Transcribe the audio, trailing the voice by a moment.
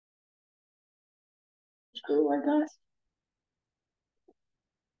True, I got.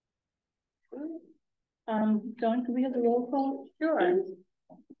 Dawn, can we have the roll call? Sure.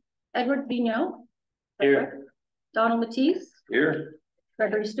 Edward Vignell. Here. Donald Matisse. Here.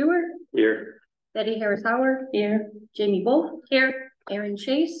 Gregory Stewart. Here. Betty Harris Howard. Here. Jamie Wolf. Here. Aaron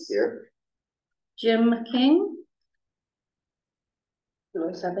Chase. Here. Jim King.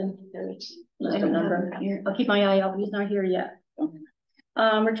 207. I have a number here. I'll keep my eye out. He's not here yet.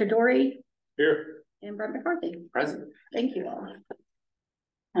 Richard Dory. Here. And Brett McCarthy. Present. Thank you all.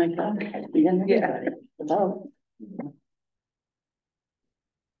 My God, yeah. About.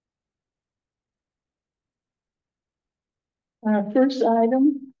 Our first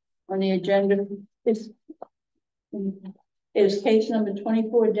item on the agenda is case number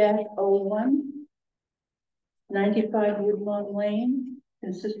 24-01, 95 Woodlawn Lane,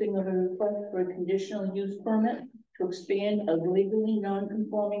 consisting of a request for a conditional use permit to expand a legally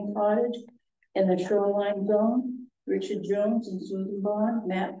non-conforming cottage in the shoreline zone. Richard Jones and Susan Bond,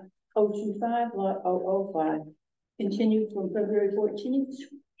 map 025, lot 005, continued from February 14th,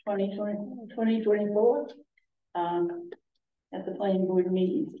 2024, at the planning board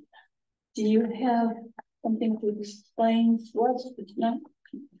meeting. Do you have something to explain to us? It's not.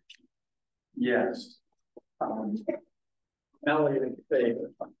 Yes. Melanie,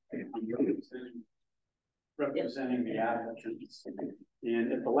 representing the applicants.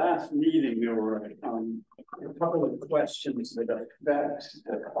 And at the last meeting, there were a couple of questions that affect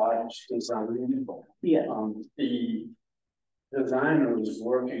the cottage design. Yeah. The designer is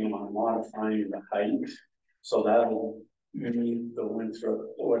working on modifying the height, so that'll meet the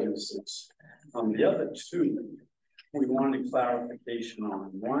Winthrop ordinances. The other two, we wanted clarification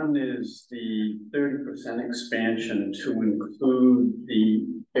on. One is the 30% expansion to include the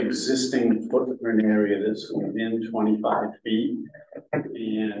existing footprint area that's within 25 feet.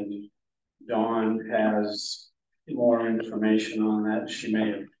 And Dawn has more information on that. She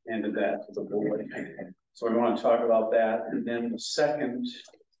may have handed that to the board. So we want to talk about that. And then the second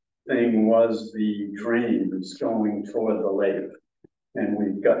thing was the drains going toward the lake. And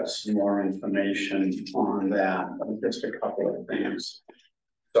we've got some more information on that, just a couple of things.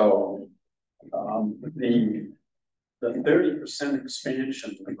 So the 30%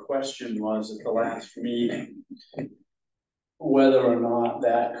 expansion, the question was at the last meeting, whether or not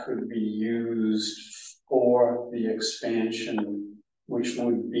that could be used for the expansion, which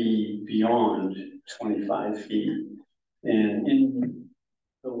would be beyond 25 feet. And in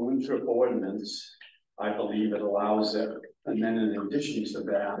the Winthrop ordinance, I believe it allows it. And then in addition to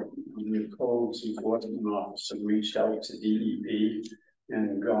that, the codes enforcement officer reached out to DEP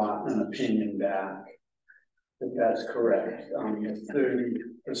and got an opinion back that that's correct. The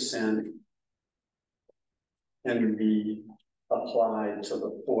 30% can be applied to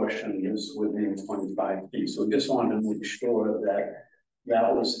the portion that's within 25 feet. So we just wanted to make sure that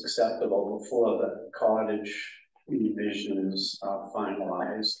that was acceptable before the cottage revision is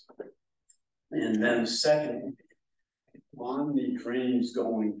finalized. And then second, on the drains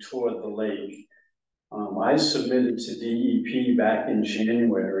going toward the lake, I submitted to DEP back in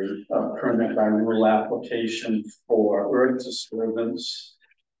January a permit by rule application for earth disturbance,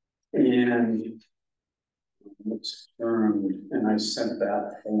 and it's termed, and I sent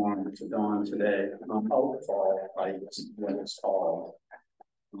that form to Dawn today. Outfall pipe is what it's called,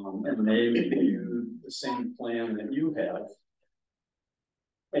 and they reviewed the same plan that you have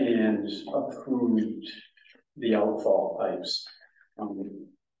and approved the outfall pipes.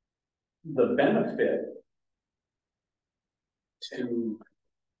 The benefit to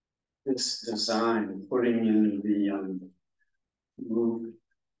this design, putting in the roof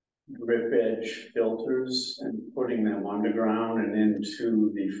drip edge filters and putting them underground and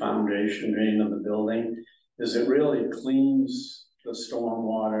into the foundation drain of the building, is it really cleans the storm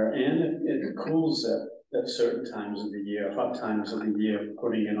water and it cools it at certain times of the year, hot times of the year,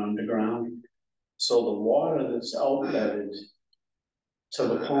 putting it underground. So the water that's outletted to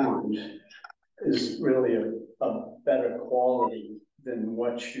the pond is really a better quality than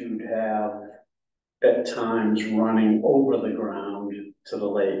what you'd have at times running over the ground to the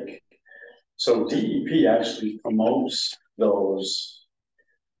lake. So DEP actually promotes those,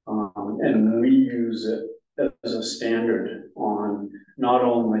 and we use it as a standard on not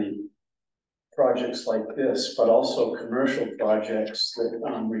only projects like this, but also commercial projects that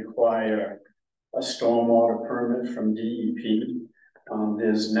require a stormwater permit from DEP.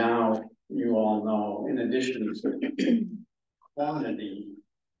 There's now, you all know, in addition to quantity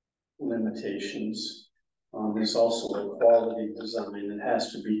limitations, there's also a quality design that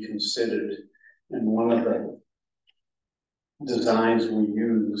has to be considered. And one of designs we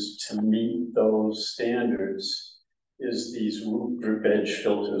use to meet those standards is these roof drip edge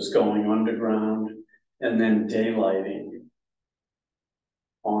filters going underground and then daylighting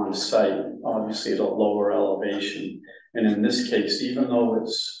on site, obviously at a lower elevation. And in this case, even though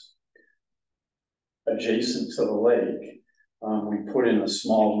it's adjacent to the lake, we put in a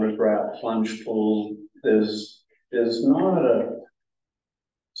small riprap plunge pool. There's not a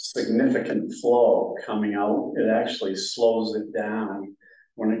significant flow coming out. It actually slows it down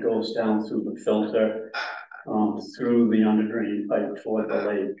when it goes down through the filter, through the under drain pipe toward the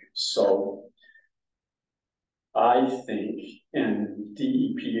lake. So I think, and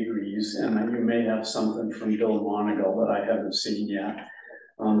DEP agrees, and you may have something from Bill Monagle that I haven't seen yet.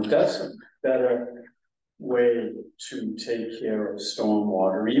 That's a better way to take care of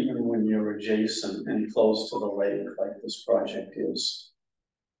stormwater, even when you're adjacent and close to the lake like this project is.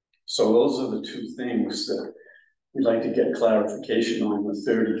 So those are the two things that we'd like to get clarification on, the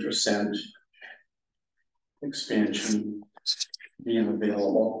 30% expansion being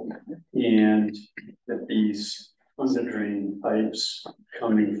available, and that these under drain pipes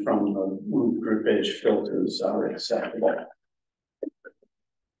coming from the roof drip edge filters are acceptable.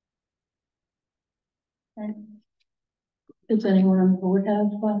 Okay. Does anyone on the board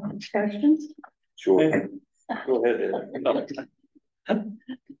have questions? Sure. Go ahead, Ed.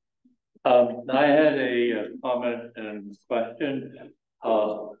 I had a comment and question.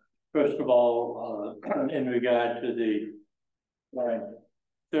 First of all, in regard to the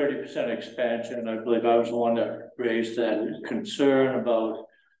 30% expansion, I believe I was the one that raised that concern about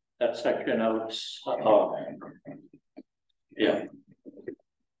that section out,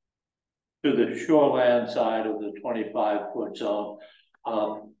 to the shoreland side of the 25-foot zone.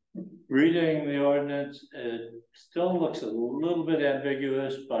 Reading the ordinance, it still looks a little bit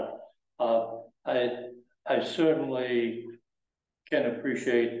ambiguous, but I certainly can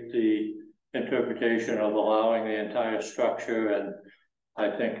appreciate the interpretation of allowing the entire structure, and I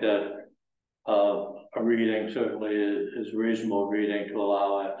think that a reading certainly is reasonable reading to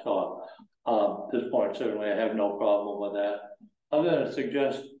allow that. So at this point, certainly I have no problem with that. Other than to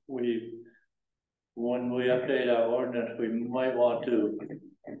suggest when we update our ordinance, we might want to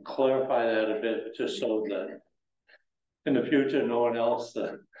clarify that a bit, just so that in the future no one else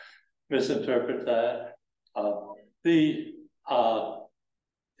misinterprets that.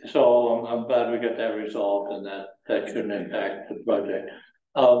 So I'm glad we got that resolved, and that shouldn't impact the project.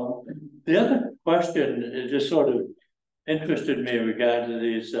 The other question, it just sort of interested me in regard to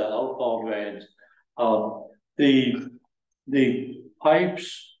these outfall drains. The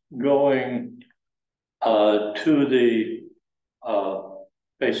pipes going to the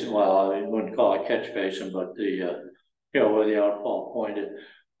basin, well, I wouldn't call it catch basin, but the where the outfall pointed.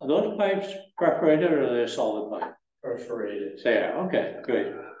 Are those pipes perforated or are they solid pipe? Perforated. There, okay,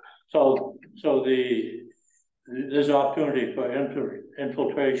 great. So there's opportunity for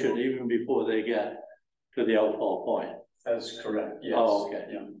infiltration even before they get to the outfall point. That's correct, yes. Oh, okay.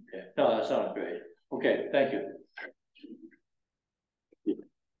 Yeah. Okay. No, that sounds great. Okay, thank you.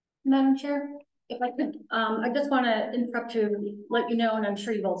 Madam Chair, if I could, I just want to interrupt to let you know, and I'm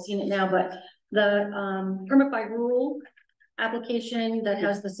sure you've all seen it now, but the permit by rule application that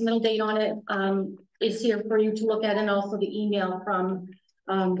has the submittal date on it is here for you to look at, and also the email from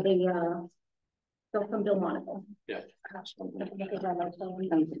Bill Monagle. Yeah.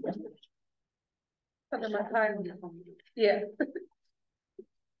 Yeah.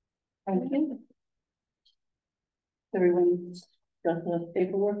 Thank you. Everyone got the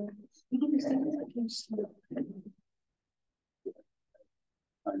paperwork?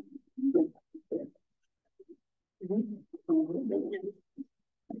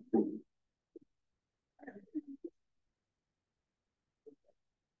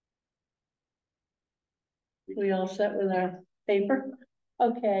 We all set with our paper?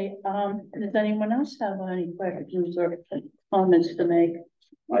 Okay, does anyone else have any questions or comments to make?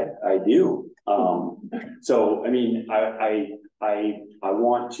 I do. So, I mean, I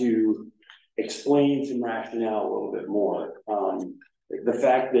want to explain some rationale a little bit more. The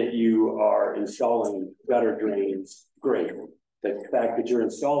fact that you are installing gutter drains, great. The fact that you're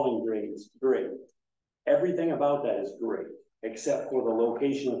installing drains, great. Everything about that is great, except for the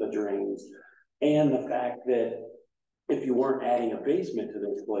location of the drains and the fact that if you weren't adding a basement to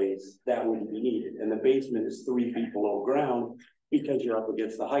this place, that wouldn't be needed. And the basement is 3 feet below ground because you're up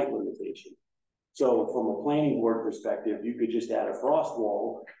against the height limitation. So from a planning board perspective, you could just add a frost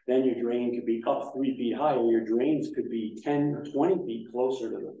wall, then your drain could be up 3 feet higher. Your drains could be 10, 20 feet closer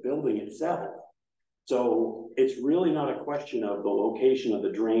to the building itself. So it's really not a question of the location of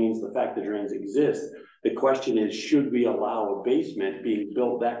the drains, the fact the drains exist. The question is, should we allow a basement being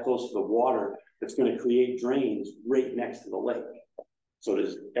built that close to the water that's gonna create drains right next to the lake? So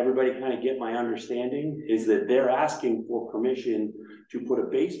does everybody kind of get my understanding? Is that they're asking for permission to put a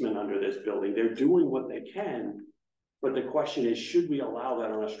basement under this building. They're doing what they can. But the question is, should we allow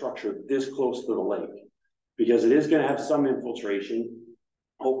that on a structure this close to the lake? Because it is gonna have some infiltration.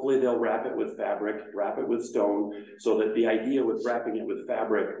 Hopefully they'll wrap it with fabric, wrap it with stone, so that the idea with wrapping it with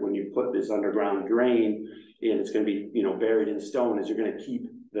fabric, when you put this underground drain, and it's gonna be, you know, buried in stone, is you're gonna keep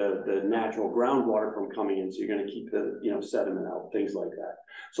the natural groundwater from coming in, so you're gonna keep the, you know, sediment out, things like that.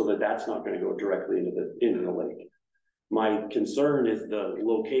 So that that's not gonna go directly into the lake. My concern is the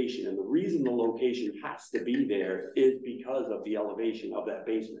location, and the reason the location has to be there is because of the elevation of that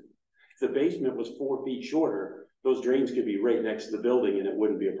basement. If the basement was 4 feet shorter, those drains could be right next to the building and it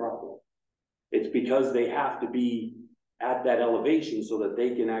wouldn't be a problem. It's because they have to be at that elevation so that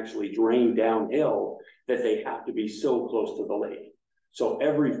they can actually drain downhill, that they have to be so close to the lake. So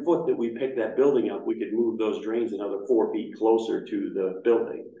every foot that we pick that building up, we could move those drains another 4 feet closer to the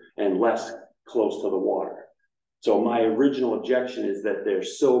building and less close to the water. So my original objection is that they're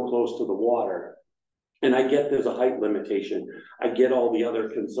so close to the water. And I get there's a height limitation. I get all the other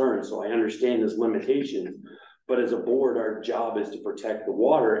concerns, so I understand this limitation. But as a board, our job is to protect the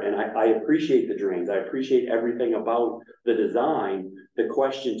water, and I appreciate the drains. I appreciate everything about the design. The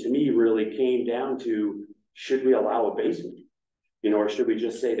question to me really came down to, should we allow a basement? You know, or should we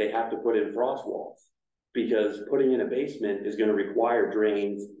just say they have to put in frost walls? Because putting in a basement is gonna require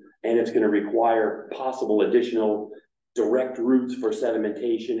drains, and it's gonna require possible additional direct routes for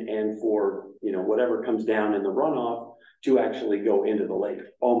sedimentation and for, you know, whatever comes down in the runoff to actually go into the lake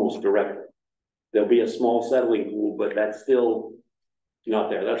almost directly. There'll be a small settling pool, but that's still not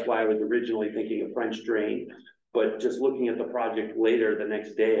there. That's why I was originally thinking of French drain. But just looking at the project later the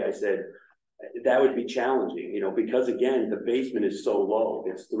next day, I said, that would be challenging, you know, because again, the basement is so low.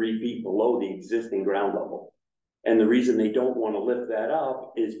 It's 3 feet below the existing ground level. And the reason they don't want to lift that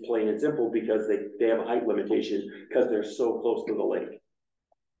up is plain and simple because they have a height limitation because they're so close to the lake.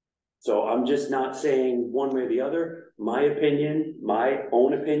 So I'm just not saying one way or the other. My opinion, my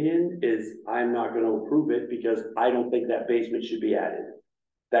own opinion is I'm not going to approve it because I don't think that basement should be added.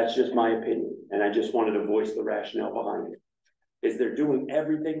 That's just my opinion. And I just wanted to voice the rationale behind it. Is they're doing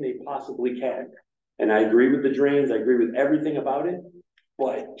everything they possibly can. And I agree with the drains. I agree with everything about it.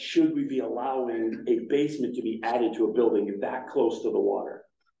 But should we be allowing a basement to be added to a building that close to the water?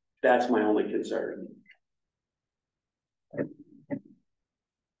 That's my only concern.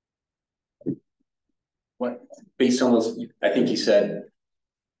 What, based on those, I think you said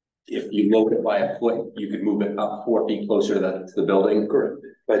if you lower it by a foot, you could move it up 4 feet closer to the building. Correct.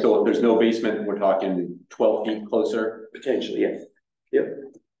 But so if there's no basement, we're talking 12 feet closer? Potentially, yes. Yep.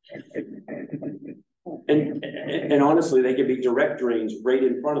 And honestly, they could be direct drains right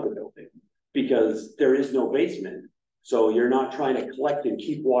in front of the building because there is no basement. So you're not trying to collect and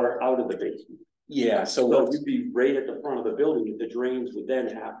keep water out of the basement. Yeah, So you'd be right at the front of the building. The drains would then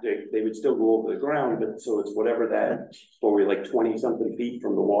have to, they would still go over the ground, but so it's whatever that, or we're like 20 something feet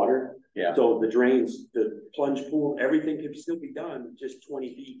from the water. Yeah. So the drains, the plunge pool, everything could still be done just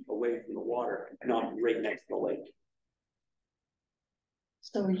 20 feet away from the water, not right next to the lake.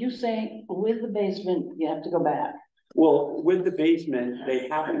 So are you saying with the basement, you have to go back? Well, with the basement, they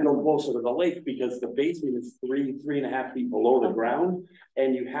have to go closer to the lake because the basement is 3.5 feet below the ground.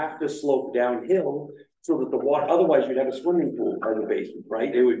 And you have to slope downhill so that the water, otherwise you'd have a swimming pool as a basement,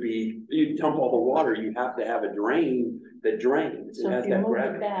 right? It would be, you'd dump all the water, you have to have a drain that drains. So if you move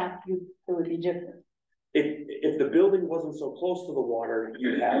it back, it would be different. If the building wasn't so close to the water,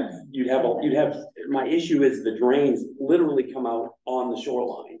 you'd have, my issue is the drains literally come out on the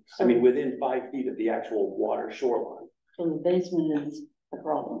shoreline. I mean, within 5 feet of the actual water shoreline. So the basement is the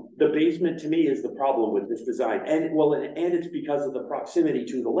problem. The basement to me is the problem with this design. And well, and it's because of the proximity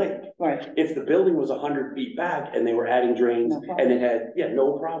to the lake. Right. If the building was 100 feet back and they were adding drains and it had,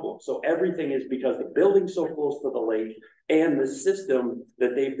 no problem. So everything is because the building's so close to the lake and the system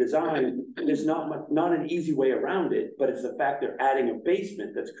that they've designed, there's not an easy way around it, but it's the fact they're adding a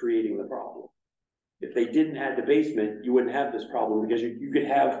basement that's creating the problem. If they didn't add the basement, you wouldn't have this problem because you could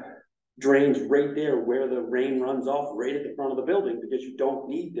have drains right there where the rain runs off right at the front of the building because you don't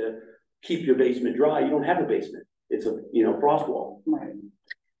need to keep your basement dry. You don't have a basement. It's a, frost wall. Right.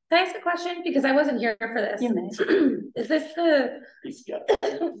 Can I ask a question? Because I wasn't here for this. You may. Is this the He's got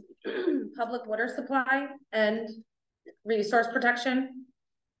public water supply and resource protection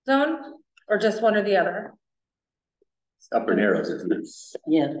zone, or just one or the other? Upper Narrows, isn't it?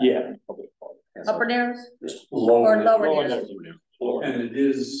 Yeah. Yeah. Upper Narrows Lower or lower Narrows? floor. And it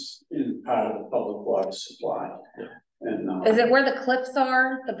is in part of the public water supply. And, Is it where the cliffs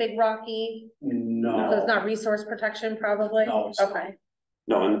are, the big rocky, so it's no, not resource protection probably? No, it's not. Okay,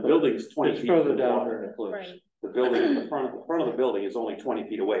 No, and the building's 20 It's feet. further from the down water. in the cliffs. right, The building, the front of the building is only 20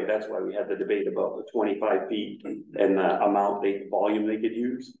 feet away. That's why we had the debate about the 25 feet and the volume they could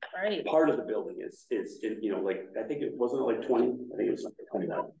use. right. Part of the building is, you know, like, I think it wasn't like 20, I think it was like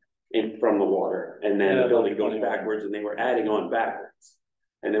 29 in from the water. And then Yeah, the building about goes 21. backwards and they were adding on backwards.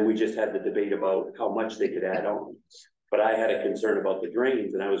 And then we just had the debate about how much they could add on. But I had a concern about the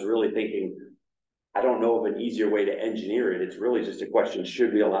drains and I was really thinking, I don't know of an easier way to engineer it. It's really just a question,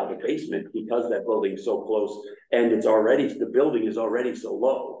 should we allow the basement because that building's so close and the building is already so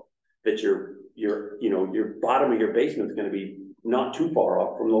low that your bottom of your basement is gonna be not too far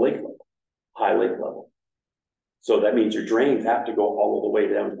off from the lake level, high lake level. So that means your drains have to go all the way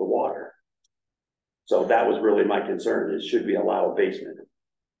down to the water. So that was really my concern is should we allow a basement?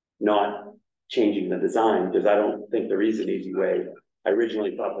 Not changing the design, because I don't think there is an easy way. I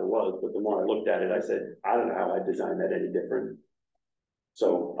originally thought there was, but the more I looked at it, I said, I don't know how I'd design that any different.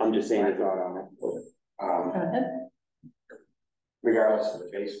 So I'm just saying. My thought on it, Go ahead. regardless of the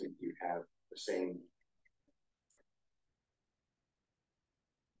basement, you have the same.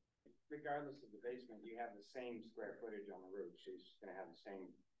 Regardless of the basement, you have the same square footage on the roof, so you're just gonna have the same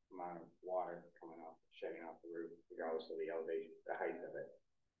amount of water coming off, shedding off the roof, regardless of the elevation, the height of it.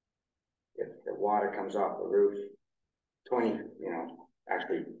 If the water comes off the roof 20,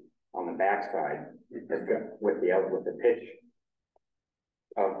 actually on the backside, with the pitch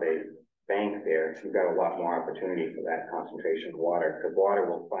of the bank there, you've got a lot more opportunity for that concentration of water, because water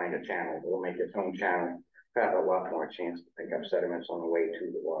will find a channel, it will make its own channel, have a lot more chance to pick up sediments on the way to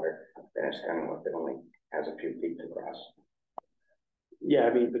the water than it's kind of that only has a few feet to cross. Yeah,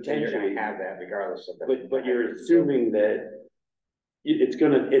 I mean, So you're potentially, gonna have that regardless of the. but you're assuming that it's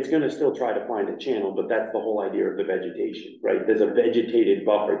gonna still try to find a channel, but that's the whole idea of the vegetation, right? There's a vegetated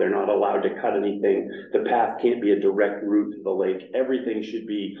buffer. They're not allowed to cut anything. The path can't be a direct route to the lake. Everything should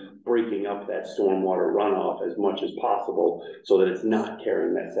be breaking up that stormwater runoff as much as possible so that it's not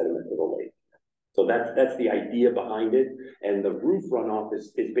carrying that sediment to the lake. So that's the idea behind it. And the roof runoff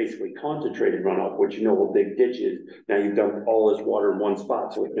is basically concentrated runoff, which will dig ditches. Now you've dumped all this water in one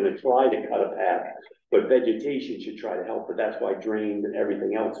spot, so it's gonna try to cut a path. But vegetation should try to help, but that's why drains and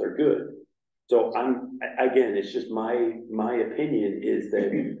everything else are good. So again, it's just my opinion is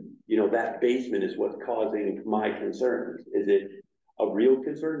that, that basement is what's causing my concerns. Is it a real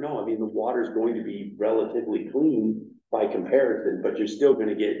concern? No, I mean, the water is going to be relatively clean by comparison, but you're still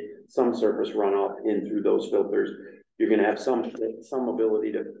gonna get some surface runoff in through those filters. You're gonna have some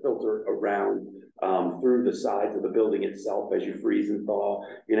ability to filter around through the sides of the building itself as you freeze and thaw.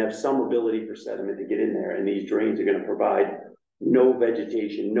 You're gonna have some ability for sediment to get in there, and these drains are gonna provide no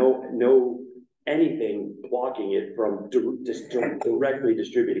vegetation, no anything blocking it from directly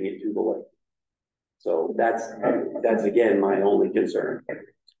distributing it to the lake. So that's again my only concern.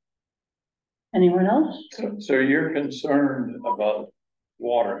 Anyone else? So you're concerned about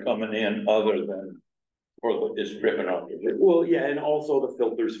water coming in other than for it's dripping off the roof? Well, yeah, and also the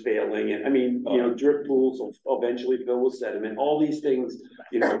filters failing, and I mean, drip pools will eventually fill with sediment, all these things,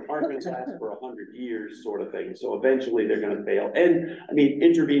 aren't gonna last for 100 years sort of thing, so eventually they're gonna fail. And I mean,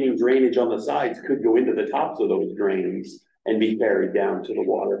 intervening drainage on the sides could go into the tops of those drains and be buried down to the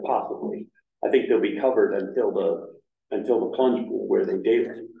water, possibly. I think they'll be covered until the plunge pool where they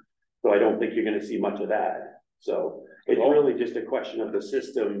daylight. So I don't think you're gonna see much of that, so it's really just a question of the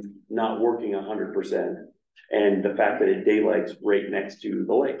system not working 100%. And the fact that it daylights right next to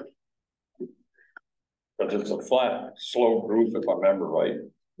the lake. But it's a flat, sloped roof, if I remember right.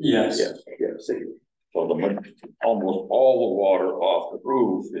 yes, See. So almost all the water off the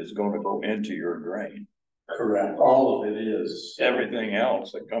roof is gonna go into your drain. correct. All of it is. Everything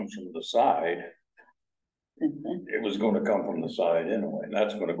else that comes from the side, it was gonna come from the side anyway, and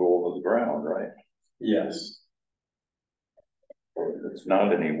that's gonna go over the ground, right? Yes, It's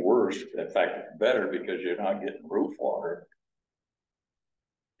not any worse, in fact, it's better because you're not getting roof water.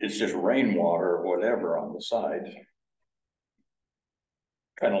 It's just rainwater or whatever on the sides.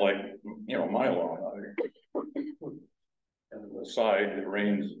 Kind of like, my lawn out here. And the side, it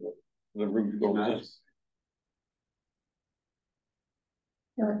rains, the roof goes in. nice.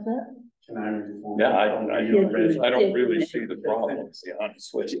 What's that? Can I reform? Yeah, I don't really see the problem, to be honest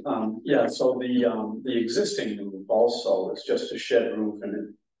with you. Yeah, so the existing roof also is just a shed roof and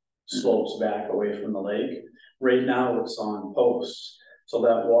it slopes back away from the lake. Right now it's on posts, so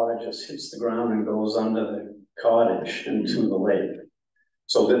that water just hits the ground and goes under the cottage into the lake.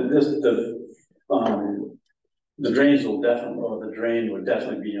 So the drains will definitely, or the drain would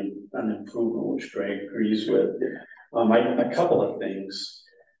definitely be an improvement, which Greg agrees with. A couple of things.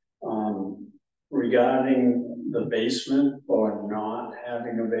 Regarding the basement or not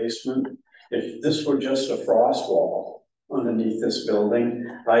having a basement, if this were just a frost wall underneath this building,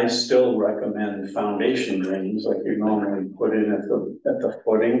 I still recommend foundation drains like you normally put in at the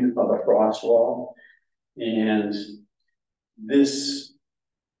footing of a frost wall. And this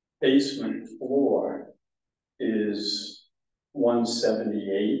basement floor is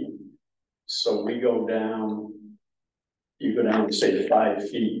 178. So we go down, you go down, say 5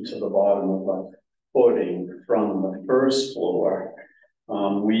 feet to the bottom of the footing from the first floor.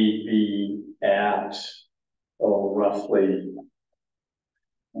 We'd be at, roughly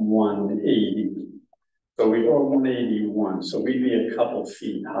 180. So we go 181, so we'd be a couple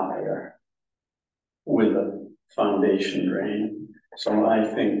feet higher with a foundation drain. So I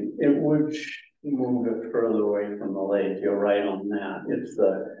think it would move it further away from the lake. You're right on that. If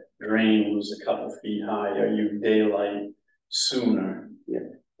the drain was a couple feet higher, you daylight sooner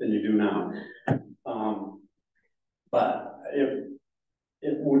than you do now. But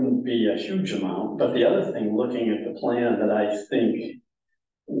it wouldn't be a huge amount. But the other thing, looking at the plan that I think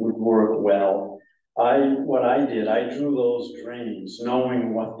would work well, what I did, I drew those drains,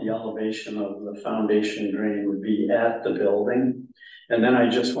 knowing what the elevation of the foundation drain would be at the building. And then I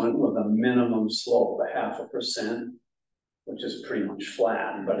just went with a minimum slope, 0.5%, which is pretty much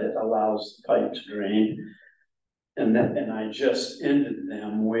flat, but it allows the pipe to drain. And I just ended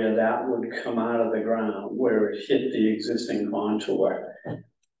them where that would come out of the ground, where it hit the existing contour.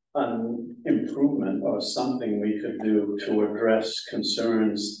 An improvement or something we could do to address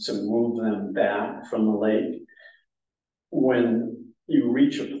concerns to move them back from the lake. When you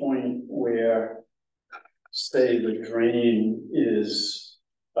reach a point where, say, the drain is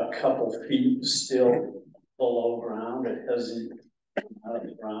a couple feet still below ground, it hasn't come out of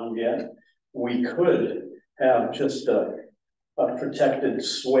the ground yet, we could have just a protected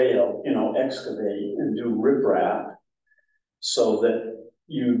swale, excavate and do riprap so that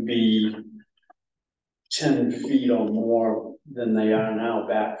you'd be 10 feet or more than they are now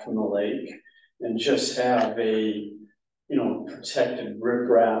back from the lake, and just have a, protected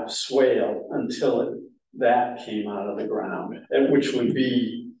riprap swale until that came out of the ground, which would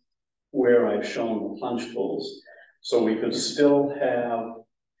be where I've shown the plunge pools. So we could still have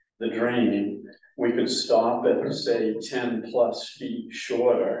the drain. We could stop at, say, 10+ feet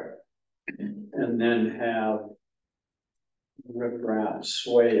shorter, and then have riprap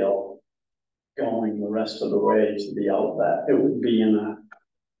swale going the rest of the way to the outlet. It would be in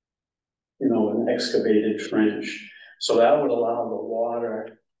an excavated trench. So that would allow the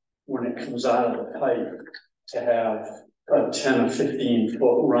water, when it comes out of the pipe, to have a 10 or 15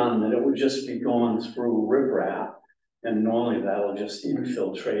 foot run, that it would just be going through riprap. And normally that'll just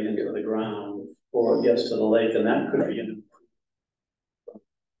infiltrate into the ground before it gets to the lake. And that could be an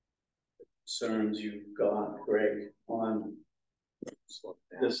concerns you've got, Greg, on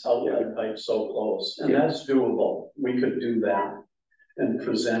this outlet pipe so close. And that's doable. We could do that and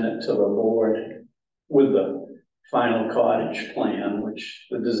present it to the board with the final cottage plan, which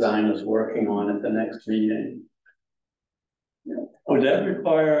the design is working on at the next meeting. Would that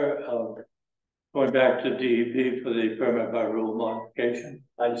require, going back to DEP for the permit by rule modification?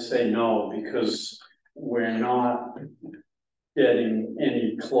 I'd say no, because we're not getting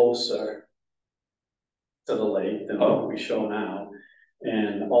any closer to the lake than what we show now.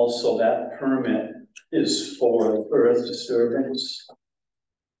 And also that permit is for earth disturbance.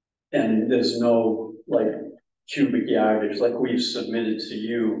 And there's no cubic yardage, like we've submitted to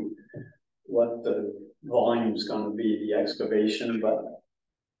you what the volume is going to be, the excavation, but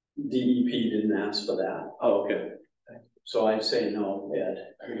DEP didn't ask for that. Oh, okay. So I'd say no,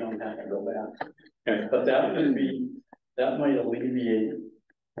 Ed, we don't have to go back. Okay. But that might alleviate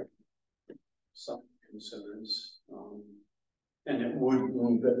some concerns. And it would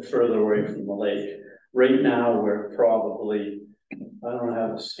move it further away from the lake. Right now, we're probably, I don't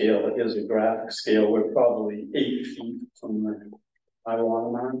have a scale, but here's a graphic scale. We're probably 8 feet from the high water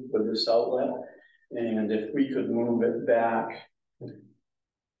mark with this outlet. And if we could move it back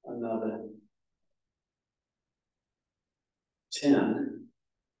another 10,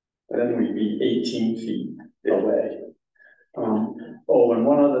 then we'd be 18 feet away. And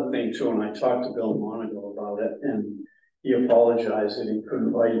one other thing too, and I talked to Bill Monago about it, and he apologized that he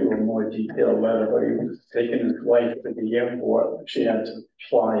couldn't write you a more detailed letter, but he was taking his wife to the airport. She had to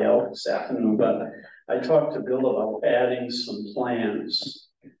fly out this afternoon, but I talked to Bill about adding some plants,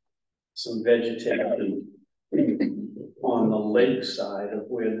 some vegetation on the lake side of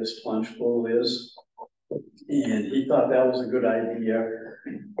where this plunge pool is, And he thought that was a good idea.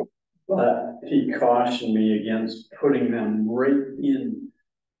 But he cautioned me against putting them right in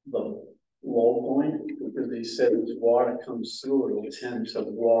the low point, because he said as water comes through, it'll tend to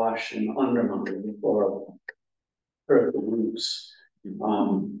wash and undermine or hurt the roots.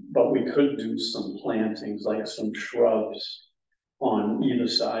 But we could do some plantings, like some shrubs on either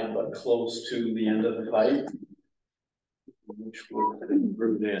side, but close to the end of the pipe. Which would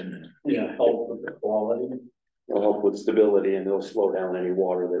Root in. help with the quality. It'll help with stability and it'll slow down any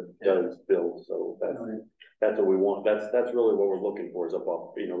water that does build, so that's what we want, that's really what we're looking for is a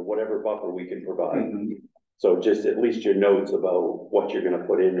buffer, whatever buffer we can provide. So just at least your notes about what you're gonna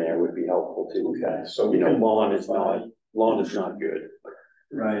put in there would be helpful too. Okay, so lawn is not good.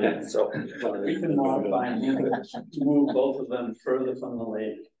 Right, So we can modify him to move both of them further from the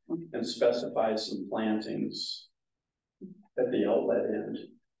lake and specify some plantings at the outlet end.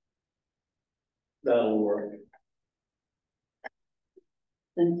 That'll work.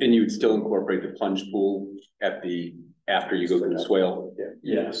 And you would still incorporate the plunge pool after you go through the swale?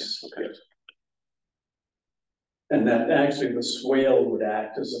 Yes. Okay. And that actually the swale would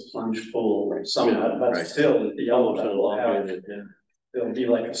act as a plunge pool somewhat, but right. still at the outlet Also will have, located, yeah. there'll be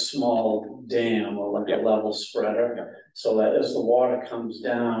like a small dam or like a level spreader. So that as the water comes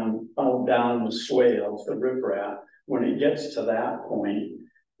down the swale, the riprap, when it gets to that point,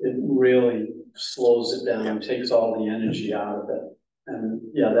 it really slows it down, takes all the energy out of it. And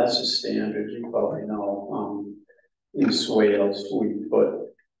yeah, that's a standard, you probably know, in swales, we put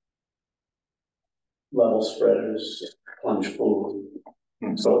level spreaders, plunge pools.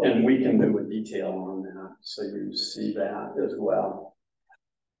 So, and we can do a detail on that, so you see that as well.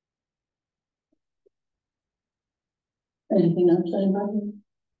 Anything else, anybody?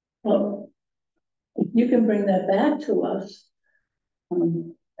 Well, if you can bring that back to us.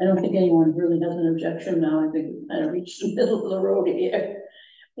 I don't think anyone really has an objection now. I think we kind of reached the middle of the road here.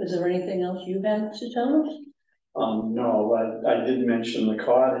 Was there anything else you had to tell us? No, I did mention the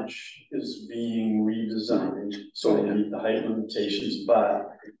cottage is being redesigned, so we meet the height limitations, but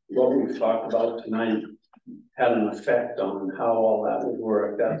what we've talked about tonight had an effect on how all that would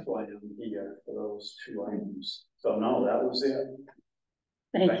work. That's why I'm here for those two items. So no, that was it.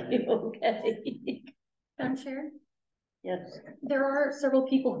 Thank you, okay. Madam Chair, Yes. there are several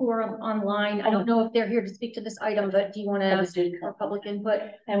people who are online. I don't know if they're here to speak to this item, but do you want to ask our public input?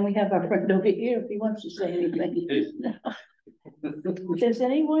 And we have our friend over here if he wants to say anything. Does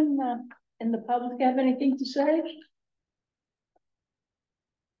anyone in the public have anything to say?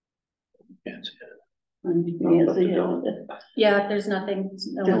 Yeah, if there's nothing.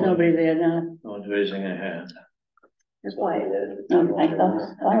 There's nobody there now. No one's raising a hand. It's quiet. Okay,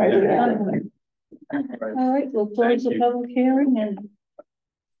 all right. All right, we'll close the public hearing and.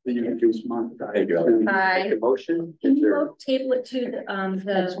 Hi. Motion? Can you table it to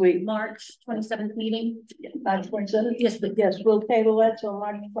Next the week. March 27th meeting? March 27th? Yes, please. Yes, we'll table that till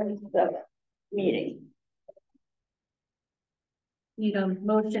March 27th meeting. Need a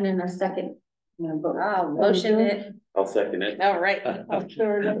motion in a second. I'll Motion it. I'll second it. All right. I'm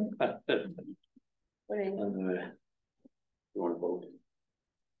sure. You wanna vote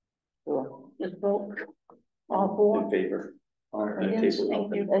Just vote. All four. in favor? Yes,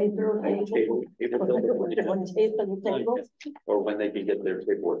 thank you. Table. Table. Or when they can get their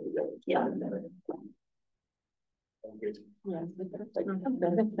paperwork together. Yeah. Yeah.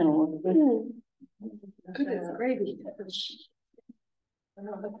 That's gonna work good. It's gravy.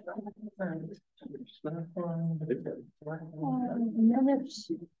 Minutes.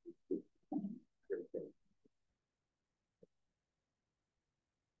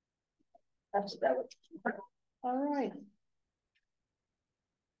 That's that. All right.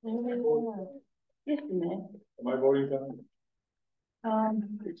 Yes, ma'am. Am I voting down?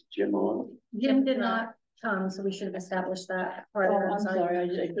 It's Jim on. Jim did not come, so we should have established that. Oh, I'm sorry,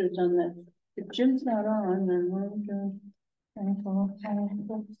 I could have done that. If Jim's not on, then we're doing.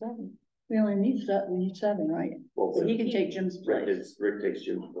 We only need seven, we need seven, right? Well, So he can take Jim's place. Rick takes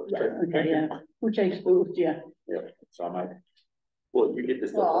Jim's place. Yeah, okay, yeah. Who takes food, yeah. So I might. Well, you get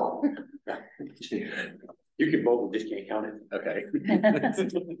this stuff. Well. You can vote, we just can't count it. Okay.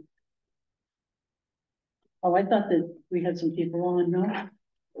 Oh, I thought that we had some people on, no?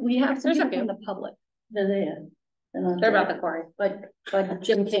 We have some people from the public. They're there. They're about the quarry, but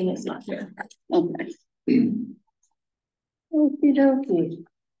Jim King is not here. Okay. Okey dokey.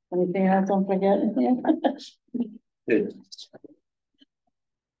 Anything else I'm forgetting here?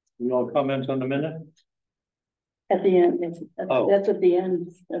 You all comments on the minute? At the end, Oh. that's at the end.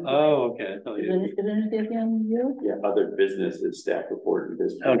 Oh, okay. I thought you- Isn't it at the end, you? Yeah, other business is staff report and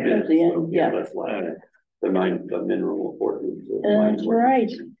business. Okay. At the end, yeah. That's why. the mineral ordinance. the mine That's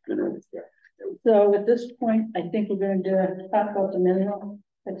ordinance, right. Mineral, yeah. So at this point, I think we're gonna talk about the mineral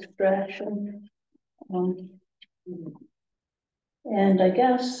extraction. And I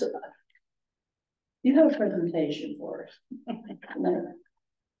guess you have a presentation for us. No.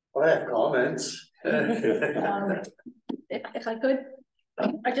 I have comments. If I could,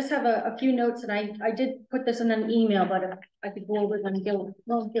 I just have a few notes, and I did put this in an email, but if I could go over them. Gil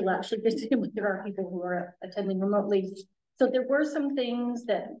actually, there are people who are attending remotely. So there were some things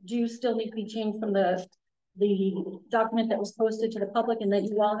that do still need to be changed from the document that was posted to the public and that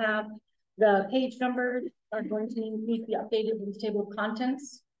you all have. The page numbers are going to need to be updated in the table of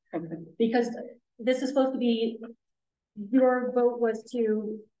contents. Okay. Because this is supposed to be, your vote was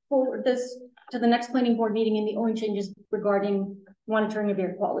to forward this to the next planning board meeting, and the only changes regarding monitoring of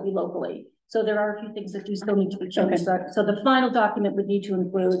air quality locally. So there are a few things that do still need to be changed. So the final document would need to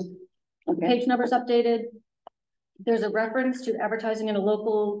include page numbers updated. There's a reference to advertising in a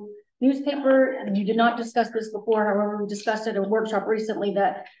local newspaper, and you did not discuss this before. However, we discussed at a workshop recently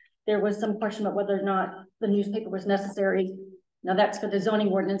that there was some question about whether or not the newspaper was necessary. Now that's for the zoning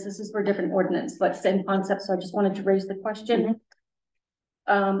ordinance. This is for a different ordinance, but same concept. So I just wanted to raise the question.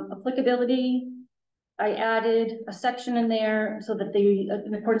 Applicability. I added a section in there so that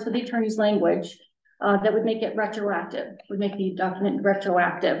in accordance with the attorney's language, that would make it retroactive, would make the document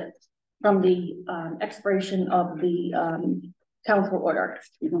retroactive from the expiration of the council order.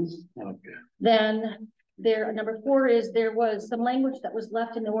 Okay. Then number 4 is there was some language that was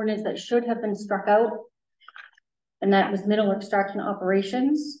left in the ordinance that should have been struck out. And that was mineral extraction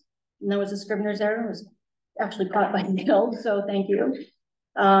operations. And there was a Scrivener's error. It was actually caught by Neil, so thank you.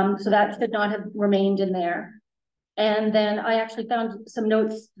 So that should not have remained in there. And then I actually found some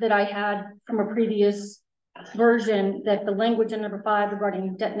notes that I had from a previous version that the language in number 5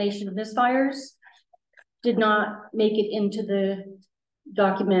 regarding detonation of misfires did not make it into the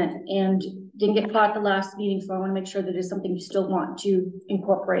document and didn't get caught at the last meeting. So I want to make sure that it's something you still want to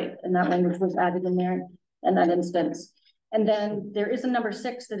incorporate, and that language was added in there in that instance. And then there is a number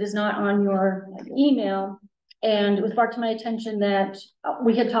 6 that is not on your email. And it was brought to my attention that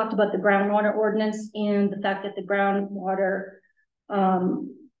we had talked about the groundwater ordinance and the fact that the groundwater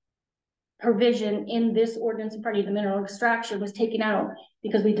provision in this ordinance in part of the mineral extraction was taken out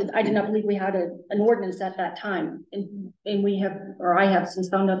because I did not believe we had an ordinance at that time. And I have since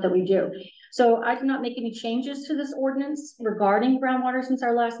found out that we do. So I did not make any changes to this ordinance regarding groundwater since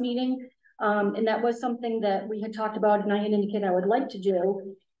our last meeting. And that was something that we had talked about and I had indicated I would like to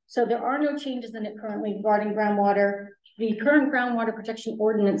do. So there are no changes in it currently regarding groundwater. The current groundwater protection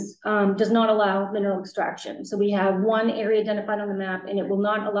ordinance does not allow mineral extraction. So we have one area identified on the map and it will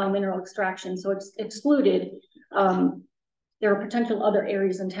not allow mineral extraction. So it's excluded. There are potential other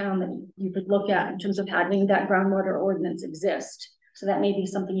areas in town that you could look at in terms of having that groundwater ordinance exist. So that may be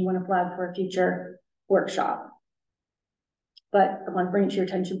something you want to flag for a future workshop. But I want to bring it to your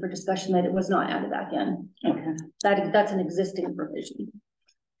attention for discussion that it was not added back in. Okay. That's an existing provision.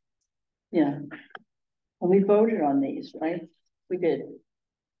 Yeah. Well, we voted on these, right? We did.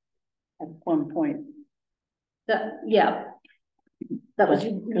 At one point. Yeah. That was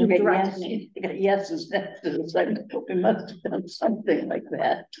you directed me. Yes, next to the second. We must have done something like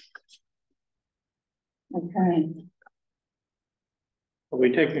that. Okay. Are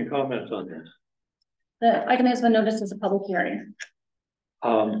we taking comments on this? The item has been noticed as a public hearing.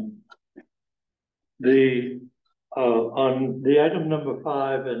 On the item number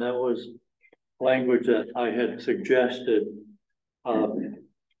 5, and that was language that I had suggested,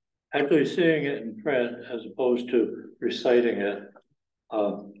 actually seeing it in print as opposed to reciting it,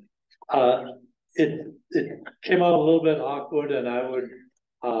 it came out a little bit awkward, and I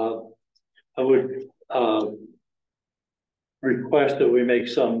would request that we make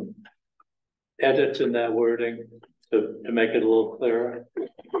some edits in that wording to make it a little clearer.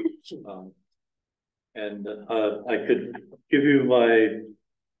 And I could give you my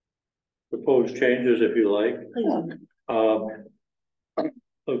proposed changes if you like.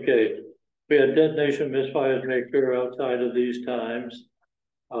 Okay, we had detonation misfires may occur outside of these times,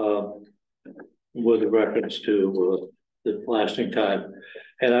 with a reference to the lasting time.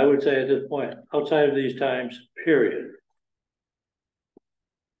 And I would say at this point, outside of these times, period.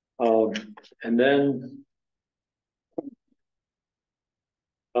 And then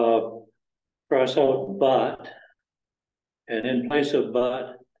cross out but, and in place of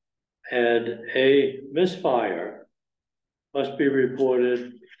but, add a misfire must be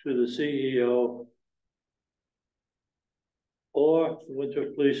reported to the CEO or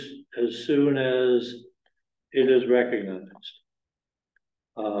Winthrop Police as soon as it is recognized.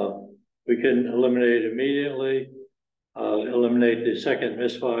 we can eliminate immediately, eliminate the second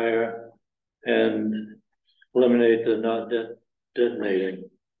misfire, and eliminate the not detonating.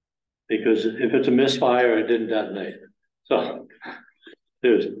 Because if it's a misfire, it didn't detonate. So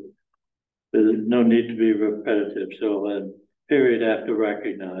there's no need to be repetitive. So then period after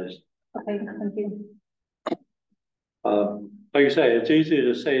recognized. Okay, thank you. Like I say, it's easy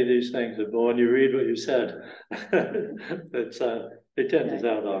to say these things, but when you read what you said, it tend to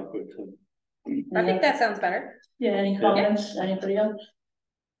sound awkward. So. I think that sounds better. Yeah, any comments, anybody else?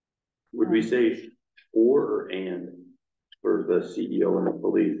 Would we say or and for the CEO and the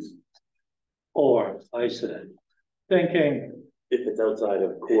police? Or, I said, thinking If it's outside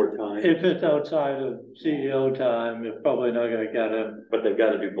of core time, if it's outside of CEO time, you're probably not gonna get it. but they've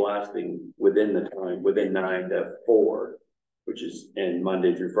got to do blasting within the time, within 9 to 4, which is in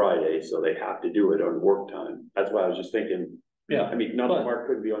Monday through Friday, so they have to do it on work time. That's why I was just thinking, Yeah, I mean, not that But- Mark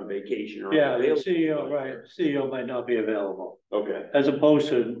couldn't be on vacation or. yeah, the unavailable, CEO, but- right, CEO might not be available, Okay, as opposed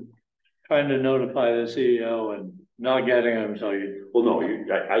to trying to notify the CEO and not getting him, so you. well, no,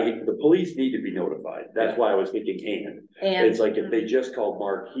 the police need to be notified. That's why I was thinking and. And It's like if they just called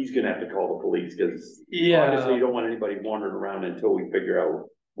Mark, he's gonna have to call the police, because Yeah. obviously you don't want anybody wandering around until we figure out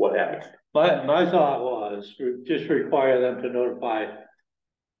what happened. My thought was, just require them to notify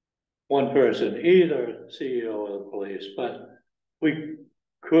one person, either CEO or the police, but we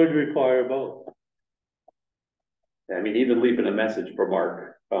could require both. I mean, even leaving a message for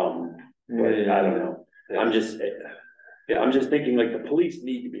Mark, but I don't know. I'm just thinking like the police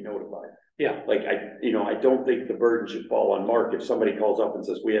need to be notified. Yeah. Like I don't think the burden should fall on Mark if somebody calls up and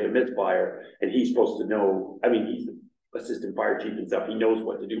says, we had a misfire, and he's supposed to know, I mean, he's the assistant fire chief and stuff, he knows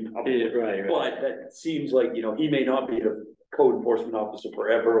what to do. Yeah, right. But that seems like, he may not be the code enforcement officer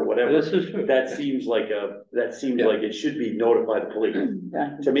forever or whatever. This is true. That seems like it should be notified the police.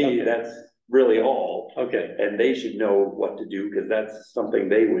 Yeah. To me, Okay. that's really all. Okay, And they should know what to do, because that's something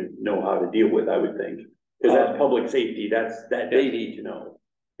they would know how to deal with, I would think. Because that's public safety, that they need to know.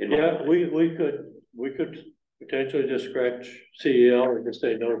 in my yeah, mind. we could potentially just scratch CEO and just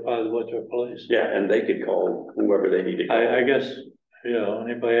say notify the Winthrop Police. Yeah, and they could call whoever they need to call. I guess,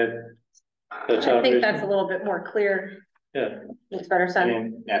 anybody had. That I sound think that's a reasonable? little bit more clear. Yeah. Makes better sense.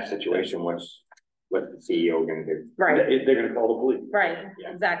 In that situation, what's the CEO gonna do? Right, They're gonna call the police. right,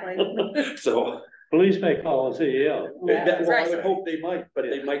 exactly. So, Police may call the CEO. well, I would Right. hope they might, but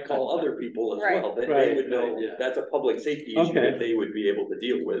they might call other people as Right. well. They Right, would know, right, yeah. that's a public safety issue Okay. that they would be able to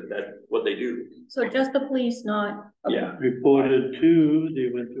deal with, that's what they do. So just the police, not. okay. Yeah. Reported to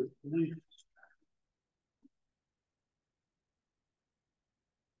the Winthrop Police.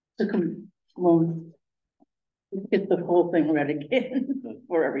 Well, get the whole thing read again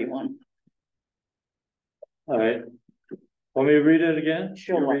for everyone. All right. Want me to read it again?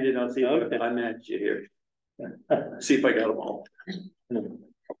 You read it, I'll see Okay. if I match you here. See if I got them all.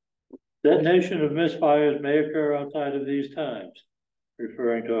 Detonation of misfires may occur outside of these times,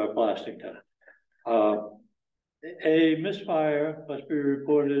 referring to our plastic time. A misfire must be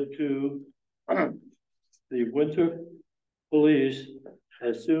reported to the Winthrop Police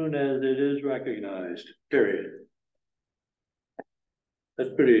as soon as it is recognized, period.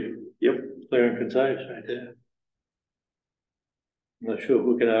 That's pretty clear and concise right there. I'm not sure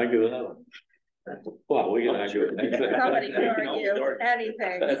who can argue with that one. Well, we can argue with anything. Somebody can argue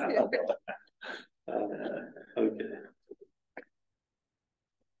anything. Okay.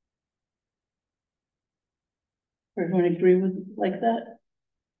 Everyone agree with like that?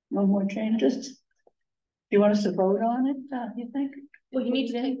 No more changes? Do you want us to vote on it, you think? Well, you need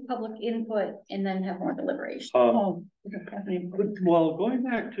to take public input and then have more deliberation. Oh, we don't have any- Well, going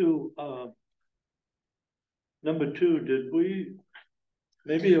back to, number 2, did we,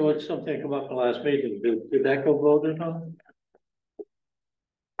 maybe it was something come up in the last meeting, did that go voted on?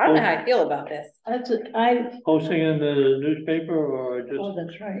 I don't know how I feel about this. That's it, I, Posting in the newspaper or oh, just,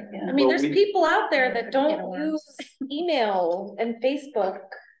 that's right, I yeah. mean, Well, there's we- people out there that Get don't alarms. use email and Facebook.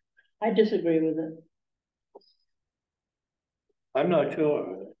 I disagree with it. I'm not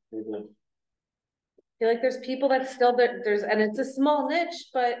sure. I feel like there's people that still, there's, and it's a small niche,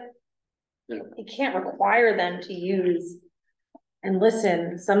 but Yeah. you can't require them to use. And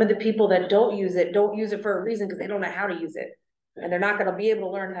listen, some of the people that don't use it for a reason, because they don't know how to use it. And they're not gonna be able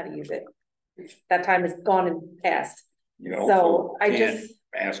to learn how to use it. That time is gone and past. You know, So I can't just,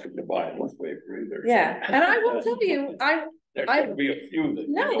 ask them to buy a newspaper either. yeah, and I will tell you, There's gonna be a few that.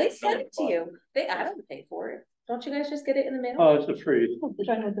 no, don't they know send it to about. you. I don't pay for it. Don't you guys just get it in the mail? Oh, it's a free, They're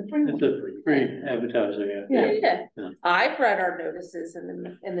talking about the free it's one. a free advertising, yeah. Yeah, Yeah. I've read our notices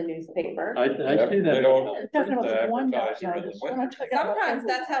in the newspaper. I see that. They don't They're talking about the one guy, advertise we're not talking about Sometimes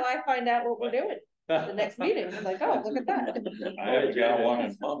that's how I find out what we're doing. The next meeting, I'm like, oh, look at that. I haven't got one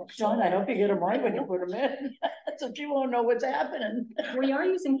in months. John, I hope you get them right when you put them in, so you won't know what's happening. We are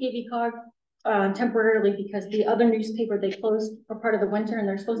using KB cog temporarily because the other newspaper, they closed for part of the winter and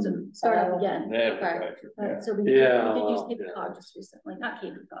they're supposed to start up again. They advertise it, yeah. So we did Yeah, use well, KB yeah. cog just recently, not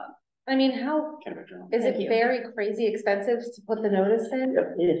KB cog. I mean, how, is Thank it you. very crazy expensive to put the notice in?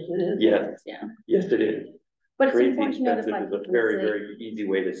 Yep. Yes, it is. Yes. Yeah. Yes, it is. But it's Crazy important to notify expensive is a people. very, Say- very easy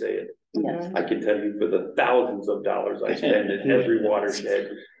way to say it. Yes. I can tell you for the thousands of dollars I spend in every watershed,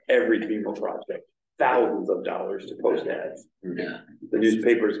 every FEMA project, thousands of dollars to post ads. Yeah. The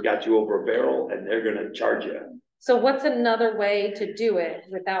newspaper's got you over a barrel and they're gonna charge you. So what's another way to do it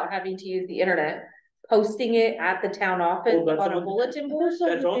without having to use the internet? Posting it at the town office Well, that's on a on- bulletin board?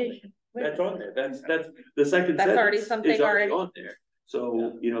 That's on there. That's on there. That's the second That's already sentence something is already already- on there.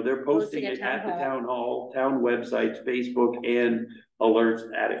 So, you know, they're posting Posting at it at the town town hall, town websites, Facebook, and alerts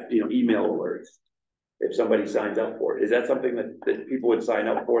at it, you know, email alerts. If somebody signs up for it, is that something that people would sign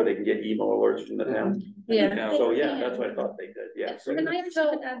up for? They can get email alerts from the town? Yeah. So, yeah, that's what I thought they did, yeah. So And I actually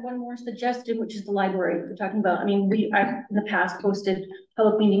could add one more suggestion, which is the library we're talking about. I mean, I've in the past posted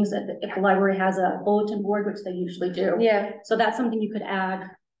public meetings if the library has a bulletin board, which they usually do. Yeah, So that's something you could add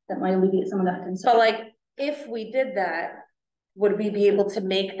that might alleviate some of that concern. but like, if we did that, would we be able to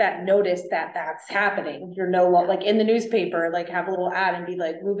make that notice that that's happening? You're no longer, like in the newspaper, like have a little ad and be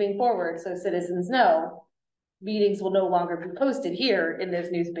like, moving forward, so citizens know. Meetings will no longer be posted here in this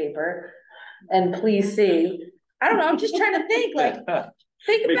newspaper. And please see, I don't know, I'm just trying to think, like,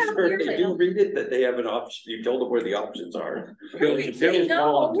 think make about. sure your if they do read it, that they have an option, you told them where the options are. They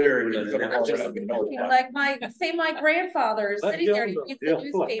know. Voluntary. I'm just thinking, like my grandfather is Let sitting there, he Joe reads know. the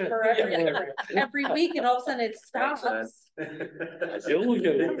newspaper every week and all of a sudden it stops. You'll look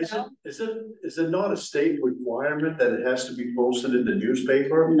at it. Is it not a state requirement that it has to be posted in the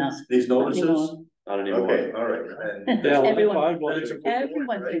newspaper, No. these notices? Anymore. Not anymore. Okay, all right. And- Yeah, well, Everyone- I was- Then it's a-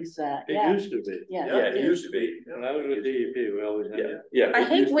 Everyone thinks that, It yeah, used to be. yeah. Yeah, it used to be, When I was with DEP, we always had yeah, it. yeah. I it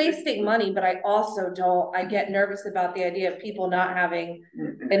hate used to be. wasting money, but I also don't, I get nervous about the idea of people not having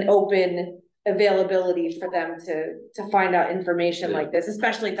an open availability for them to find out information like this,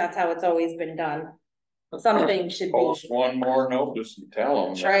 especially if that's how it's always been done. Something should be, Post one more notice and tell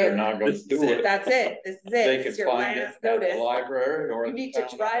them that Right. they're not gonna do it. that's it, this is They it, can it's your find it last at the notice. library or. You the need to town.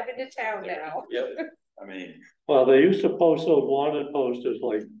 drive into town now, Yep. I mean, Well, they used to post those wanted posters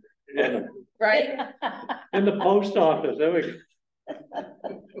like right? in the post office, there we go.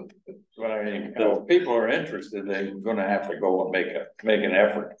 but I mean, if people are interested, they're gonna have to go and make an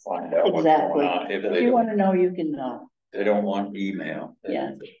effort to find out what's Exactly. going on. If If they you don't, wanna know, you can know, they don't want email.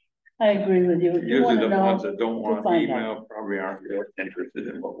 yeah, I agree with you, if you Usually wanna the ones know, that don't want find out. email probably aren't real interested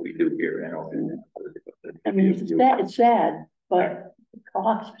in what we do here, you know. I mean, it's sad, but the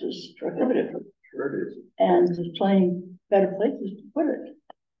cost is prohibitive, Sure it is. and there's plenty better places to put it.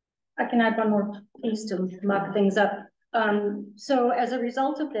 I can add one more piece to mop things up. So as a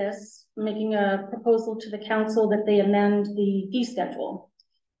result of this, I'm making a proposal to the council that they amend the fee schedule.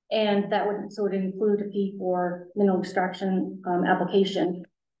 And that would include a fee for mineral extraction, application.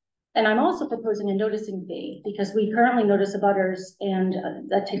 And I'm also proposing a noticing fee because we currently notice abutters and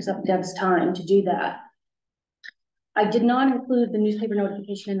that takes up Deb's time to do that. I did not include the newspaper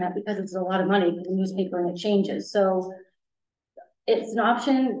notification in that because it's a lot of money for the newspaper and it changes, so. It's an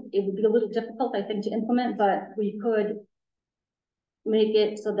option, it would be a little difficult, I think, to implement, but we could. Make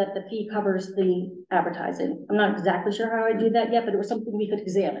it so that the fee covers the advertising. I'm not exactly sure how I do that yet, but it was something we could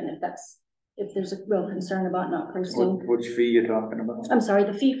examine if there's a real concern about not posting. Which fee you talking about? I'm sorry,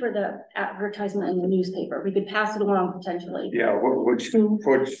 the fee for the advertisement in the newspaper, we could pass it along potentially. Yeah, which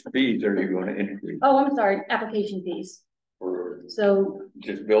fees are you gonna increase? Oh, I'm sorry, application fees, For so,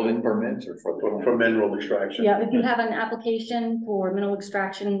 just building permits or for? For mineral extraction. yeah, if you have an application for mineral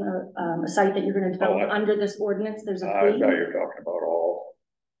extraction, a site that you're gonna develop I- under this ordinance, there's a I thought fee. you were talking about all.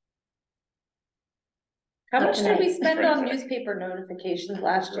 How much did we Tonight. spend on newspaper notifications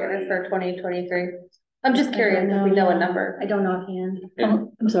last year Right. for 2023? I'm just I curious don't if we know a yeah. number. I don't know offhand.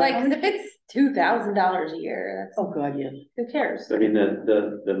 I'm sorry. Like, 'cause if it's $2,000 a year, that's, Oh, God, yes. who cares? I mean,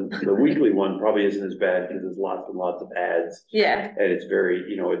 the weekly one probably isn't as bad because there's lots and lots of ads. Yeah, And it's very,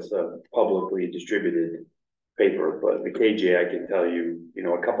 you know, it's a publicly distributed paper, but the KJ, I can tell you, you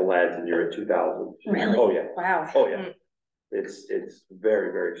know, a couple ads and you're at 2,000. really? Oh, yeah, Wow. oh, yeah. It's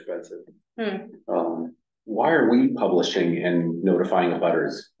very, very expensive. Hmm. why are we publishing and notifying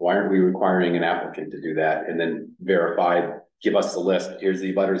abutters? Why aren't we requiring an applicant to do that and then verify, give us the list, here's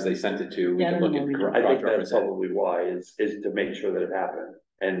the abutters they sent it to, we Yeah, can look I at. don't know. I think that's probably why, is to make sure that it happened.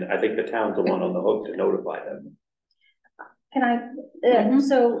 And I think the town's the one on the hook to notify them. Can I,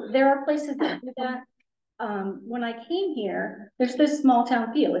 so there are places that do that. When I came here, there's this small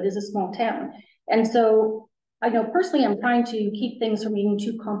town feel, it is a small town. And so I know personally, I'm trying to keep things from being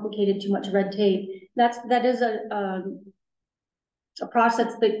too complicated, too much red tape. That is a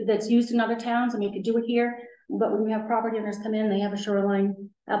process that's used in other towns, and we could do it here. But when we have property owners come in, they have a shoreline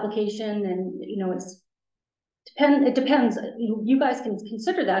application, and it depends. You guys can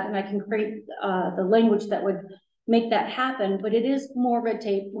consider that, and I can create the language that would make that happen. But it is more red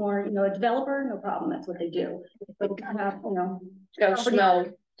tape, more, a developer, no problem. That's what they do. But we have, Joe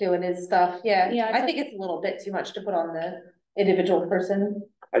Schmo doing his stuff, yeah. Yeah, I think it's a little bit too much to put on the individual person.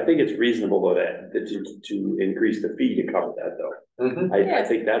 I think it's reasonable though that to increase the fee to cover that though. I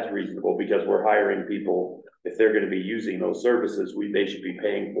think that's reasonable because we're hiring people, if they're gonna be using those services, they should be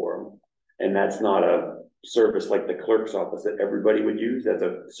paying for them. And that's not a service like the clerk's office that everybody would use, that's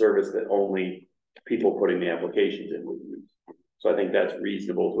a service that only people putting the applications in would use. So I think that's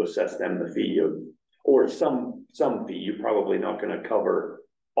reasonable to assess them the fee of, or some fee, you're probably not gonna cover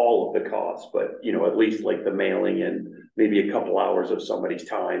all of the costs, but at least like the mailing and maybe a couple hours of somebody's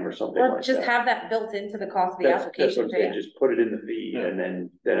time or something Or like just that. have that built into the cost of the That's what application I'm saying, fee. just put it in the fee and then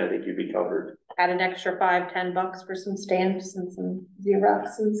I think you'd be covered. Add an extra $5-10 for some stamps and some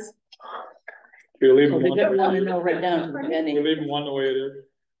Xeroxes. We're leaving Well, they one, don't want to know right down to the we're penny. leaving one the way it is.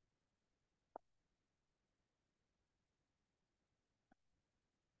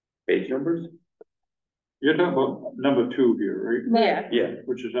 Page numbers? You're talking about number 2 here, right? Yeah, Yeah,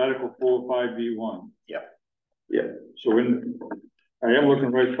 Which is Article 4.5B1. Yep. yeah. So I am looking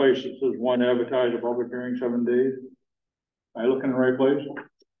in the right place. It says one advertised a public hearing 7 days. Am I looking in the right place?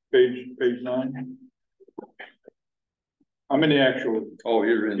 Page 9. I'm in the actual, Oh,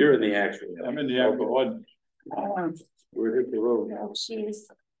 you're in. You're in the actual. I'm in the actual ordinance. We're hit the road. oh, jeez.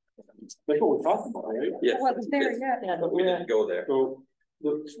 That's what we're talking about, right? Yes. I wasn't there yet. Yeah, But we didn't go there. So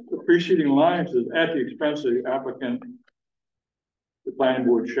the preceding line says at the expense of the applicant, the planning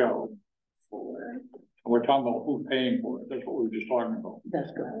board shall. And we're talking about who's paying for it. That's what we were just talking about.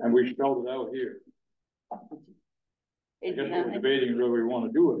 That's good. And we spelled it out here. I guess we're debating whether we want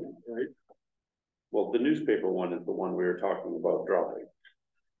to do it, right? Well, the newspaper one is the one we were talking about dropping.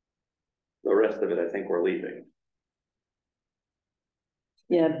 The rest of it, I think we're leaving.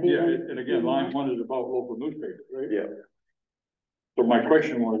 Yeah. Yeah, and again, line 1 is about local newspapers, right? Yeah. So my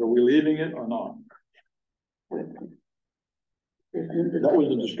question was, are we leaving it or not? That was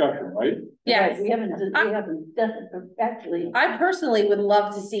the discussion, right? Yes. We haven't done it, actually. I personally would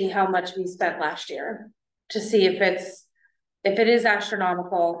love to see how much we spent last year, to see if it is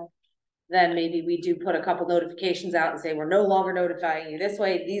astronomical, then maybe we do put a couple notifications out and say, we're no longer notifying you this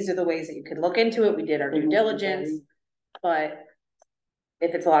way. These are the ways that you can look into it. We did our due diligence, but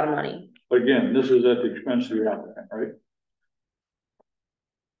if it's a lot of money. Again, this is at the expense of the applicant, right?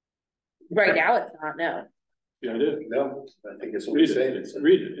 Right now, it's not, no. Yeah, it is. No, I think it's what Read you're saying. it,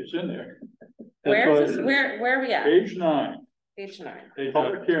 read it, it's in there. Where are we at? Page 9, Page 9.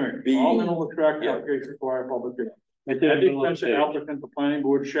 public hearing, B. all mineral tract Yeah. applications require public hearing. It's At in the the middle of expense the of page. applicant, the planning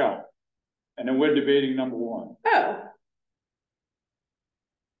board shall. And then we're debating number 1. Oh,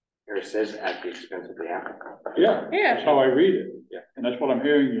 Here it says at the expense of the applicant. Yeah, yeah. that's how I read it. Yeah. And that's what I'm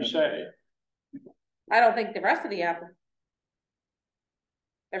hearing you say. I don't think the rest of the app.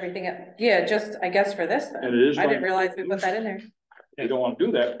 Everything, yeah, just, I guess for this then. And it is. I didn't realize we put that in there. You don't want to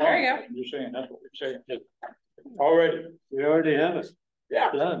do that. There you go. I'm just saying, that's what we're saying. Already. We already have it. Yeah.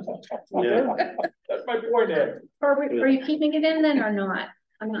 Done. Yeah. That's my point there. Are you keeping it in then or not?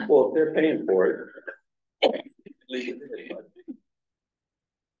 I'm not. Well, if they're paying for it.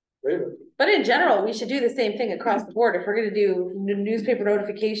 But in general, we should do the same thing across the board. If we're gonna do newspaper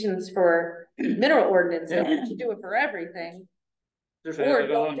notifications for mineral ordinances, we should do it for everything. Or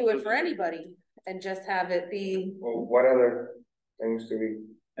don't do it for anybody and just have it be Well, what other things do we?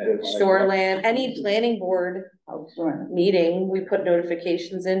 shoreland, any planning board Oh, sorry. meeting, we put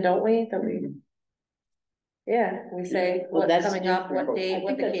notifications in, don't we? That we. Yeah, we say Well, what's that's coming up, what different. date, I what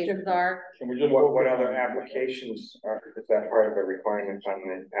think the that's cases different. are. Can we just? What other applications is that part of the requirements on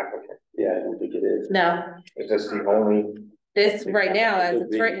the applicant? Yeah, I don't think it is. No, Is this the only? this right now, as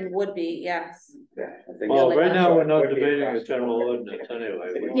it's written, would be, yes. I think. Well, only right now, we're not Would be debating across a the general board. ordinance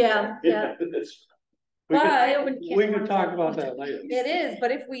anyway. Yeah, yeah. We can, But. we can talk about that later. It is,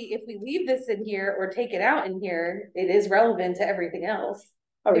 but if we leave this in here or take it out in here, it is relevant to everything else.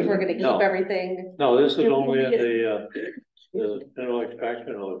 if we're gonna keep No. everything, No, this is Yeah, only we in get- the general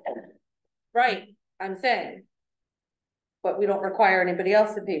extraction of. right, I'm saying. But we don't require anybody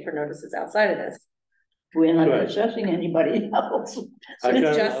else to pay for notices outside of this. We're not Right. assessing anybody else. Our It's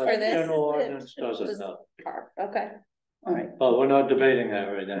general- just for our this? General ordinance doesn't, Just- no. Okay. All right, Oh, we're not debating that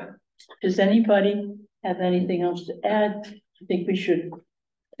right now. does anybody have anything else to add? I think we should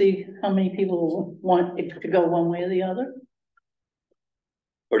see how many people want it to go one way or the other.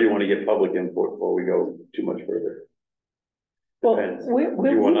 Or do you wanna get public input before we go too much further? Well, Depends. we You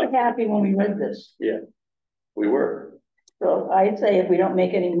were wanna- happy when we read this, We were. so I'd say if we don't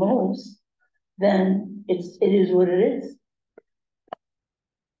make any moves, then it is what it is.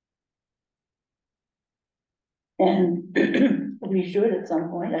 And we should at some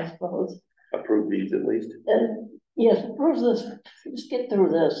point, I suppose. Approve these at least. Yes, approve this, just get through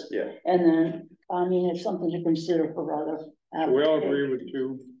this. Yeah. And then, I mean, it's something to consider for other. So we all agree with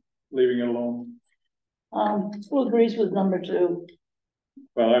two, leaving it alone. Who agrees with number 2?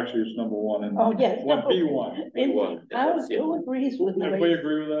 Well, actually, it's number one and Oh, yes. one B one. Who agrees with the Everybody way,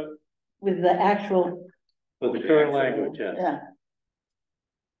 agree with that? with the actual, But the current language, yeah. yeah.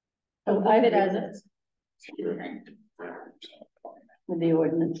 So I Leave it agree as with is. with the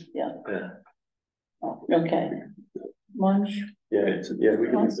ordinance, yeah. Yeah. Oh, okay. Munch. Yeah, we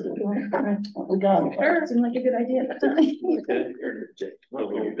can. We got it. Sure, seemed like a good idea.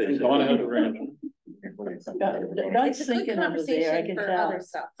 Go on ahead, Rand. Don't sink it over there, I can For tell. other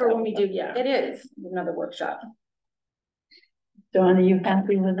stuff. For when we do, yeah, It is. another workshop. Dawn, are you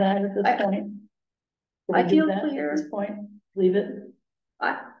happy with that at this point? Can we I do feel that at clear. this point, leave it,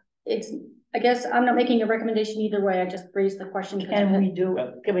 I guess I'm not making a recommendation either way, I just raised the question. because can I had- we do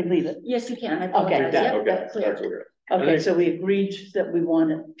it, can we leave it? Yes, you can, I Okay, apologize. that- Yep, Okay, that's clear. that's okay. Okay, so we agreed that we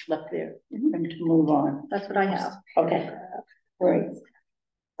want it left there and to move on, That's what I have. okay, great.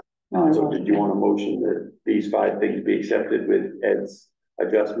 No, I So lost did you it. want a motion that these 5 things be accepted with Ed's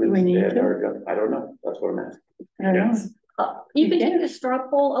adjustments? We need and to. our I don't know, that's what I'm asking. I don't know. You can You take a straw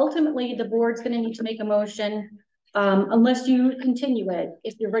poll, ultimately, the board's gonna need to make a motion, unless you continue it.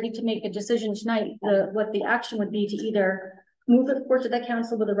 If you're ready to make a decision tonight, what the action would be to either move it forward to the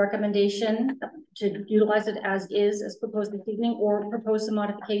council with a recommendation to utilize it as is, as proposed this evening, or propose some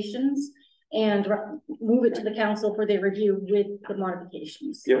modifications and move it to the council for their review with the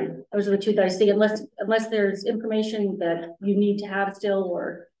modifications. Yep. Those are the two that I see, unless there's information that you need to have still,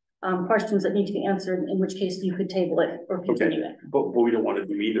 or questions that need to be answered, in which case you could table it or continue it. But we don't want to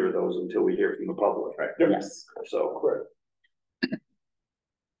do either of those until we hear from the public, right? Yes. So,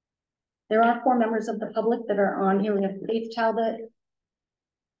 There are 4 members of the public that are on here. We have Faith Talbot.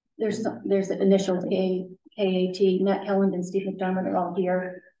 There's the initials KAT, Matt Kelland and Steve McDermott are all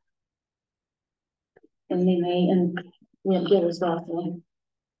here. And they may, and we have Bill as well. So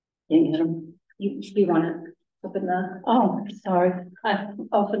Didn't get 'em. you want to open the, Oh, sorry, I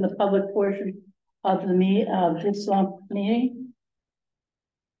open the public portion of the this meeting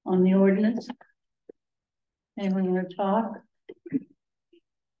on the ordinance. Anyone want to talk?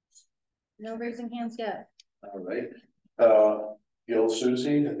 no raising hands yet. All right, Gil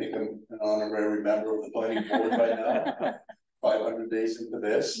Susie, I think I'm an honorary member of the planning board by now, 500 days into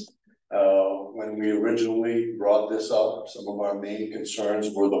this. When we originally brought this up, some of our main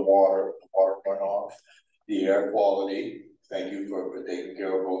concerns were the water runoff, the air quality. Thank you for taking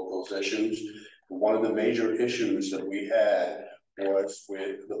care of both those issues. One of the major issues that we had was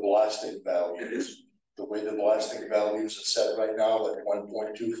with the blasting values. The way the blasting values are set right now at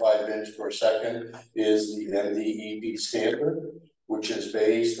 1.25 inch per second is the MDEP standard, which is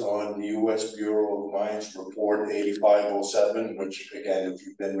based on the US Bureau of Mines Report 8507, which again, if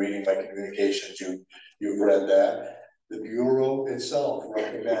you've been reading my communications, you've read that. The Bureau itself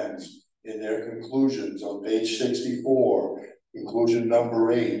recommends in their conclusions on page 64, conclusion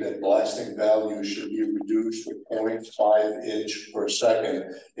number 8, that blasting values should be reduced to 0.5 inch per second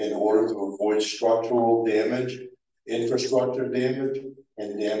in order to avoid structural damage, infrastructure damage,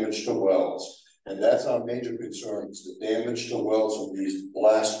 and damage to wells. And that's our major concern, is the damage to wells from these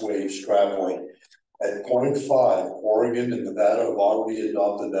blast waves traveling. At 0.5, Oregon and Nevada have already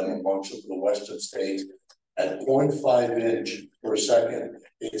adopted them amongst the western states. At 0.5 inch per second,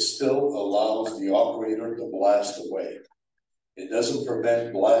 it still allows the operator to blast away. It doesn't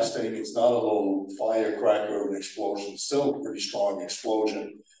prevent blasting. It's not a little firecracker or an explosion, still a pretty strong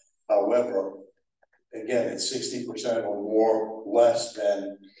explosion. However, again, it's 60% or more less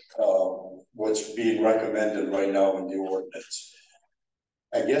than what's being recommended right now in the ordinance.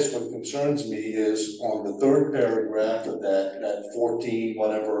 I guess what concerns me is on the 3rd paragraph of that 14,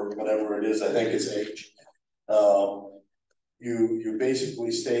 whatever it is, I think it's H. you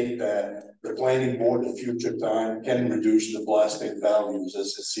basically state that the planning board at future time can reduce the blasting values as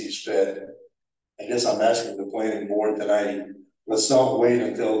it sees fit. I guess I'm asking the planning board tonight, let's not wait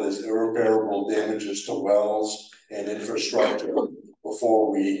until there's irreparable damages to wells and infrastructure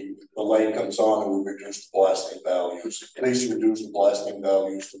before the light comes on and we reduce the blasting values. Please reduce the blasting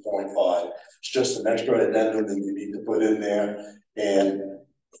values to 0.5. It's just an extra addendum that you need to put in there. And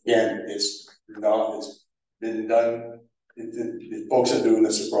again, it's been done. Folks are doing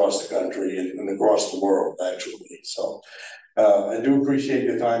this across the country and across the world, actually. So I do appreciate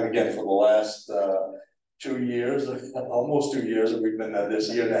your time again for the last 2 years, almost 2 years, and we've been at this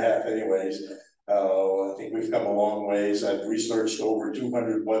year and a half anyways. I think we've come a long ways. I've researched over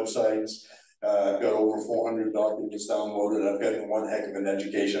 200 websites. I've got over 400 documents downloaded. I've gotten one heck of an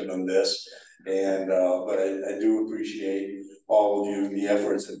education on this. And but I do appreciate all of you and the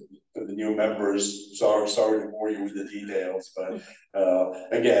efforts. And for the new members, sorry to bore you with the details, but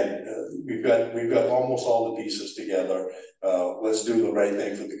again, we've got almost all the pieces together. Let's do the right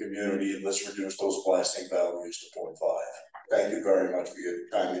thing for the community and let's reduce those blasting values to 0.5. Thank you very much for your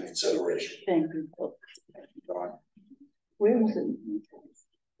time and consideration. Thank you. Where is it?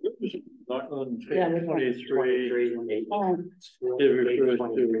 Not on Yeah, page 23, it refers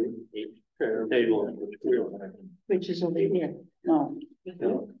to table. Which is over here? No.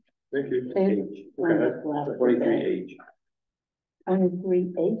 Thank you. Page 23H.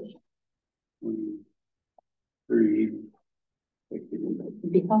 23H. 3.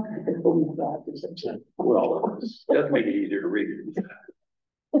 Well, does make it easier to read.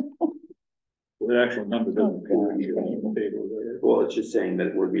 The actual number doesn't appear here on the table there. Well, it's just saying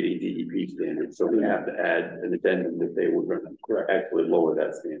that we're meeting DEP standards, so we have to add an addendum that they were going to actually lower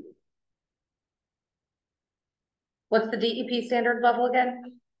that standard. What's the DEP standard level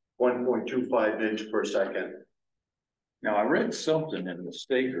again? 1.25 inch per second. Now, I read something in the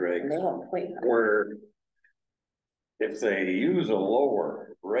state regs No, wait. where if they use a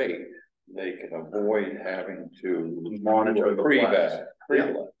lower rate, they can avoid having to Monitor the pre-blast.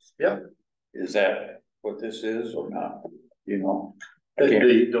 Yeah. Is that what this is or not? You know?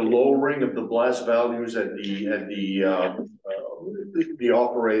 The lowering of the blast values at the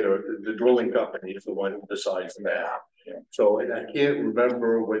operator, the drilling company is the one who decides that. Yeah. So, and I can't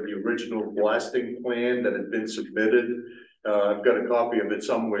remember when the original blasting plan that had been submitted. I've got a copy of it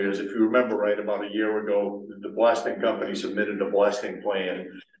somewhere. If you remember right, about a year ago, the blasting company submitted a blasting plan.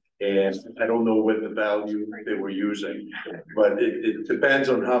 And I don't know what the value they were using, but it depends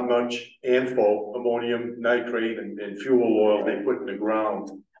on how much ANFO, ammonium nitrate and fuel oil they put in the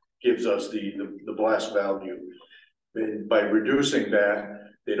ground gives us the blast value. And by reducing that,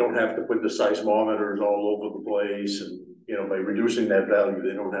 they don't have to put the seismometers all over the place. And, you know, by reducing that value,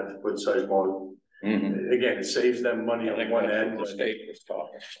 they don't have to put seismometers. Mm-hmm. Again, it saves them money on one end, The state was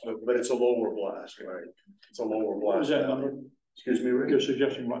talking. but it's a lower blast, right? It's a lower blast. What was that value. number? Excuse me, Rick? You're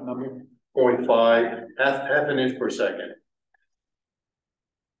suggesting what number? 0.5, half an inch per second.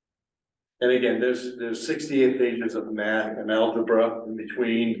 And again, there's 68 pages of math and algebra in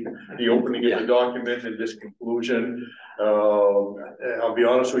between the opening of the document and this conclusion. I'll be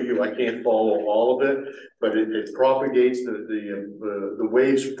honest with you, I can't follow all of it, but it propagates, the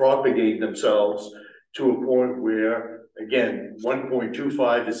waves propagate themselves to a point where, again,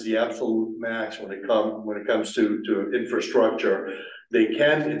 1.25 is the absolute max when it comes to infrastructure. They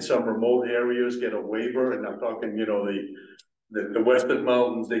can, in some remote areas, get a waiver, and I'm talking, you know, the Western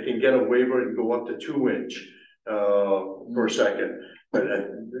Mountains, they can get a waiver and go up to 2 inch per second. But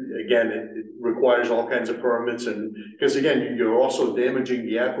again, it requires all kinds of permits, and because again, you're also damaging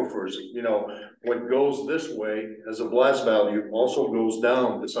the aquifers. You know, what goes this way as a blast value also goes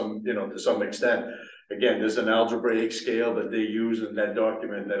down to some extent. Again, there's an algebraic scale that they use in that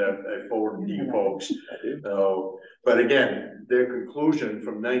document that I forwarded to you folks. But again, their conclusion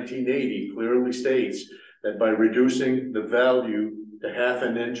from 1980 clearly states that by reducing the value to half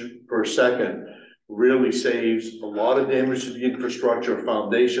an inch per second really saves a lot of damage to the infrastructure,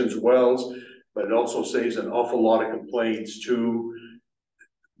 foundations, wells, but it also saves an awful lot of complaints to,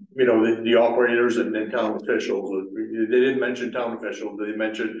 you know, the operators and town officials. They didn't mention town officials, they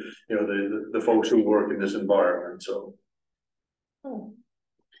mentioned, you know, the folks who work in this environment, so.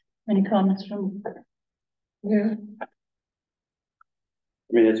 Any comments from? Yeah.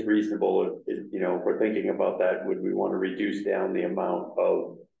 I mean, it's reasonable, you know, if we're thinking about that, would we want to reduce down the amount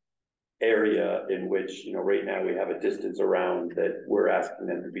of area in which, you know, right now we have a distance around that we're asking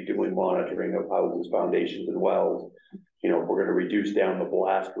them to be doing monitoring of houses, foundations and wells. You know, if we're going to reduce down the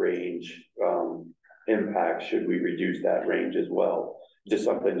blast range impact, should we reduce that range as well? Just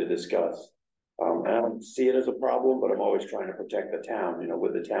something to discuss. And I don't see it as a problem, but I'm always trying to protect the town, you know,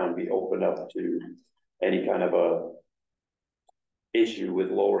 would the town be open up to any kind of a issue with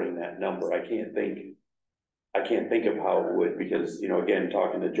lowering that number? I can't think of how it would, because, you know, again,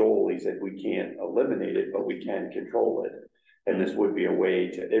 talking to Joel, he said we can't eliminate it, but we can control it. And this would be a way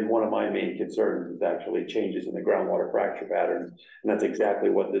to, and one of my main concerns is actually changes in the groundwater fracture patterns. And that's exactly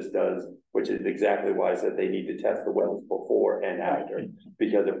what this does, which is exactly why I said they need to test the wells before and after.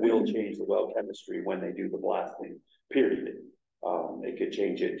 Because it will change the well chemistry when they do the blasting, period. It could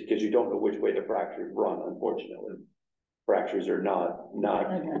change it, because you don't know which way the fractures run, unfortunately. Fractures are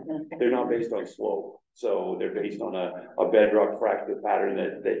they're not based on slope. So they're based on a bedrock fracture pattern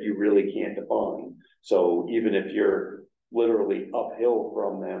that you really can't define. So even if you're literally uphill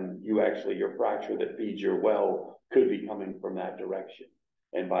from them, your fracture that feeds your well could be coming from that direction.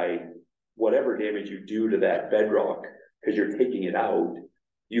 And by whatever damage you do to that bedrock, because you're taking it out,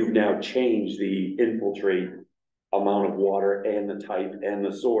 you've now changed the infiltrate amount of water and the type and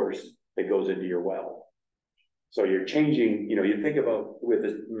the source that goes into your well. So you're changing, you know, you think about with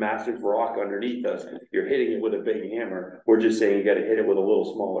this massive rock underneath us, you're hitting it with a big hammer. We're just saying you got to hit it with a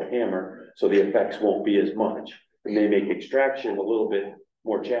little smaller hammer, so the effects won't be as much. And they make extraction a little bit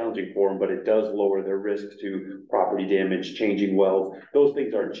more challenging for them, but it does lower their risk to property damage, changing wells. Those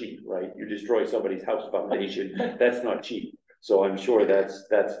things aren't cheap, right? You destroy somebody's house foundation, that's not cheap. So I'm sure that's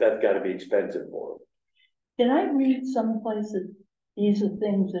got to be expensive for them. Can I read someplace that these are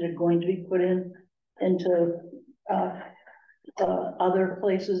things that are going to be put into other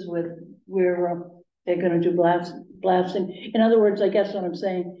places where they're going to do blasting? In other words, I guess what I'm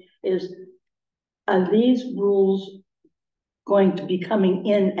saying is, are these rules going to be coming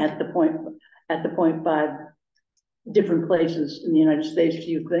in at the 0.5 different places in the United States, do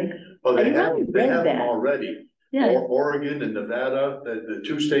you think? Well, they have that. them already. Yeah. Oregon and Nevada, the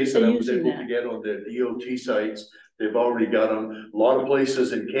two states that I was able to get on their DOT sites, they've already got them. A lot of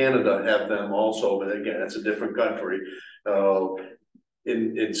places in Canada have them also, but again, it's a different country.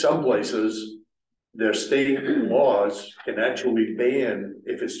 In some places, their state laws can actually ban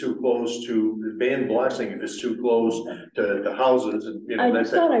if it's too close to, ban blasting if it's too close to houses, and you know. I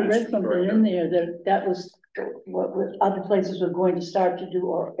just thought I read something in there that was what other places were going to start to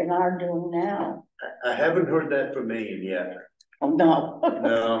do and are doing now. I haven't heard that from Maine yet. Oh, no.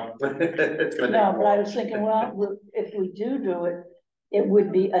 No. It's gonna No, but I was thinking, well, if we do it, it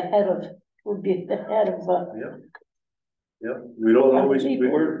would be ahead of. Yep, we don't always.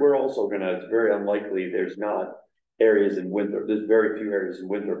 We're also gonna, it's very unlikely there's not areas in Winthrop, there's very few areas in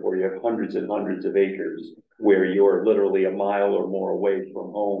Winthrop where you have hundreds and hundreds of acres where you're literally a mile or more away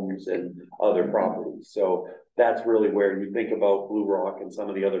from homes and other properties. So that's really where you think about Blue Rock and some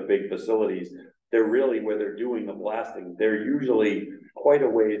of the other big facilities. They're really where they're doing the blasting. They're usually quite a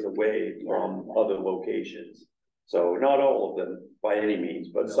ways away from other locations. So not all of them by any means,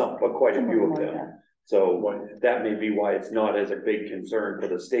 but quite a few of them. So that may be why it's not as a big concern for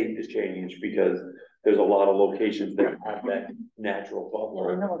the state to change, because there's a lot of locations that have that natural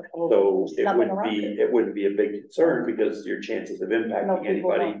buffer. So it wouldn't be a big concern, because your chances of impacting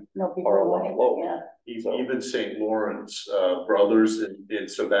anybody are a lot lower. Even St. Lawrence Brothers in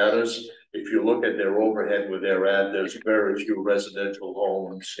Savannas, if you look at their overhead where they're at, there's very few residential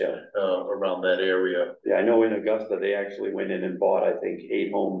homes around that area. Yeah, I know in Augusta, they actually went in and bought, I think,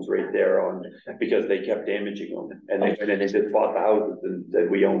 8 homes right there because they kept damaging them. And they went in and they just bought the houses and said,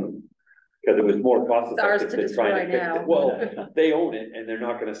 we own them. Because it was more cost effective than trying to fix it. Well, they own it and they're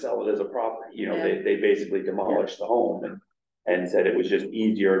not gonna sell it as a property. You know, they basically demolished the home and said it was just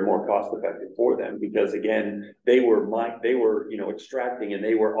easier and more cost effective for them, because again, they were you know, extracting, and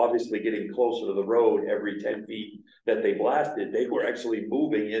they were obviously getting closer to the road every 10 feet that they blasted. They were actually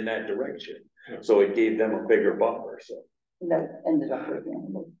moving in that direction. So it gave them a bigger buffer, so. That ended up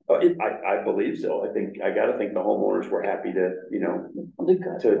working. I believe so. I gotta think the homeowners were happy to, you know,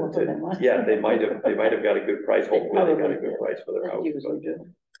 yeah, they might have got a good price. Hopefully they got a good price for their house.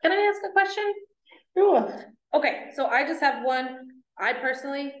 Can I ask a question? Sure. Okay, so I just have one. I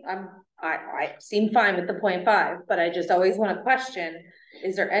personally, I seem fine with the 0.5, but I just always want to question,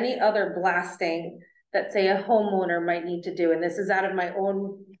 is there any other blasting that, say, a homeowner might need to do? And this is out of my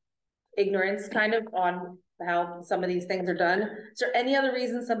own ignorance kind of on how some of these things are done. Is there any other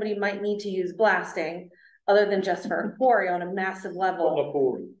reason somebody might need to use blasting other than just for a quarry on a massive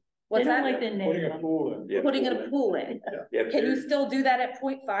level? What's that? Like the Putting a pool in. Yeah, putting in a pool in. Yeah, Can you still do that at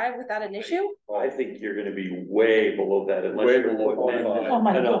 0.5 without an issue? I think you're gonna be way below that unless Way you're below putting in 0.5. Oh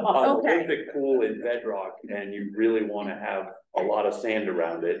my an God. Olympic pool in bedrock and you really wanna have a lot of sand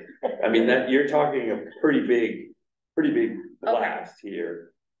around it. I mean, that you're talking a pretty big blast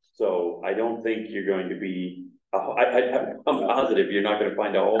here. So I don't think you're going to be, I'm positive you're not gonna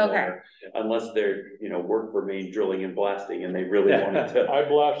find a homeowner unless they're, you know, work for main drilling and blasting and they really wanted to. I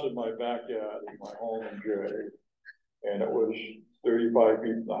blasted my backyard in my home in Jersey, and it was 35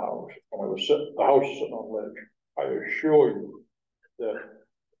 feet from the house, and the house is sitting on ledge. I assure you that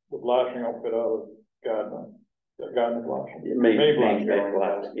the blasting outfit out of Gardner, the Gardner blasting. Main blasting.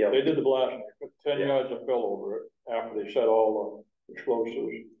 blasting, yeah. They did the blasting, put 10 Yeah. yards of fill over it after they set all the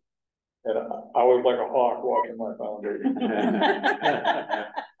explosives. And I was like a hawk watching my foundation.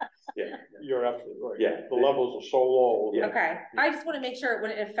 Yeah. You're absolutely right. Yeah. The levels are so low. Yeah. Okay, I just wanna make sure it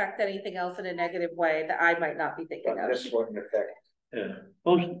wouldn't affect anything else in a negative way that I might not be thinking of. This wouldn't affect. Yeah,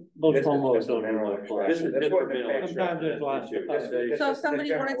 most This is homeowners just a don't mineral do extraction. that. This is That's just what for the mineral picture- Sometimes there's lots of This- So if the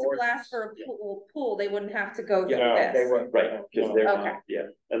somebody wanted general to blast for ordinance. a pool, they wouldn't have to go through Yeah, No, they this. wouldn't. Right, because they're Okay. not, yeah,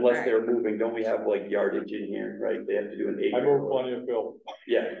 unless Right. they're moving, don't we have like yardage in here, right? They have to do an acre. I moved plenty of fill.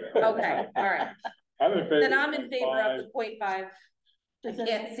 Yeah. Okay, all right, I'm in favor. then I'm in favor of 0.5. the 0.5. I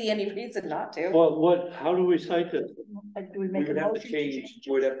can't see any reason not to. Well, how do we cite this? Like, do we We make a would have to motion? change,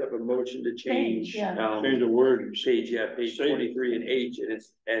 we'd have to have a motion to change, yeah. Change the word. page Say it. 23 and H,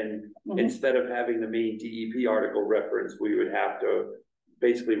 and Mhm. instead of having the main DEP article reference, we would have to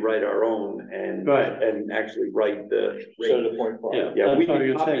basically write our own and, Right. and actually write the. Instead of the 0.5. Yeah. Yeah, we That's what could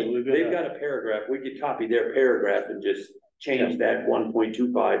you're saying, copy, we've they've got got a paragraph, we could copy their paragraph and just change that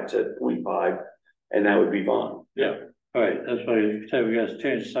 1.25 to 0.5, and that would be fine. Yeah, all right, that's why you say we gotta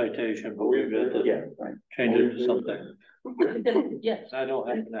change citation, but we've got to Yeah, change it to something. Yes, I don't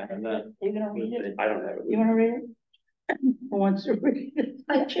have that. you're gonna read it? I don't have it. You wanna read it? Who wants to read it?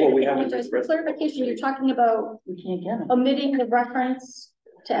 I Well, we have to apologize for express- clarification, you're talking about We can't get them. omitting the reference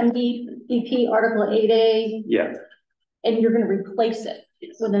to MDEP Article 8A, Yeah, and you're gonna replace it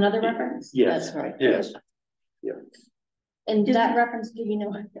with another reference? yes, That's right. Yes, And that reference, do you know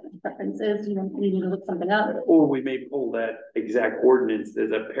what the reference is? You don't need to look something up. or we may pull that exact ordinance,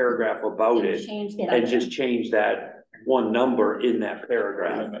 there's a paragraph about it, Change and just change that one number in that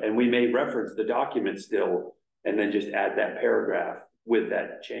paragraph, and we may reference the document still, and then just add that paragraph with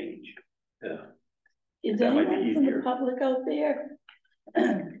that change. Is That might be anyone from the easier. public out there?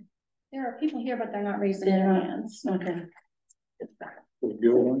 There are people here, but they're not raising their They're not. hands. Okay.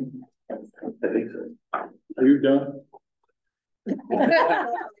 Your one. I think so. Are you done?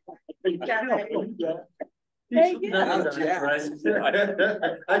 Thank you. I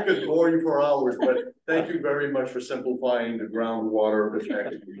could bore you for hours, but thank you very much for simplifying the groundwater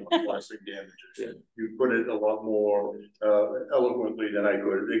protection of plastic damages. You put it a lot more eloquently than I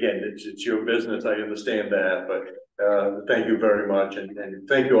could. Again, it's your business, I understand that, but thank you very much, and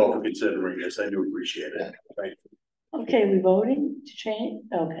thank you all for considering this. I do appreciate it. Thank you. Okay, we voting to change?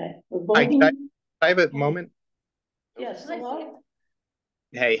 Okay, we're I voting. have a moment. Yes, hello?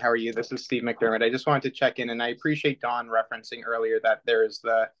 Hey, how are you? This is Steve McDermott. I just wanted to check in, and I appreciate Don referencing earlier that there is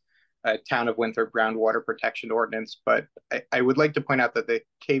the Town of Winthrop Groundwater Protection Ordinance, but I would like to point out that the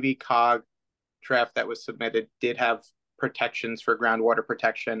KV cog draft that was submitted did have protections for groundwater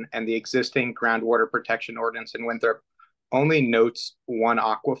protection, and the existing groundwater protection ordinance in Winthrop only notes one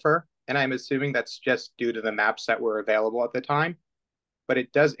aquifer, and I'm assuming that's just due to the maps that were available at the time, but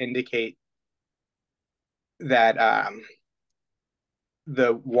it does indicate that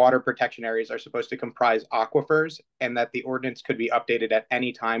the water protection areas are supposed to comprise aquifers, and that the ordinance could be updated at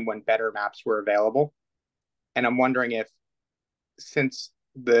any time when better maps were available. And I'm wondering if, since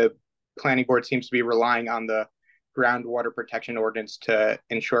the planning board seems to be relying on the groundwater protection ordinance to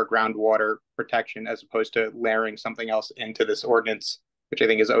ensure groundwater protection, as opposed to layering something else into this ordinance, which I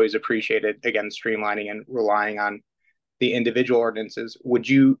think is always appreciated, again, streamlining and relying on the individual ordinances,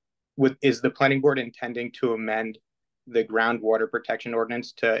 is the planning board intending to amend the groundwater protection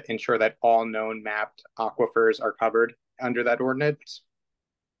ordinance to ensure that all known mapped aquifers are covered under that ordinance?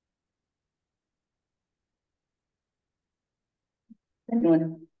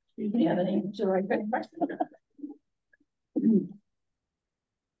 Anyone? Do you have any? It's the right question.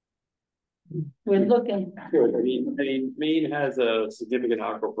 We're looking. Good, I mean, Maine has a significant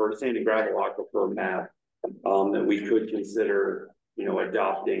aquifer, sand and gravel aquifer map, that we could consider, you know,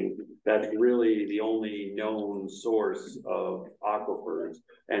 adopting. That's really the only known source of aquifers,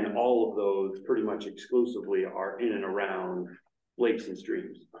 and all of those pretty much exclusively are in and around lakes and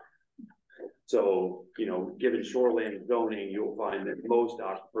streams. So, you know, given shoreline zoning, you'll find that most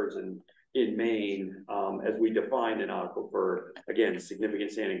aquifers in Maine, as we define an aquifer, again,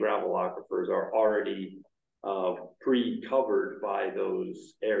 significant sand and gravel aquifers are already pre-covered by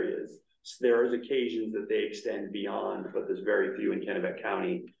those areas. So there is occasions that they extend beyond, but there's very few in Kennebec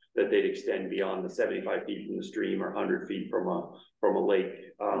County that they'd extend beyond the 75 feet from the stream or 100 feet from from a lake.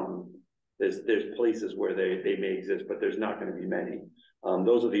 There's places where they may exist, but there's not gonna be many.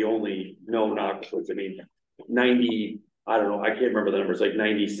 Those are the only known aquifers. I mean, I don't know, I can't remember the numbers, like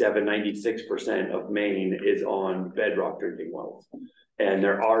 97, 96% of Maine is on bedrock drinking wells. And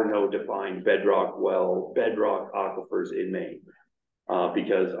there are no defined bedrock aquifers in Maine.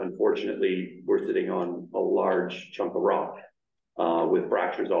 Because unfortunately, we're sitting on a large chunk of rock with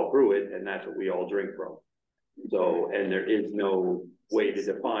fractures all through it, and that's what we all drink from. So, and there is no way to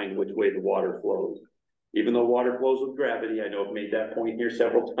define which way the water flows. Even though water flows with gravity, I know I've made that point here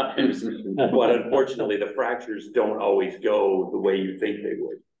several times, but unfortunately, the fractures don't always go the way you think they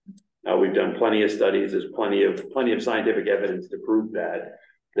would. We've done plenty of studies. There's plenty of scientific evidence to prove that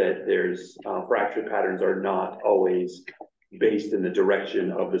there's fracture patterns are not always based in the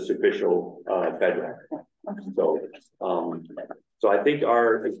direction of the superficial bedrock. So I think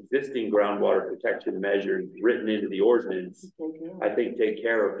our existing groundwater protection measures written into the ordinance, I think take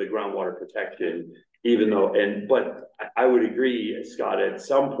care of the groundwater protection, even though, but I would agree, Scott, at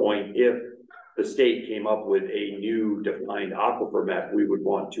some point, if the state came up with a new defined aquifer map, we would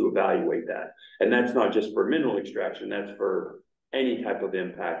want to evaluate that. And that's not just for mineral extraction, that's for any type of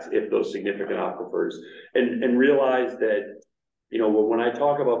impacts, if those significant aquifers, and realize that, you know, when I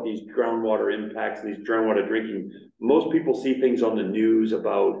talk about these groundwater impacts and these groundwater drinking, most people see things on the news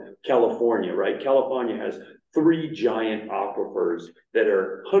about California, right? California has 3 giant aquifers that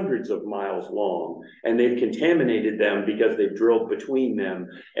are hundreds of miles long, and they've contaminated them because they've drilled between them,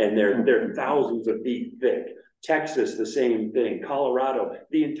 and they're thousands of feet thick. Texas, the same thing. Colorado,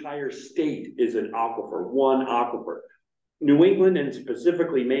 the entire state is an aquifer, one aquifer. New England, and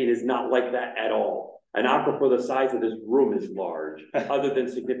specifically Maine, is not like that at all. An aquifer the size of this room is large, other than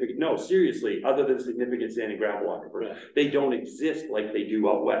significant, no, seriously, other than significant sand and gravel aquifers. They don't exist like they do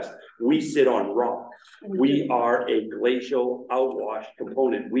out west. We sit on rock. We are a glacial outwash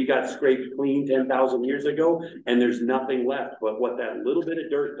component. We got scraped clean 10,000 years ago, and there's nothing left but what that little bit of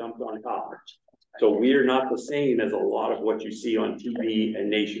dirt dumped on top. So we're not the same as a lot of what you see on TV and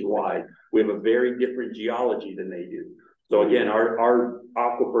nationwide. We have a very different geology than they do. So again, our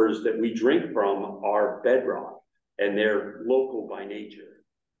aquifers that we drink from are bedrock, and they're local by nature,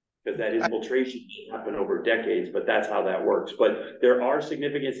 because that infiltration can happen over decades, but that's how that works. But there are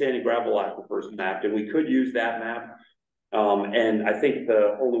significant sand and gravel aquifers mapped, and we could use that map. And I think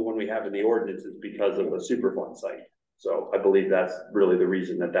the only one we have in the ordinance is because of a Superfund site. So I believe that's really the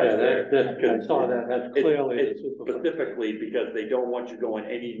reason that's there. I saw that, that's clearly. It's specifically because they don't want you going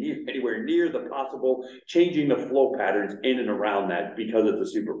anywhere near the possible changing the flow patterns in and around that, because it's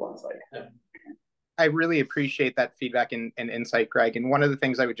a Superfund site. Yeah. I really appreciate that feedback and insight, Greg. And one of the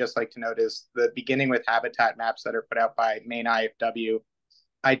things I would just like to note is the beginning with habitat maps that are put out by Maine IFW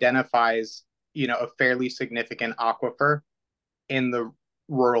identifies, you know, a fairly significant aquifer in the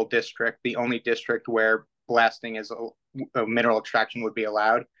rural district, the only district where blasting as a mineral extraction would be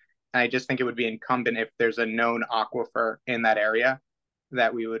allowed. And I just think it would be incumbent, if there's a known aquifer in that area,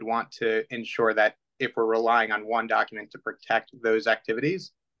 that we would want to ensure that if we're relying on one document to protect those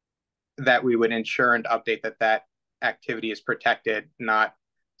activities, that we would ensure and update that activity is protected, not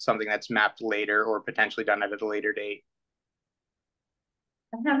something that's mapped later or potentially done at a later date.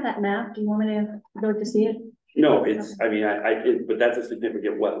 I have that map. Do you want me to go to see it? No, it's, I mean, but that's a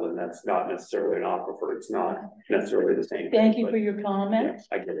significant wetland. That's not necessarily an aquifer. It's not necessarily the same. Thank you for your comments.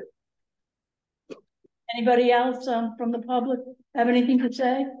 I get it. Anybody else from the public have anything to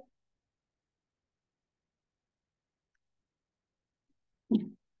say?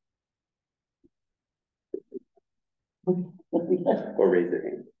 Or raise their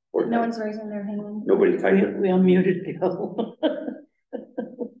hand. Or No one's raising their hand. Nobody typed We unmuted Bill.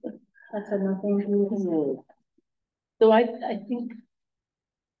 That's a nothing. So I think,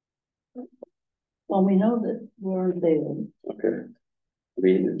 well, we know that we're there, Okay. I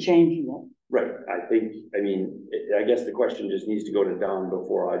mean, changing it. right, I guess the question just needs to go to Don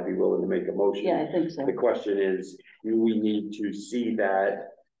before I'd be willing to make a motion. Yeah, I think so. The question is, do we need to see that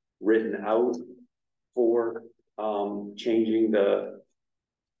written out for, changing the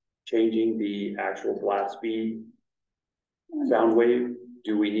actual blast speed sound wave?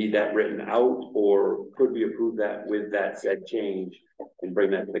 Do we need that written out, or could we approve that with that said change and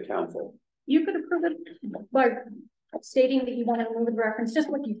bring that to the council? You could approve it by stating that you want to remove the reference, just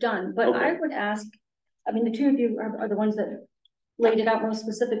what you've done, but Okay. I would ask, I mean, the two of you are the ones that laid it out most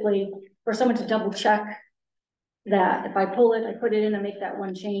specifically, for someone to double check that if I pull it, I put it in and make that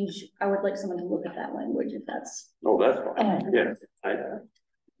one change. I would like someone to look at that language, if that's. Oh, that's fine, yeah,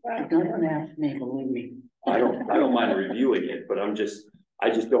 Don't ask me, believe me. I don't mind reviewing it, but I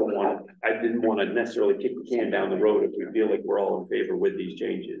just don't want, I didn't want to necessarily kick the can down the road if we feel like we're all in favor with these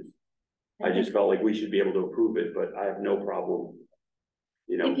changes. I just felt like we should be able to approve it, but I have no problem.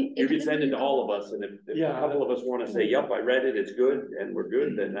 You know, If you- you if can you- send it to all of us, and if a Yeah. couple of us want to say, yep, I read it, it's good, and we're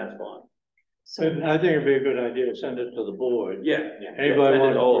good, then that's fine. So, I think it'd be a good idea to send it to the board. Yeah. Anybody Send it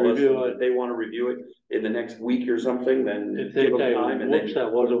want to all of to us, review if it? they want to review it in the next week or something, then If they give them say, time and then. whoops,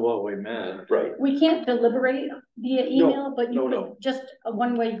 that wasn't what we meant. Right, we can't deliberate via email, but you no. could just a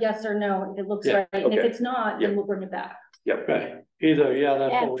one-way yes or no, if it looks Yeah, right, and if okay. it's not, then we'll bring it back. yep. Right, either, yeah,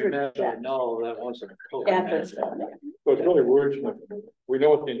 that's what we After meant, or that. no, that wasn't. After it's done. So it's really wordsmith. We know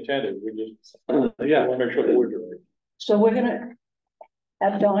what the intent is, we just Yeah. want to make sure the words are right. So we're gonna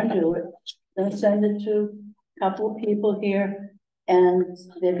have Dawn do it, then send it to a couple of people here, and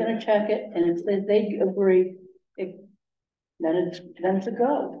they're gonna check it, and if they agree, then it's a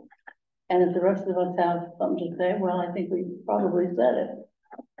go. And if the rest of us have something to say, well, I think we probably said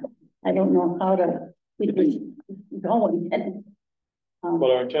it. I don't know how to keep it going, and.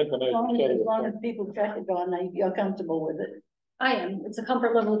 But our intent tonight. As long as people check it, Dawn, you're comfortable with it, I am, it's a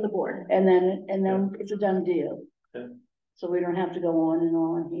comfort level with the board. and then it's a done deal. Yeah. So we don't have to go on and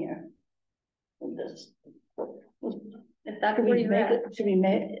on here. And this. If that's Should where we you're make at. it, should we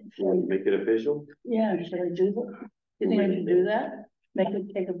Make it official? yeah, should I do that? You think I should do that? Make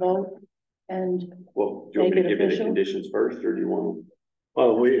it, take a vote and, Well, do you want me to Make it give you the official? conditions first, or do you want,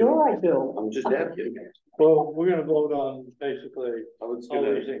 Well, sure I do. I'm just asking. well, we're gonna vote on basically I was all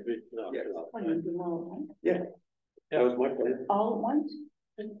gonna, these things. No, Yeah. What, you do all that was my plan. all at once?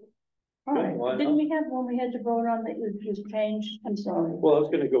 All Yeah, why right, didn't not? we have one we had to vote on that was just changed? I'm sorry. Well, I was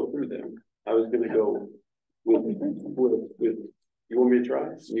gonna go through them. I was gonna go with, you want me to try?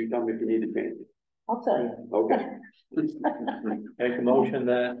 You tell me if you need to change it. I'll tell you. Okay. Make a motion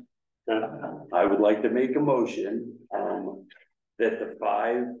that, I would like to make a motion, that the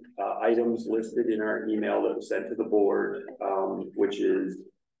 5, items listed in our email that was sent to the board, which is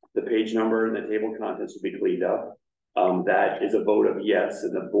the page number and the table of contents will be cleaned up. That is a vote of yes,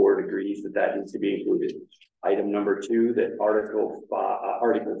 and the board agrees that that needs to be included. Item number 2, that article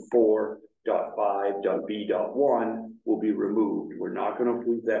 4.5.B.1 will be removed. We're not going to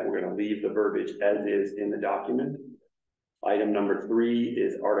approve that. We're going to leave the verbiage as is in the document. Item number 3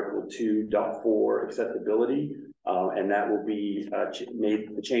 is article 2.4 accessibility, and that will be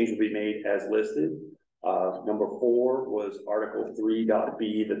the change will be made as listed. Number 4 was article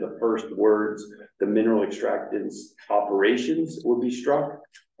 3.B, that the first words, the mineral extractants operations, will be struck.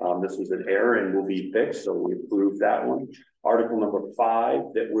 This was an error and will be fixed, so we approve that one. Article number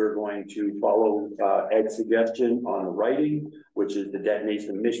 5, that we're going to follow Ed's suggestion on the writing, which is the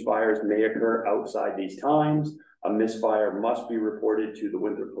detonation of misfires may occur outside these times. A misfire must be reported to the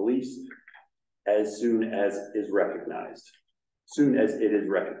Winthrop Police as soon as is recognized. Soon as it is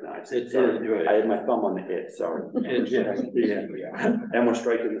recognized. It is, Sorry, right. I had my thumb on the it, sorry. And we're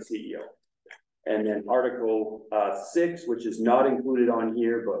striking the CEO. And then article 6, which is not included on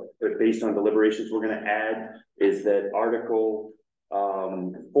here, but based on deliberations, we're gonna add is that article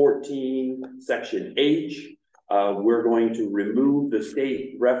 14, section H, we're going to remove the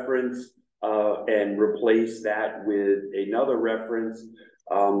state reference and replace that with another reference,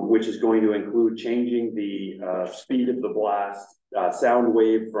 which is going to include changing the speed of the blast sound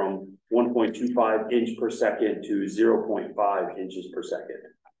wave from 1.25 inch per second to 0.5 inches per second.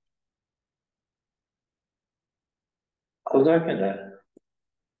 I'll second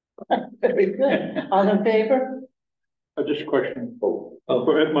that. Very good. All in favor? Just a question, for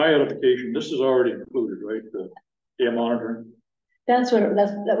my edification, this is already included, right, the air monitoring? That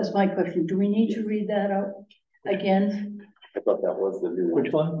was my question. Do we need to read that out again? I thought that was the new one.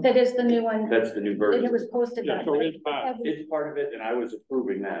 Which one? That is the new one, That's the new and version. it was posted Yeah, that so way. it's part. It's part of it, and I was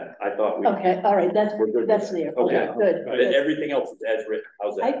approving that. I thought we. Okay, all right, We're good with that's that. there. Okay. Okay, good. But everything else is as written.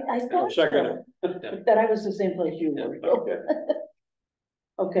 How's that? I thought Second. so, that I was the same place you were. Okay.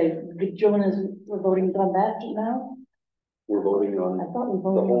 Okay, Joan we're voting on that now? We're voting I on, thought we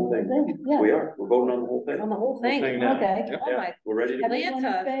voted on whole the whole thing. Yeah, we are, we're voting on the whole thing. On the whole thing. Thing now. okay. Yep. Oh my, We're ready to. Everyone-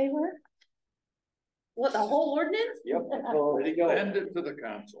 Everyone in favor? what, the whole ordinance? Yep, ready to go. Send it to the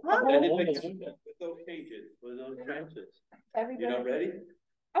council. Huh? And if it's with those changes, With those changes. you Everybody? not ready?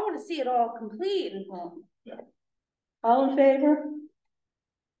 I wanna see it all complete. All in favor?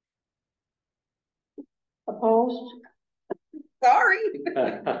 Opposed? Sorry,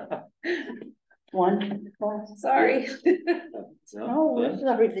 One. sorry. No, it's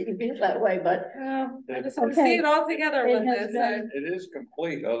not that you feel that way, but I just wanna see it all together It with has this. been- It is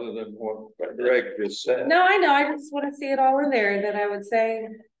complete, other than what Greg just said. No, I know, I just wanna see it all in there, and then I would say,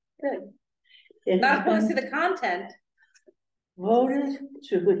 it not has wanna see been, the content. voted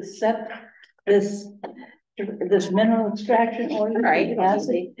to accept this, mineral extraction order. Right. Pass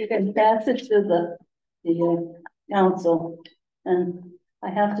it, you can pass it to the council. And I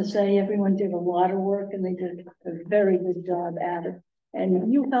have to say, everyone did a lot of work and they did a very good job at it.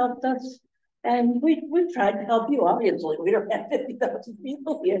 And you helped us. And we've tried to help you, obviously. We don't have 50,000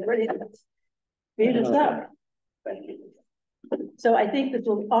 people here ready to beat us up. Thank you. So I think this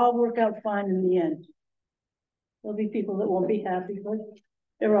will all work out fine in the end. There'll be people that won't be happy, but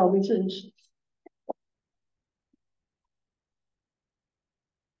there always is.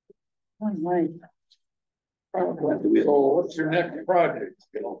 All right. So what's your next project?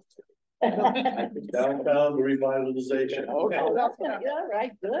 Downtown revitalization. Okay, all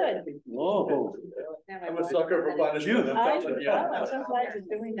right, good. Whoa. I'm a sucker for punishment. I'm so glad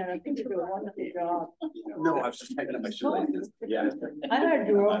you're doing that. I think you do a wonderful job. No, I was just typing up my shoelaces. Yeah. I heard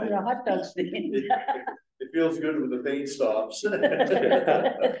you were opening a hot dog stand. It feels good when the pain stops. Okay.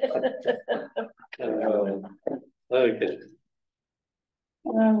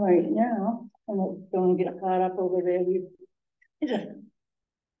 All right, now, I'm going to get caught up over there.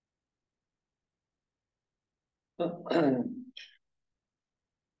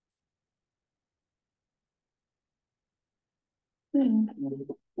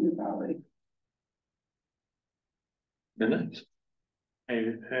 Minutes.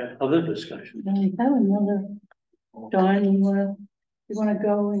 Any other discussion? Then we have another, Dawn, you wanna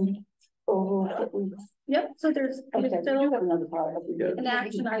go and over what we. Yep, so there's Okay, still you have another part. an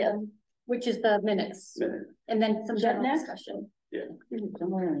action item, which is the minutes, and then some general next? discussion.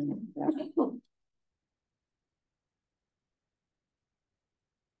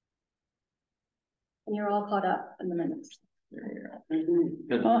 And you're all caught up in the minutes.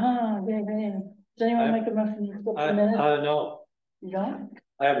 Uh-huh, yeah. Does anyone make a motion to skip the minutes? No, You don't?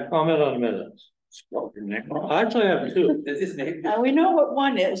 I have a comment on the minutes. Actually, I have two. We know what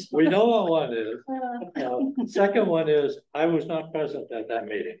one is. We know what one is. Second one is, I was not present at that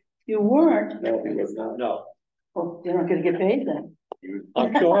meeting. You weren't? No, he was not. No, Well, you're not gonna get paid then.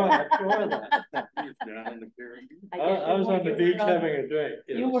 I'm sure of that. I was on the beach having a drink.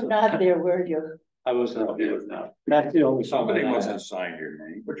 You were not there, were you? I was No, not. he was not. That's the only somebody signed your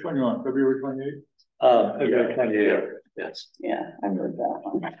name. Which one you on, February 28th? February 28th, yes. Yeah, I heard that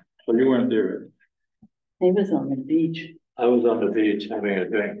one. So you weren't there. He was on the beach. I was on the beach having a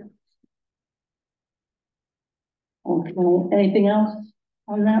drink. Okay, anything else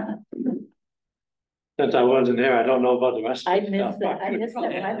on that? Since I wasn't there, I don't know about the rest. I of the missed stuff. that, I missed that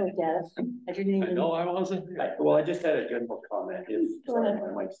when I looked at it. I didn't I even. know I wasn't. Well, I just had a general comment, if, Go ahead.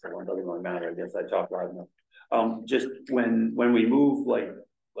 sorry, my mic's still on, doesn't really matter, I guess I talk loud enough. Just when we move, like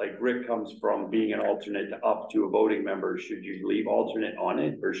Rick comes from being an alternate up to a voting member, should you leave alternate on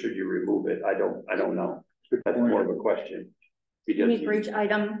it, or should you remove it? I don't know, that's more of a question. You Because mean for each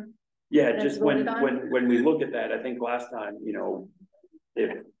item? yeah, that's just when, voted on? when we look at that, I think last time,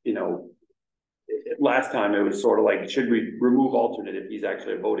 last time it was sort of like, should we remove alternate if he's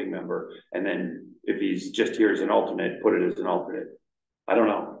actually a voting member? And then if he's just here as an alternate, put it as an alternate. I don't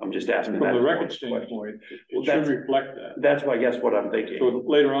know, I'm just asking. From that the record question. standpoint, Well, it should that's- reflect that. That's why I guess what I'm thinking, So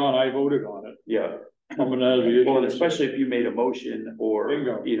later on, I voted on it. yeah. Coming out of the Well, and issue. especially if you made a motion or,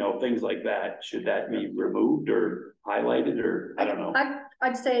 Bingo. things like that, should that be removed or highlighted or, I don't know.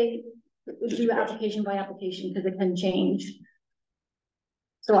 I'd say Just do a question. application by application, because it can change.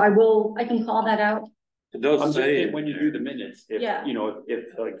 So I can call that out. It does I'm just say, saying, when you do the minutes, if, Yeah.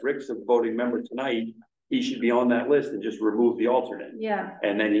 if like Rick's a voting member tonight, he should be on that list and just remove the alternate. Yeah,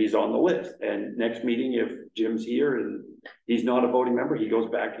 And then he's on the list, and next meeting, if Jim's here and he's not a voting member, he goes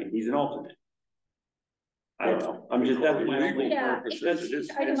back and he's an alternate. I don't know, I'm just, that's my only. yeah. purpose.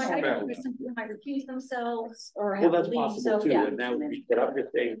 I know some people might recuse themselves or Well, have to that's leave, possible so, too, yeah. and that would be, but I'm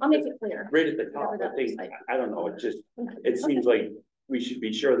just saying. I'll make it clear. Right at the top, I think, I don't know, it seems like we should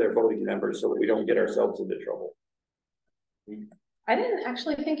be sure they're voting members so that we don't get ourselves into trouble. I didn't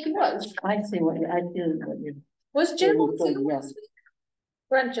actually think he was. I see what you, I feel what you. Was Jim on Yeah. Zoom last week?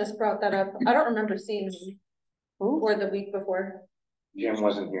 Brent just brought that up. I don't remember seeing him or the week before. Jim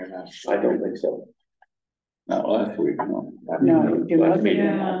wasn't here now. I don't think so. Not last week, no. No, you Last wasn't, meeting.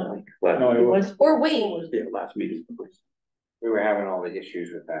 yeah. Last No, It was. Or wait, Yeah, last meeting. We were having all the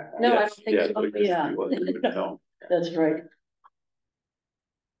issues with that. No, I Yes, don't think yeah, so. so yes, Yeah. he was, we would know. That's right.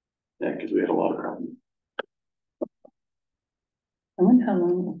 Yeah, because we had a lot of problems. I wonder how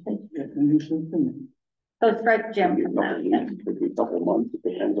long it will take to get the new system. So it's right, Jim. Could be a couple of weeks, could be a couple of months, it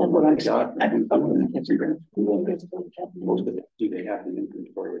depends on That's what what I'm they got. saying. Most of it, do they have the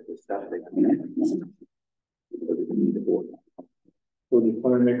inventory of the stuff they can? So just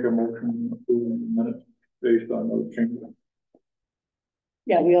want to make a motion approving the minutes based on those changes.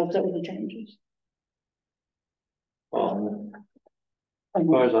 Yeah, we also have the changes. As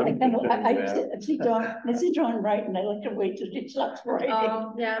far as I'm I see John right, and I like to wait till he stops writing.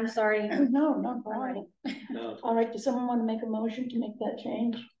 Yeah, I'm sorry. No, no problem. No. All right, does someone want to make a motion to make that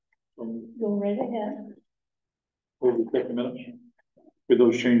change? Go right ahead. Will we take the minutes with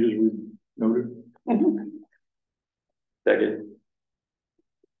those changes we noted? Second.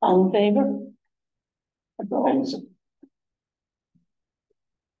 All in favor? Opposed?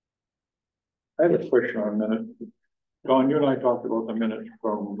 I have a question on a minute. Don, you and I talked about the minutes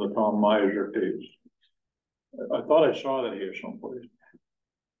from the Tom Miser case. I thought I saw that here someplace.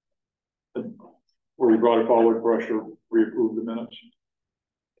 Where you brought it forward for us to reapprove the minutes.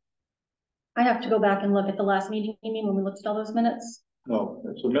 I have to go back and look at the last meeting, you mean, when we looked at all those minutes? No,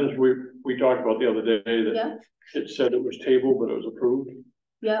 it's the minutes we talked about the other day that Yeah, it said it was tabled, but it was approved.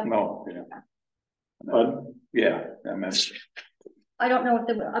 yeah. No, yeah. But Yeah, that meant. I don't know if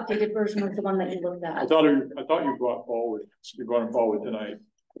the updated version was the one that you looked I at. thought you brought him forward tonight.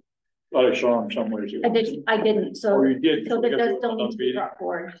 Thought I saw him somewhere. I didn't, so. Oh, you did. So that You does got still the need to be meeting? brought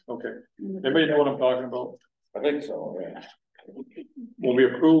forward. Okay, anybody know what I'm talking about? I think so, yeah. When we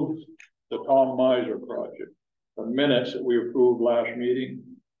approved the Tom Miser project, the minutes that we approved last meeting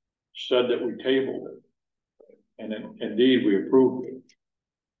said that we tabled it. And then indeed, we approved it.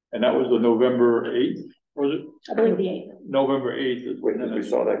 And that was the November 8th, was it? I believe the 8th. November 8th. is We when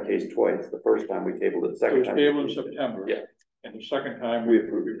saw that case twice. The first time we tabled it, the It second was time. tabled in September. Yeah. And the second time we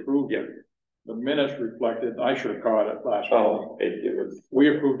approved it. The minutes reflected, I should have caught it last meeting. Oh, it was, We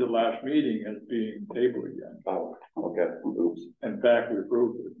approved it last meeting as being tabled again. oh, okay, oops. In fact, we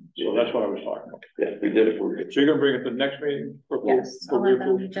approved it. So that's what I was talking about. Yeah, we did approve it. So you're gonna bring it to the next meeting? for approval- Yes, for I'll have that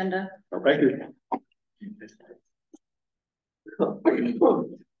on the reapproval? agenda. Thank you. I think that's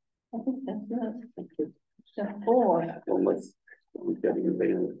it. So 4. Unless we got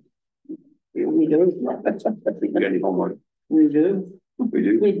anything. We do. We got any homework? We do. We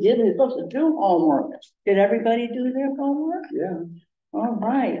do? We did, we're supposed to do homework. Did everybody do their homework? Yeah. All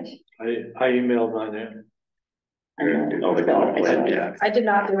right. I emailed on there. Oh, the comp plan, yeah. I did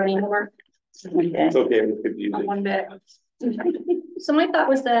not do any homework, Okay. It's okay, it was confusing. not one bit. So my thought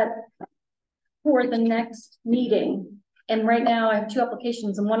was that for the next meeting, and right now I have 2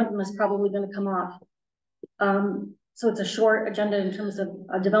 applications and one of them is probably gonna come off. So it's a short agenda in terms of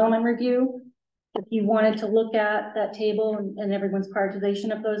a development review. If you wanted to look at that table and everyone's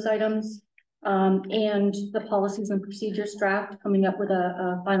prioritization of those items, and the policies and procedures draft, coming up with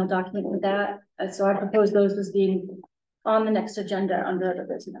a final document with that. So I propose those as being on the next agenda under other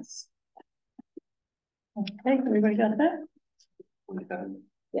business. Okay, everybody got that?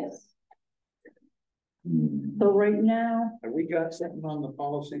 Yes. So right now, Have we got something on the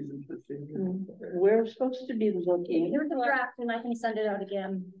policies and procedures? we're supposed to be looking. Here's a draft and I can send it out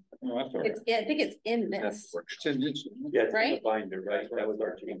again. No, that's all right. I think it's in this. Yeah, it's in the Right? binder, right? That was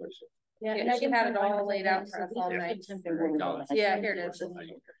our change. Yeah, and you I can had it find all mine laid out for us all night. Yeah, here it is.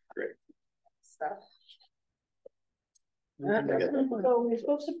 Great. Stuff. So we're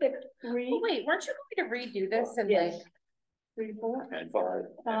supposed to pick 3. Oh, wait, weren't you going to redo this and Yes. like 3, 4, And 5.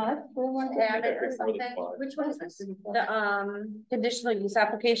 5. We're one to add it or something? Which one is this? The conditional use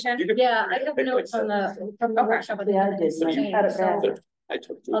application? Yeah, I have notes on from the workshop. but Yeah, I did. it's changed, Had it so back. I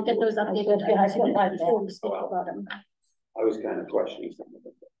took. I'll get those updated. Yeah, I put mine before we back. speak about them. I was kind of questioning some of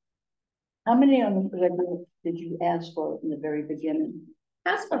it. How many of them did you ask for in the very beginning?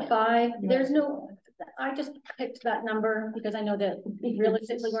 Ask for 5, there's no, I just picked that number because I know that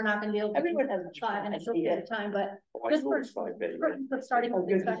realistically, we're not gonna be able to. Everyone do has a 5 in a short period of time, but Oh, I just know for, it's 5 days. for starting with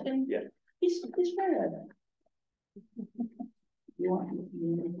the inspection. Yeah. He's good. You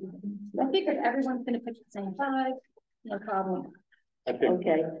want? I figured everyone's gonna pick the same 5, no problem.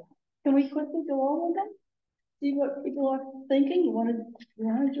 Okay, can we quickly go over them? See what people are thinking, you wanna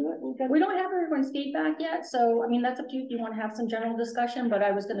do it? We don't have everyone's feedback yet, so I mean, that's up to you if you wanna have some general discussion, but I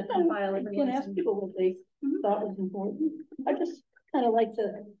was gonna compile You can everyone's. ask people what they thought was important. I just kind of like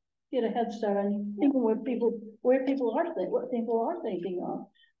to get a head start on thinking what people are thinking of.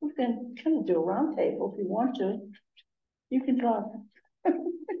 We can kind of do a round table if you want to. You can talk.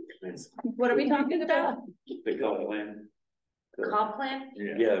 What are we talking about? The comp plan. Comp plan?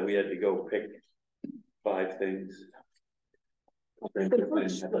 Yeah, we had to go pick 5 things. I did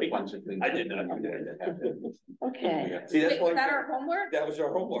not do that. Okay. See, that's Wait, was why, that our homework? that was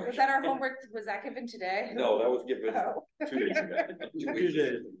our homework. Was that our homework? Was that given today? No, that was given Oh. 2 days ago. 2 weeks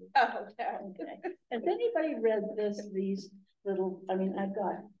ago. Oh, no. Okay. Has anybody read these little, I mean, I've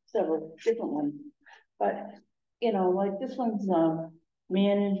got several different ones, but, you know, like this one's,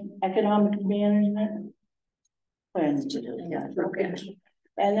 economic management. Plans to do, yeah, okay.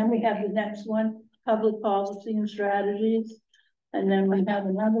 And then we have the next one, public policy and strategies. And then we have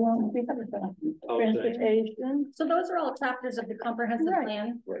another one, we have transportation. So those are all chapters of the comprehensive Right.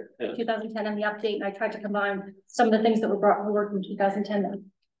 plan, Right. Yeah. 2010, and the update, and I tried to combine some of the things that were brought forward from 2010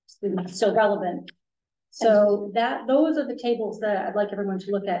 that are still relevant. So those are the tables that I'd like everyone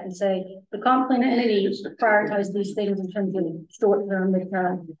to look at and say, the comp plan entity prioritize these things in terms of short term,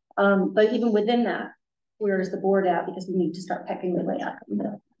 midterm. But even within that, where is the board at? Because we need to start pecking the way out.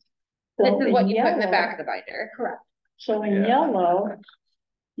 This is what you put in the back of the binder. Correct. So in Yeah. yellow,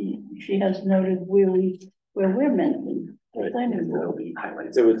 she has noted where we're mentioning. the planning board.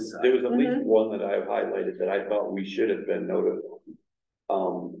 There was at least one that I have highlighted that I thought we should have been noted.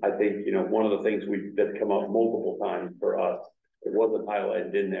 I think, you know, one of the things that's come up multiple times for us, it wasn't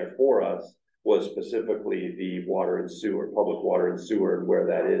highlighted in there for us, was specifically the water and sewer, public water and sewer, and where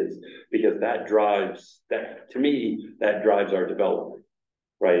that is, because that drives, to me, that drives our development.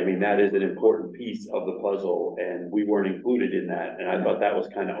 Right, I mean, that is an important piece of the puzzle, and we weren't included in that, and I thought that was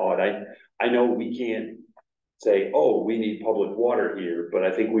kind of odd. I know we can't say, oh, we need public water here, but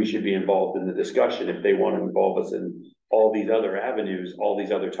I think we should be involved in the discussion. If they want to involve us in all these other avenues, all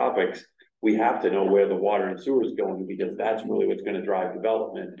these other topics, we have to know where the water and sewer is going, because that's really what's going to drive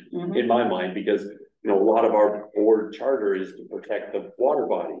development in my mind, because, you know, a lot of our board charter is to protect the water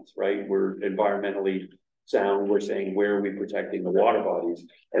bodies, right? We're environmentally sound, we're saying where are we protecting the water bodies,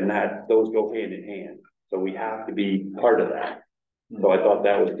 and that those go hand in hand. So we have to be part of that. So I thought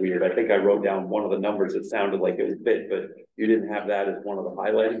that was weird. I think I wrote down one of the numbers that sounded like it would fit, but you didn't have that as one of the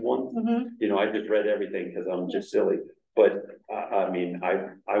highlighted ones. You know, I just read everything because I'm just silly. But I mean,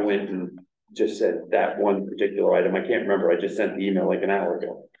 I went and just said that one particular item. I can't remember. I just sent the email like an hour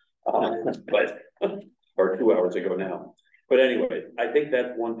ago, but or 2 hours ago now. But anyway, I think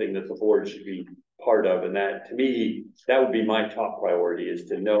that's one thing that the board should be part of, and that, to me, that would be my top priority, is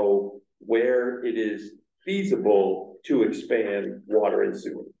to know where it is feasible to expand water and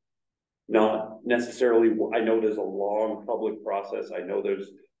sewer. Not necessarily, I know there's a long public process, I know there's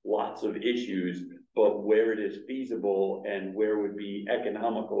lots of issues, but where it is feasible and where would be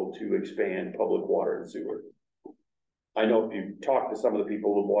economical to expand public water and sewer. I know if you talk to some of the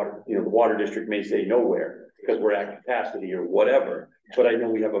people, the water, you know, the water district may say nowhere because we're at capacity or whatever, but I know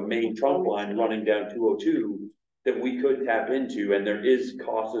we have a main trunk line running down 202 that we could tap into, and there is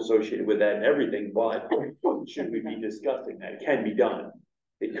cost associated with that and everything, but should we be discussing that? It can be done.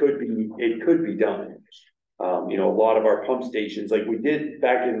 It could be done. You know, a lot of our pump stations, like we did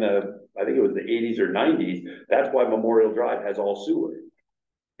back in I think it was the 80s or 90s, that's why Memorial Drive has all sewer.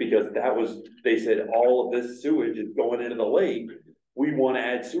 Because they said all of this sewage is going into the lake, we want to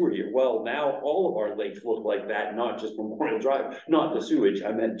add sewer here. Well, now all of our lakes look like that, not just Memorial Drive, not the sewage,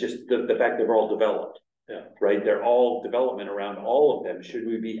 I meant just the fact that they're all developed. Yeah. Right, they're all development around all of them. Should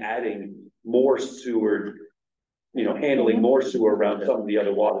we be adding more sewer, you know, handling more sewer around some of the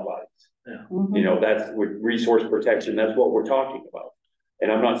other water bodies? Yeah. You know, that's with resource protection, that's what we're talking about.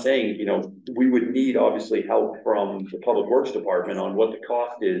 And I'm not saying, you know, we would need obviously help from the Public Works Department on what the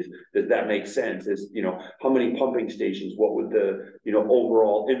cost is. Does that make sense? Is, you know, how many pumping stations? What would the, you know,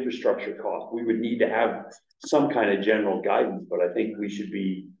 overall infrastructure cost? We would need to have some kind of general guidance, but I think we should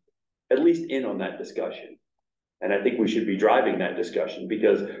be at least in on that discussion. And I think we should be driving that discussion,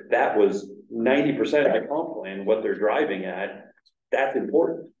 because that was 90% of the comp plan, what they're driving at. That's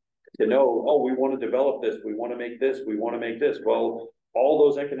important to know, oh, we want to develop this, we want to make this, we want to make this. Well, all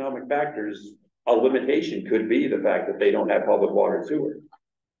those economic factors, a limitation could be the fact that they don't have public water and sewer.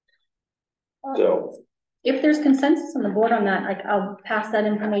 So if there's consensus on the board on that, I'll pass that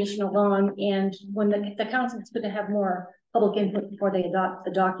information along, and when the council is going to have more public input before they adopt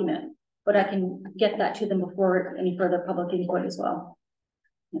the document, but I can get that to them before any further public input as well.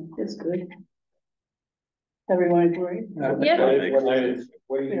 That's good. Everyone agree? Yeah. You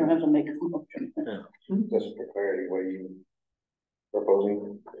don't have to make a motion. Just for clarity, what are you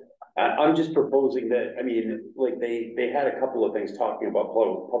proposing? I'm just proposing that, I mean, like they had a couple of things talking about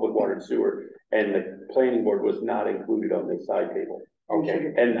public water and sewer, and the planning board was not included on this side table.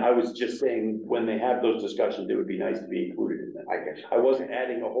 Okay. And I was just saying, when they have those discussions, it would be nice to be included in that. I guess. I wasn't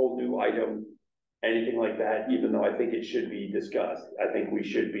adding a whole new item, anything like that, even though I think it should be discussed. I think we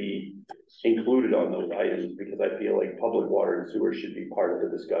should be included on those items, because I feel like public water and sewer should be part of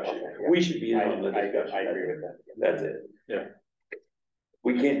the discussion. Okay, yeah. We should be in on the discussion. I agree with that. That's it. Yeah.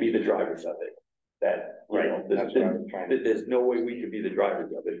 We can't be the drivers of it. That, you know, That's what I was trying to. there's no way we could be the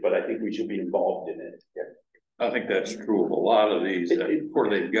drivers of it, but I think we should be involved in it. I think that's true of a lot of these, where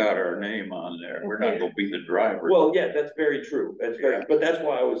they've got our name on there, we're not gonna be the driver. Well, yeah, that's very true. That's very, Yeah. but that's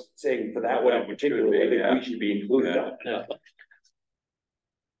why I was saying for that one in particular, I think we should be included on it. Yeah.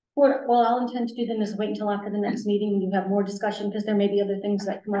 Well, I'll intend to do them is wait until after the next meeting, when you have more discussion, because there may be other things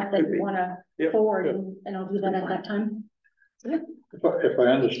that come up that you wanna Yep. forward, and I'll do that at that time. If I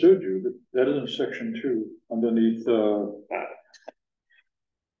understood you, that is in section 2, underneath,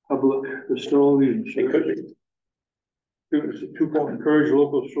 public facilities and It could services. 2 encourage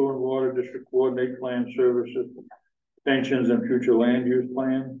local sewer and water district coordinate plan services, pensions and future land use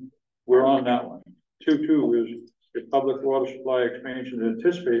plan. We're on that one. 2.2 is the public water supply expansion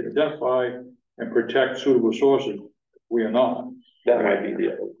anticipate, identify and protect suitable sources. We are not. That might be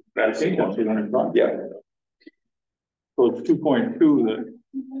the other. I think that's the one in front. Yeah. So it's 2.2 that.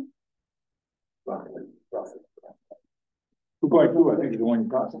 2.2, I think is the one you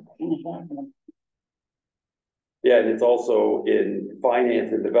got. Yeah, and it's also in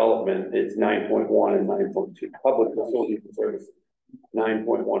finance and development, it's 9.1 and 9.2, public facilities and services,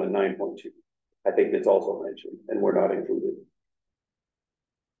 9.1 and 9.2. I think it's also mentioned, and we're not included.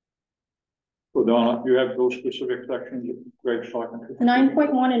 So Donna, you have those specific sections that Greg's talking to?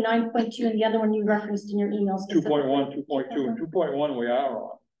 9.1 and 9.2, and the other one you referenced in your emails. 2.1, 2.2, and 2.1 we are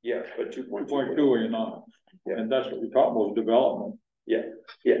on. Yeah, but 2.2. 2.2 you're not. Yeah. And that's what we talked about, development. Yeah,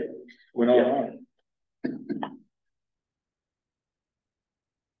 yeah. We're not Yeah. on.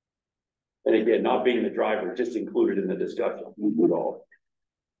 And again, not being the driver, just included in the discussion, with all.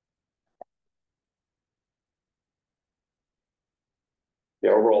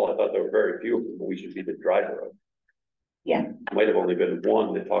 Yeah, overall, I thought there were very few of them we should be the driver of. Yeah. Might have only been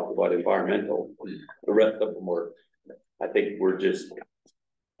one that talked about environmental, the rest of them were, I think we're just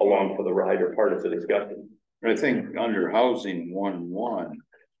along for the ride or part of the discussion. I think under housing 1.1,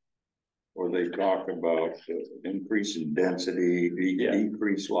 where they talk about increase in density,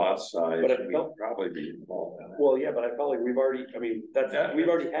 decrease lot size, But I we felt- probably be involved in that. Well, yeah, but I felt like we've already, I mean, we've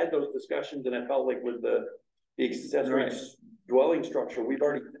already had those discussions, and I felt like with the accessory Right. dwelling structure, we've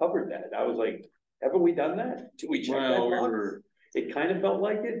already covered that. I was like, haven't we done that? Did we check that Well, box? It kind of felt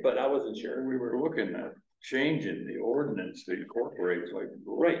like it, but I wasn't sure. we were looking at changing the ordinance to incorporate like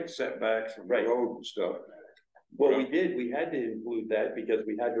Right. setbacks from the Right. road and stuff. Well, we had to include that because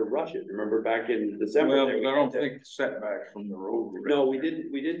we had to rush it. Remember back in December? Well, there, I we don't had to- think setbacks from the road. were- No, we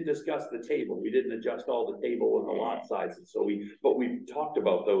didn't discuss the table. We didn't adjust all the table and the lot sizes. So but we talked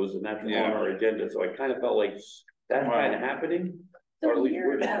about those, and that's on Yeah. our agenda. So I kind of felt like that's Wow. kind of happening. So Or at a least year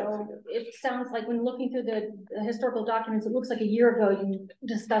we're ago, discussing it. it sounds like when looking through the historical documents, it looks like a year ago you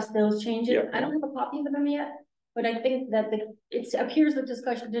discussed those changes. Yeah. I don't have a copy of them yet, but I think that it appears the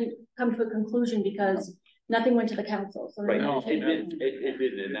discussion didn't come to a conclusion because nothing went to the council, so. Right, No, it didn't,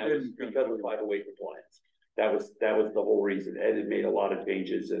 and that was because of 508 compliance. That was the whole reason. Ed had made a lot of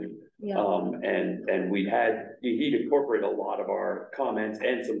changes and, Yeah, and he'd incorporated a lot of our comments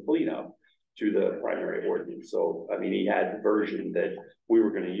and some cleanup to the primary ordinance. So, I mean, he had the version that we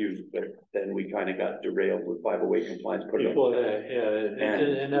were gonna use, but then we kind of got derailed with 508 compliance. Put it on- Before that, yeah, And-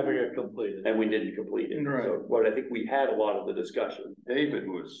 it never got completed. And we didn't complete it. Right. So, but I think we had a lot of the discussion. David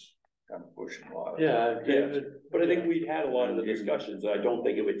was kind of pushing a lot of. Yeah, David. But I think we'd had a lot of the discussions, I don't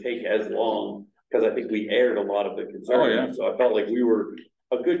think it would take as long, because I think we aired a lot of the concerns. Oh, yeah. So I felt like we were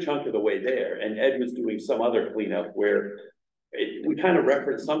a good chunk of the way there, and Ed was doing some other cleanup where we kind of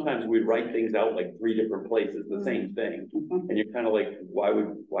reference, sometimes we write things out like 3 different places, the same thing, and you're kind of like,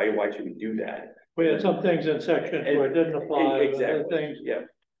 why should we do that? We had some things in sections where it didn't apply, other Exactly, things yeah,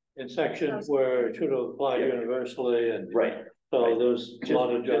 in sections where it should have applied Yeah. universally, and right. so there's a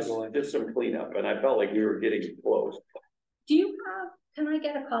lot of juggling. Just some cleanup, and I felt like we were getting close. do you have, can I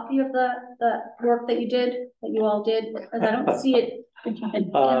get a copy of the work that you all did, because I don't see it. in print.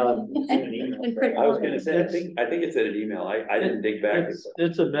 I was gonna say, I think it's in an email, I didn't dig back.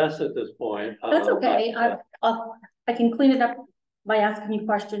 It's a mess at this point. That's okay, I can clean it up by asking you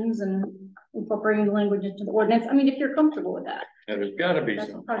questions and incorporating the language into the ordinance, I mean, if you're comfortable with that. And there's gotta be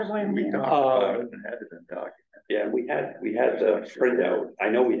That's some, part of why I'm we here. talked about it and had it in document. Yeah, we had the printout, I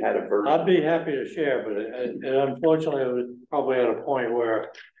know we had a version. I'd be happy to share, but and unfortunately, it was probably at a point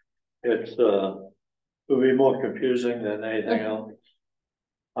where it's, would be more confusing than anything else.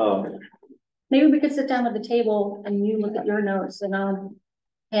 Maybe we could sit down at the table and you look at your notes and I'll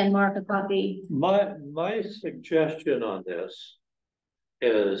hand Mark a copy. My suggestion on this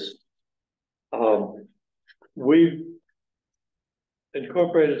is, we've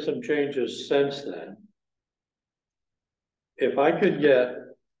incorporated some changes since then. If I could get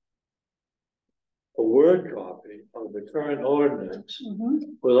a Word copy of the current ordinance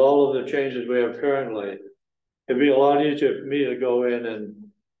Mhm. with all of the changes we have currently, it'd be a lot easier for me to go in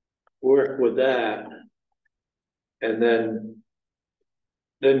and work with that. And then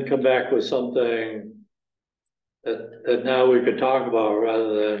come back with something that now we could talk about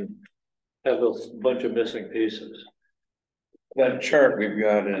rather than have a bunch of missing pieces. That chart we've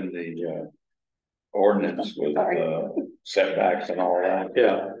got in the ordinance with setbacks and all that.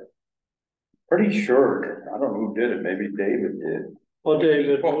 Yeah, Pretty sure, I don't know who did it, maybe David did. well, He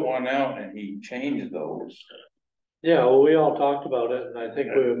David, put one out and he changed those. yeah, well, we all talked about it, and I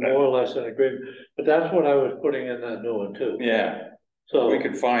think we were more or less in agreement, but that's what I was putting in that new one too. Yeah, So, we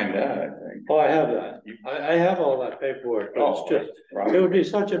could find that, I think. oh, I have that, I have all that paperwork, but it's just, Right. it would be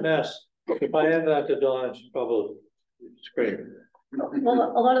such a mess. If I hand that to Dawn, she'd probably scream.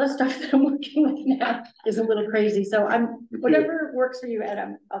 Well, a lot of the stuff that I'm working with now is a little crazy, so whatever works for you,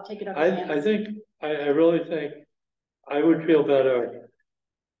 Ed, I'll take it up. I really think I would feel better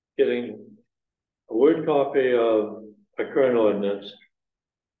getting a Word copy of a current ordinance.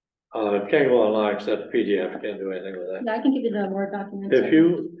 Can't go online, except PDF, can't do anything with that. Yeah, I can give you the Word document. If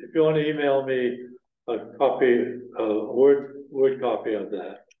you want to email me a copy, a Word copy of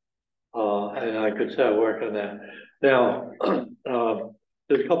that, and I could start working on that. Now,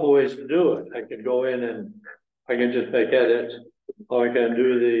 there's a couple ways to do it. I can go in and I can just make edits, or I can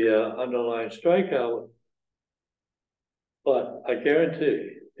do the underline strikeout. But I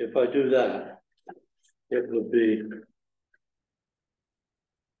guarantee if I do that, it will be,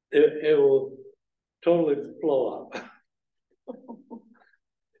 it will totally blow up.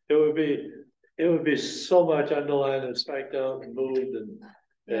 It would be so much underlined and striked out and moved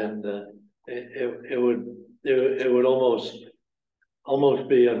and it would almost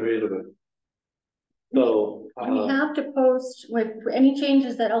be unreadable. So We have to post with any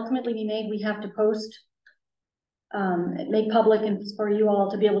changes that ultimately be made, we have to post. Make public and for you all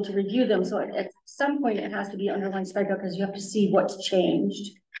to be able to review them. So at some point it has to be underlined strikeout because you have to see what's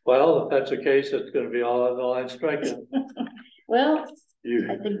changed. well, if that's the case, it's gonna be all underlined strikeout. Well, You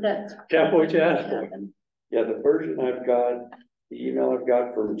I think that's. careful what you ask for. Yeah, the version I've got, the email I've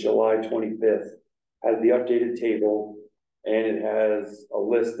got from July 25th has the updated table and it has a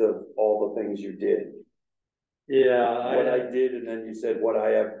list of all the things you did. Yeah, What I did, and then you said what I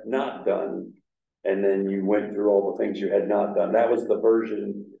have not done. And then you went through all the things you had not done. That was the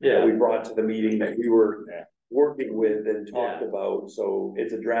version that we brought to the meeting that we were working with and talked about. So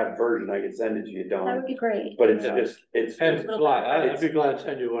it's a draft version. I can send it to you, Don. That would be great. But it's just, and I'd be glad to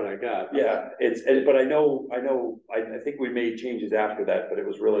send you what I got. yeah, but I think we made changes after that, but it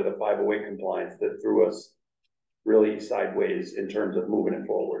was really the 508 compliance that threw us really sideways in terms of moving it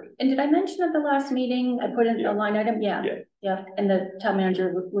forward. And did I mention at the last meeting, I put in a line item? Yeah. And the town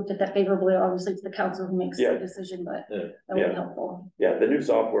manager looked at that favorably. Obviously, it's the council who makes the decision, but that would be helpful. Yeah, the new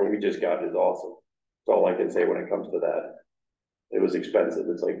software we just got is awesome. That's all I can say when it comes to that. It was expensive.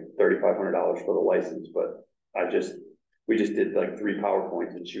 It's like $3,500 for the license, but we just did like 3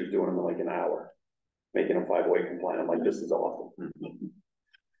 PowerPoints and she was doing them in like an hour, making them 508 compliant. I'm like, this is awesome.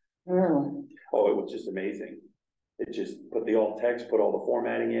 Really? Oh, it was just amazing. It just put the alt text, put all the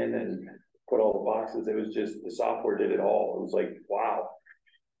formatting in and put all the boxes. It was just, the software did it all. It was like, wow.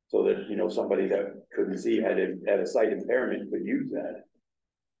 So that, somebody that couldn't see had a sight impairment could use that.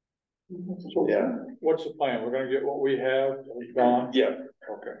 So Yeah. what's the plan? We're gonna get what we have, Don? Yeah.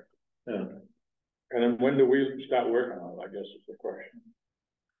 Okay. Yeah. And then when do we start working on it, I guess is the question.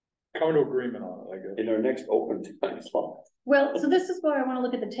 Come to agreement on it, I guess. In our next open time slot. Well, so this is where I want to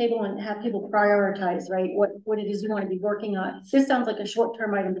look at the table and have people prioritize, right? What it is you want to be working on. This sounds like a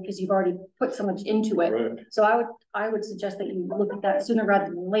short-term item because you've already put so much into it. Right. So I would suggest that you look at that sooner rather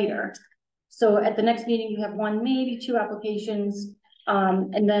than later. So at the next meeting, you have 1, maybe 2 applications,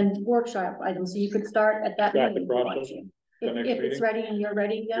 and then workshop items. So you could start at that Start the meeting. process. If it's ready and you're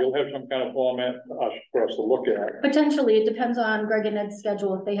ready, yeah. You'll have some kind of format for us to look at. Potentially, it depends on Greg and Ed's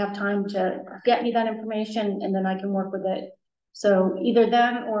schedule, if they have time to get me that information, and then I can work with it. So either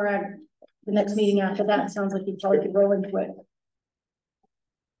then or at the next meeting after that, it sounds like you probably could roll into it.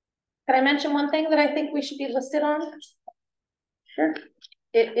 Can I mention one thing that I think we should be listed on? Sure.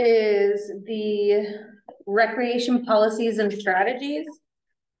 It is the recreation policies and strategies.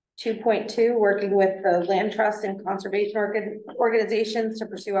 2.2, working with the land trust and conservation organizations to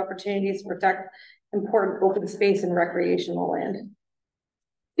pursue opportunities to protect important open space and recreational land.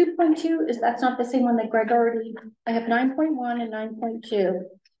 2.2 that's not the same one that Greg already, I have 9.1 and 9.2.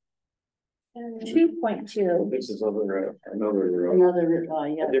 2.2. This is another,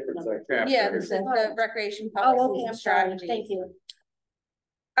 Different section. Yeah, this is the recreation Oh, policies okay, and I'm sorry, strategies. thank you.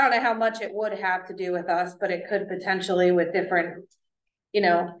 I don't know how much it would have to do with us, but it could potentially with different,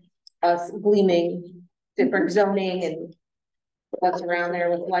 us gleaming different zoning and what's around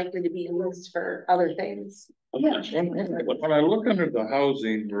there was likely to be used for other things. Yeah. When I look under the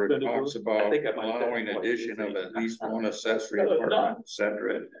housing where it talks about think I might have said allowing what addition you of think. at least one accessory apartment, et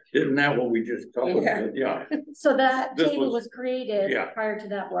cetera, isn't that what we just talked about? Yeah. So that This table was- was created yeah. prior to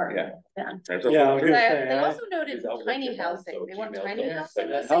that work. Yeah. Yeah. That's a- Yeah, I'm just They saying, also noted Is that what tiny you want? housing, So they want Gmail tiny goes- housing.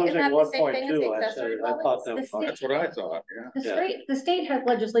 that Is that housing the same thing as 1.2, I accessory said, I thought that The was. state- That's what I thought, yeah. The state has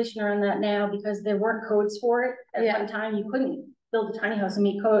legislation around that now because there weren't codes for it. At Yeah. one time, you couldn't build a tiny house and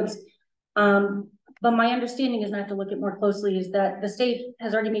meet codes. But my understanding is, and I have to look at more closely, is that the state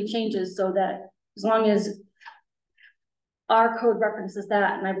has already made changes so that as long as our code references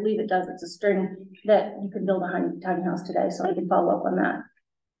that, and I believe it does, it's a string, that you can build a tiny house today, so I can follow up on that.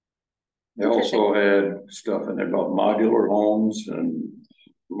 They also had stuff in there about modular homes and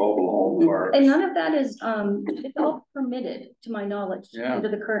mobile home parks. And none of that is, it's all permitted, to my knowledge, Yeah. under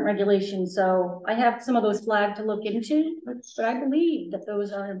the current regulations, so I have some of those flagged to look into, but I believe that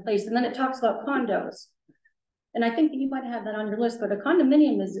those are in place, and then it talks about condos. And I think that you might have that on your list, but a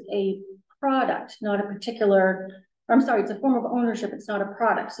condominium is a product, not a particular, I'm sorry, it's a form of ownership, it's not a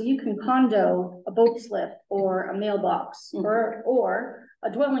product, so you can condo a boat slip or a mailbox or a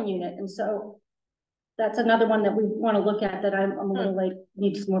dwelling unit, and so that's another one that we want to look at that I'm a little like,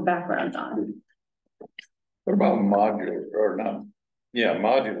 need some more background on. What about modular or not? Yeah,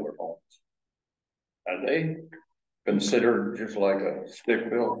 modular homes. Are they considered just like a stick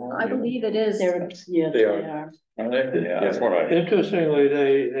built home? I believe it is. Yes, They they are. are. Are they? Yeah, that's what I. Interestingly,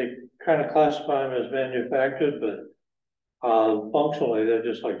 they kind of classify them as manufactured, but functionally, they're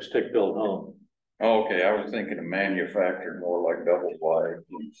just like stick-built home. Okay, I was thinking of manufactured more like double wide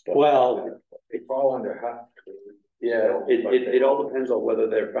and stuff. Well, They fall under hot. Yeah, it all depends on whether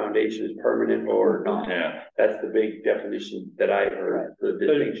their foundation is permanent or not. Yeah, That's the big definition that I heard, the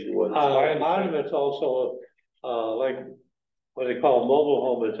distinction was. part of it's also, like, what they call a mobile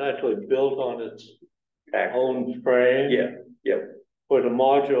home, it's actually built on its own frame. Yeah, yeah, Where the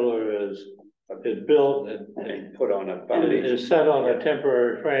modular is built and and put on a foundation. is set on a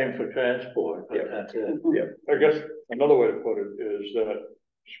temporary frame for transport, but Yeah. that's it. I guess another way to put it is that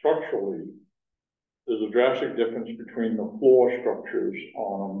structurally, there's a drastic difference between the floor structures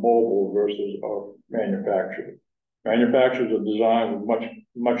on a mobile versus a manufactured. Manufacturers are designed with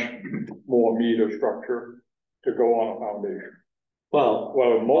much more meat or structure to go on a foundation. Well,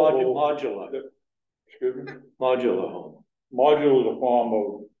 Well, a mobile, modular, excuse me, modular home. modular is a form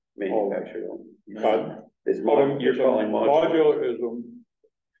of, Manufactured. but It's you're calling modular. modular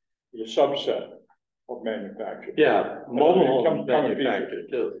is a subset of manufactured. Yeah, mobile homes Come in manufactured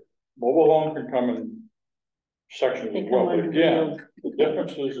too. Mobile home can come in sections They as well, come but on again, the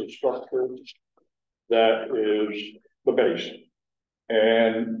difference is the structure that is the base.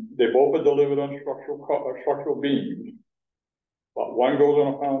 And they both are delivered on structural beams. But one goes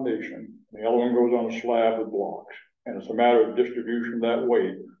on a foundation, the other one goes on a slab with blocks. And it's a matter of distribution of that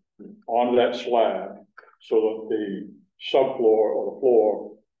weight on that slab so that the subfloor or the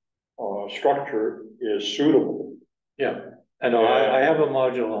floor structure is suitable. Yeah, I know, I have a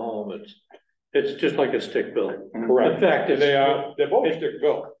modular home, it's just like a stick built. Correct. In fact, They're both stick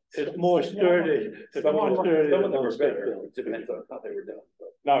built. it's more sturdy. It's Some more of sturdy them than are a stick better, built. it depends on how they were done.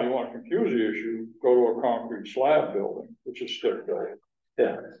 Now, you want to confuse the issue, go to a concrete slab building, which is stick built.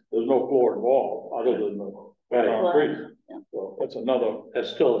 Yeah. There's no floor involved other than the Right. concrete. Yeah. So that's another, That's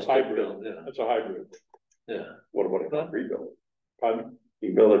still a stick hybrid, built, yeah, that's a hybrid. yeah. What about a concrete building? Pardon? You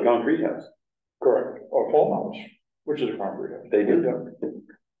can build a concrete house. Correct, or farmhouse, which is a concrete house. They do. Yeah.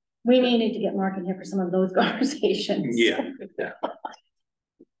 We may need to get Mark in here for some of those conversations. yeah.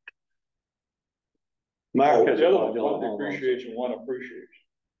 Mark has a The other modular one home. depreciates and one appreciates.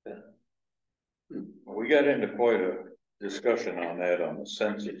 We got into quite a discussion on that on the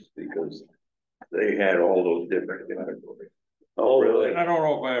census because they had all those different categories. Oh, really? And I don't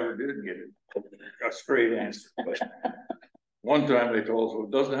know if I ever did get a straight answer, but one time they told us, well,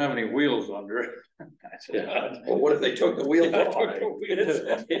 it doesn't have any wheels under it. I said, Well, what if they took the wheels Yeah, off? took the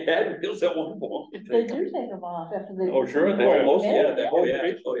wheels. It had wheels at one point. They do take them off after they. Oh, sure they Oh, most, Yeah, oh,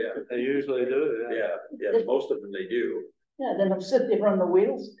 yeah, oh, yeah. They usually do, yeah. Yeah, most of them they do. Yeah, then they'll sit there on the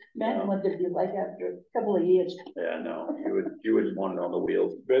wheels, imagine what they'd be like after a couple of years. Yeah, no, you wouldn't want it on the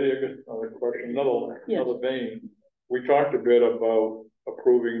wheels. Betty, I guess another question, Yes. another vein. We talked a bit about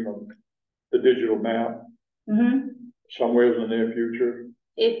approving the digital map Mhm. somewhere in the near future.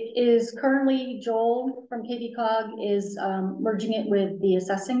 It is currently, Joel from KB cog is merging it with the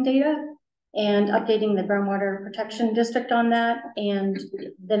assessing data and updating the groundwater protection district on that. And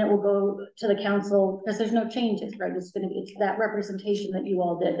then it will go to the council, because there's no changes, right? It's that representation that you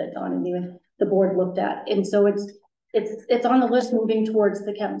all did, that Don and you, the board looked at. And so it's it's on the list moving towards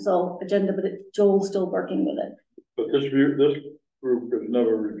the council agenda, but Joel's still working with it. But this group has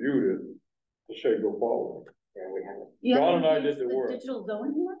never reviewed it to say go forward. Yeah, we haven't. You Don haven't and I used did the work. Digital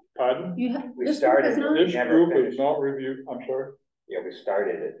zoning one? Pardon? You have, We this group started has not? This Never group has finished. not reviewed, I'm sorry, Yeah, we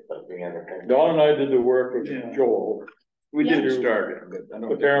started it, but we never finished. Don and I did the work with Yeah. Joel, We Yeah. did start it, but I don't.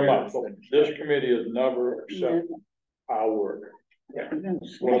 but they're not, this committee has never accepted our work.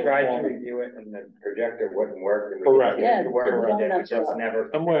 We tried to review it and the projector wouldn't work. and we Correct. didn't get it to Yeah, work, it's and then we not just right. never.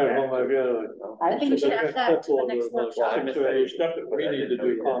 Somewhere along the way. I think we should add that to the next workshop. So there's stuff that we need to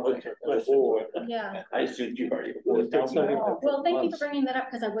do. As a board. Yeah. I assumed you already. Well, thank you for bringing that up,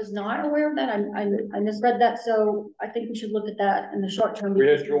 because I was not aware of that. I misread that, so I think we should look at that in the short term. We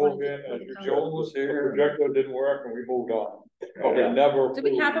had because Joel wanna in, get and the council. Joel was here, the projector didn't work, and we moved on. But we Okay. never. Do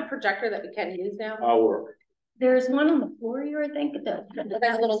we have a approved projector that we can use now? Our work. There's one on the floor here, I think, that.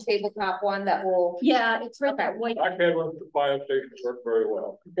 That little tabletop one that will. Yeah, it's right that white. I can't run the fire station work very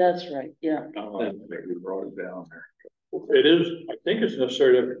well. That's right, yeah. We brought it down there. It is, I think it's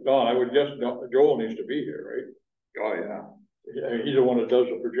necessary to have Don, I would guess Joel needs to be here, right? Oh, yeah. Yeah, he's the one that does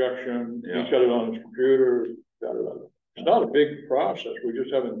the projection, Yeah. he's got it on his computer. It's not a big process, we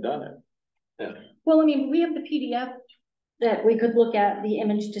just haven't done it. Well, I mean, we have the PDF that we could look at the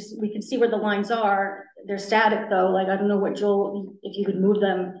image, just, we can see where the lines are. They're static though, like, I don't know what Joel, if you could move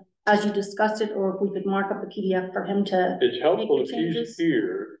them as you discussed it, or if we could mark up the PDF for him to. It's helpful Make if the he's changes.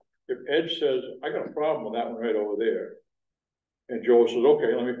 here, if Ed says, I got a problem with that one right over there. And Joel says,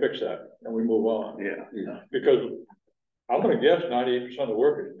 okay, let me fix that, and we move on, Yeah. because I'm gonna guess 98% of the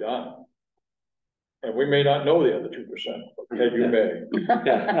work is done. And we may not know the other 2%, Ed, you may.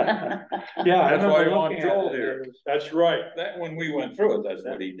 Yeah, I That's why I remember want looking at Joel it. here. That's right, That, when we went through it, that's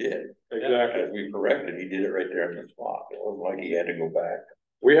what he did. exactly. As we corrected, he did it right there in the spot. It wasn't like he had to go back.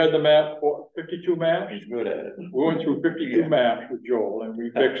 We had the map for 52 maps. He's good at it. We went through 52 maps with Joel and we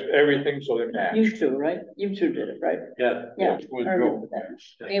fixed everything so they You matched. two, right? You two did it, right? Yeah. Yeah. With I remember Joel.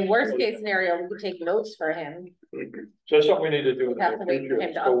 that. I mean, worst case scenario, we could take notes for him. So that's something we need to do in Have to the wait for future,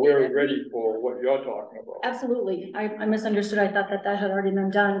 him to so we're update it. ready for what you're talking about. Absolutely. I misunderstood. I thought that had already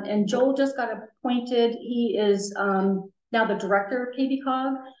been done. And Joel just got appointed. He is, now the director of KB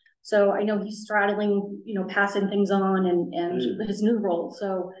cog. So I know he's straddling, passing things on and his new role.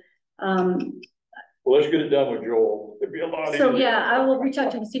 So, Well, let's get it done with Joel. It'd be a lot easier. so yeah, I will reach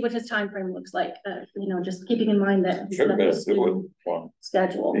out to him and see what his time frame looks like. Just keeping in mind that. he's Should got have this been new doing one.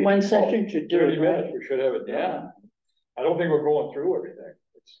 Schedule. One session should do 30 it, right? minutes, we should have it Yeah. done. I don't think we're going through everything.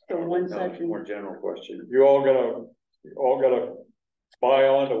 So one No, session. more general question. You all gotta buy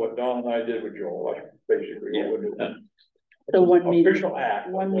on to what Don and I did with Joel, that's basically what we're doing. So one meeting, Official act.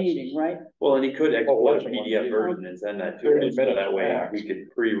 one meeting, right? Well, and he could export a listen, PDF one version and send that to 30 us, so that minutes way max. we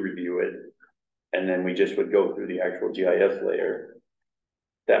could pre-review it. And then we just would go through the actual GIS layer.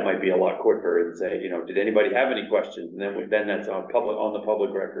 That might be a lot quicker and say, did anybody have any questions? And then that's on the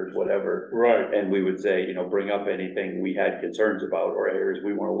public record, whatever. Right. And we would say, bring up anything we had concerns about or areas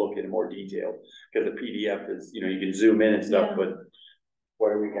we wanna look in more detail. Cause the PDF is, you can zoom in and stuff, Yeah. but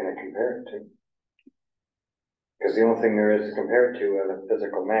What are we gonna compare it to? Cause the only thing there is to compare it to are the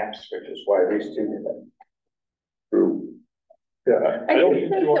physical maps, which is why these two did it. Yeah. I don't didn't think you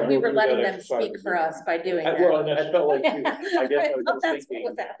think wanna that we go were through letting that them exercise speak for again. us by doing I, that. well, and I felt like, too, I guess I was just That's thinking.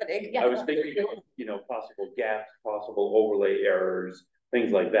 what was happening. I was thinking, possible gaps, possible overlay errors,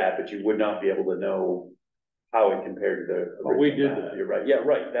 things like that, but you would not be able to know how it compared to the. Oh, we original did map. that. You're right, yeah,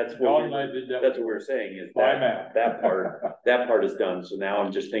 right, that's Don and what, I did that. that's what we're saying is By that, map. that part is done, so now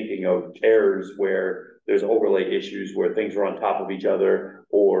I'm just thinking of errors where there's overlay issues where things are on top of each other,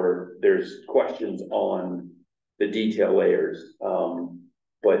 or there's questions on the detail layers,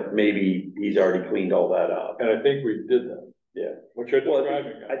 but maybe he's already cleaned all that up. And I think we did that. Yeah. What you're Well,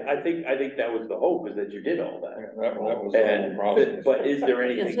 describing. I think that was the hope, is that you did all that. That was the And, whole process. but is there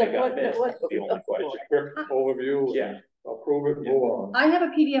anything that got missed? That's the only question. Quick overview. Yeah. Approve it, move on. I have a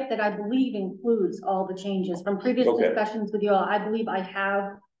PDF that I believe includes all the changes from previous Okay. discussions with you all. I believe I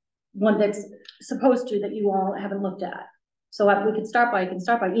have one that's supposed to, that you all haven't looked at. So I can start by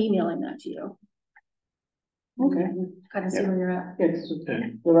emailing that to you. Okay. Kind of see where you're at. It's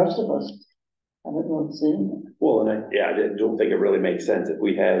the rest of us. I don't know, seeing Well, and I don't think it really makes sense if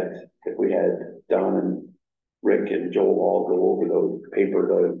we had Don and Rick and Joel all go over those paper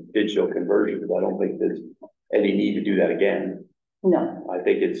to digital conversions. I don't think there's any need to do that again. no, I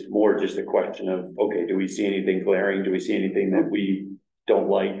think it's more just a question of, okay, do we see anything glaring? Do we see anything that we don't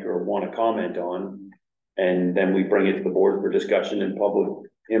like or want to comment on? And then we bring it to the board for discussion and public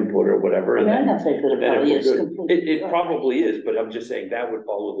input or whatever. I And mean, I'm then, not saying that it then if probably we're is good, completely. it probably is, but I'm just saying that would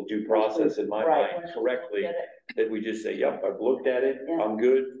follow the due process in my Right. mind correctly. That we just say, yep, I've looked at it, Yeah. I'm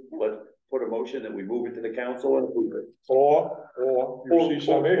good, let's put a motion that we move it to the council and approve it. Or you see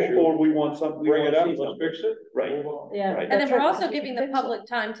some issue, Or we want some, we bring want it to up, see let's something. fix it. Right. Move on. Yeah. Right. And then that's we're right, also because you giving can the fix it. public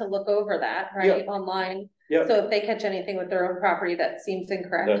time to look over that, right, online. Yeah, So if they catch anything with their own property that seems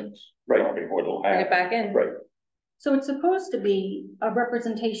incorrect, That's right, probably what'll bring it happen. back in. right. So it's supposed to be a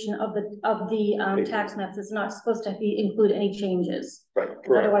representation of the tax maps. It's not supposed to include any changes. Right.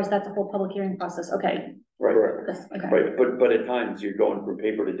 Otherwise, that's a whole public hearing process. Okay. Right, Correct. Okay. right, but at times you're going from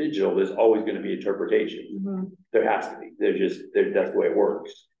paper to digital, there's always gonna be interpretation. Mhm. There has to be, that's the way it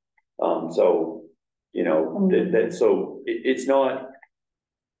works. So, you know, so it's not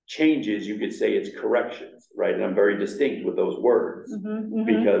changes, you could say it's corrections, right? And I'm very distinct with those words. Mhm, mhm.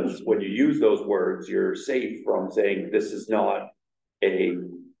 Because when you use those words, you're safe from saying this is not a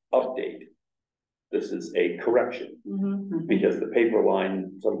update. This is a correction, Mhm. because the paper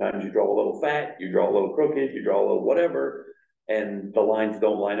line, sometimes you draw a little fat, you draw a little crooked, you draw a little whatever. And the lines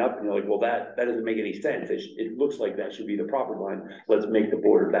don't line up, and you're like, well, that doesn't make any sense, it looks like that should be the property line, let's make the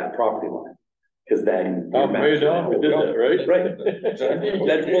border that property line. Cause then. your Tom maps Maydon, are- we did that, right? Right. That's I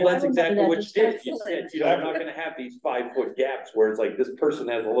exactly remember what that you did, you discussion. said, you know, I'm not gonna have these 5-foot gaps where it's like, this person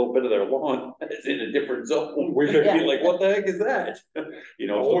has a little bit of their lawn is in a different zone. We You're fixed like, what the heck is that? You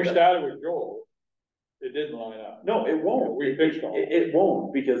know, When we so started with Joel, it didn't line up. no, it won't, We fixed all. it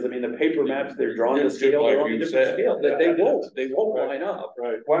won't, because I mean, the paper maps, they're drawn to Just scale, like they're on a you different said. scale, that they won't Right. line up.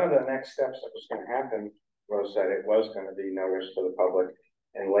 Right. One of the next steps that was gonna happen was that it was gonna be noticed to the public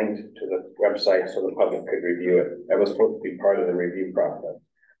and linked to the website so the public could review it. That was supposed to be part of the review process.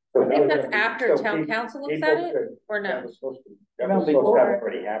 So I think that's that was- after so town people- council looks people at it, could- or That no? was supposed to, No, that was supposed to have before.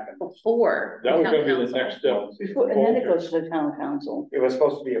 already happened. Before. That was town gonna be the council. next step. Before, and then it goes to the town council. It was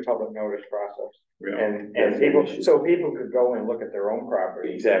supposed to be a public notice process. Yeah. And That's the people, issue. so people could go and look at their own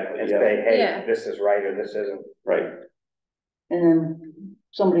property Exactly, and yeah, say, Yeah. hey, this is right or this isn't. right, And then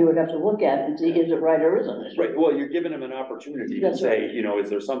somebody would have to look at it and see, is it right or isn't it? right, well, you're giving them an opportunity to That's say, you know, is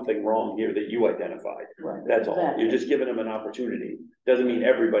there something wrong here that you identified? Right, That's all, exactly. you're just giving them an opportunity, doesn't mean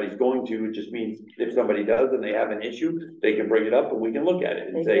everybody's going to, it just means if somebody does and they have an issue, they can bring it up and we can look at it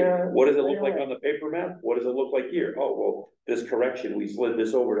and Take say, care of it what does it right look like away. on the paper map? What does it look like here? Oh, well, this correction, we slid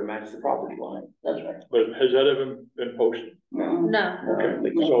this over to match the property line. That's right. But has that ever been posted? No. No,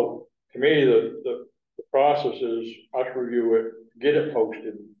 Okay, so to me, the process is us review it, get it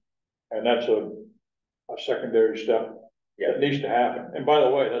posted. And that's a secondary step that needs to happen. And by the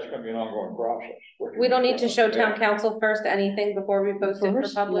way, that's gonna be an ongoing process. we don't need to show town council first anything before we post it for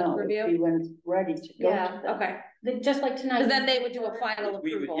First, public no, it'd review? be when it's ready to go. Yeah, to them. okay, Just like tonight. cause then they would do a final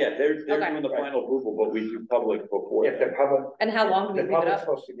We would, approval. yeah, they're Okay. doing the final approval, but we do public before. If the public, And how long do we the leave it public's up?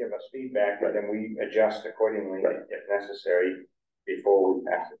 supposed to give us feedback, and then we adjust accordingly if necessary before we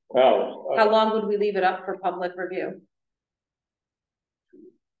pass it. Now, How long would we leave it up for public review?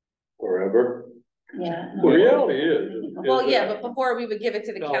 forever. Yeah. The reality is. Well, yeah, but before we would give it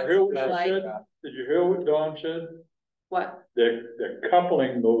to the Now, hear council, what she like, said? Did you hear what Dawn said? what? They're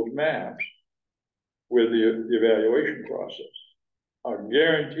coupling those maps with the evaluation process. I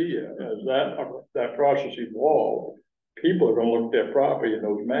guarantee you, as that process evolves, people are gonna look at their property in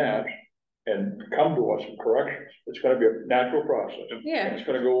those maps and come to us with corrections. It's gonna be a natural process. Yeah. And it's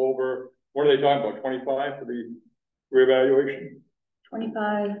gonna go over, what are they talking about, 25 for the reevaluation?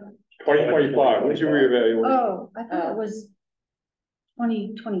 25. 2025, what's your reevaluation? Oh, I thought it was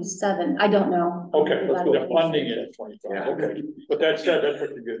 2027. I don't know. Okay, the funding is at 25, okay. But that said, that's what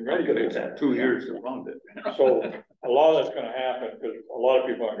you're getting ready for. It's at 2 years to fund it. So a lot of that's gonna happen, because a lot of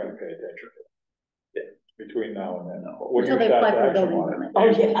people aren't gonna pay attention to it. Between now and then. When you Until they start apply to for a action building on it.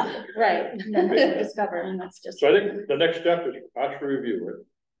 permit. Oh, yeah. Right. And then they discover, and that's just. So I think the next step is us to review it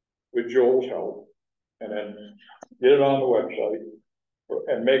with Joel's help, and then get it on the website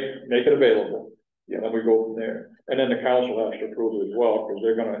and make it available. And then we go from there. And then the council has to approve it as well, because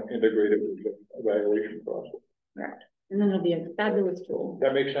they're gonna integrate it with the evaluation process. And then it'll be a fabulous tool.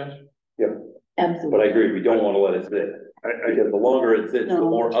 That makes sense? Absolutely. But I agree, we don't wanna let it sit. Because the longer it sits, the No,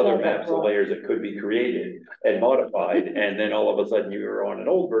 more it's other not that maps and broad. layers that could be created and modified, and then all of a sudden you're on an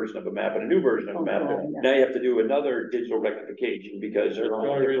old version of a map and a new version of a map. Oh, yeah. Now you have to do another digital rectification because you're on That's the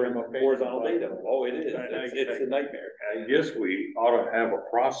a only reason different I'm paying horizontal for it. data. Oh, it is, it's a nightmare. I guess we ought to have a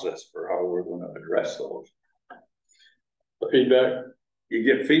process for how we're gonna address those. The feedback, You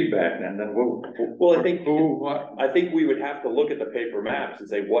get feedback and then we'll. Well, I think, What? I think we would have to look at the paper maps and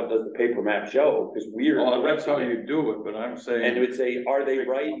say, what does the paper map show? Because we're. Well, that's how you do it, but I'm saying. And it would say, are they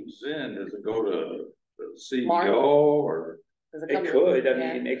right? Comes in, does it go to the Mark? CEO or Does It come to- could, I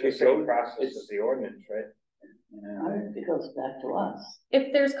yeah. mean, it It's the could same go, process as the ordinance, right? It goes back to us.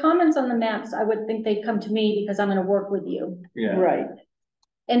 If there's comments on the maps, I would think they'd come to me because I'm gonna work with you. Yeah. Right.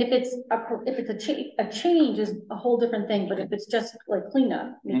 And if it's a change is a whole different thing, but if it's just like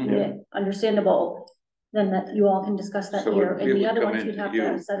cleanup, making it understandable, then that you all can discuss that So here, it and the would other come ones you'd into have you,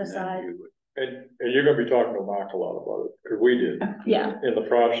 to set and then aside. you would- And you're gonna be talking to Mark a lot about it, because we did, Yeah, in the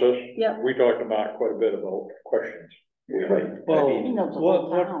process. Yep. We talked to Mark quite a bit about questions. right, I Well, mean, He knows the whole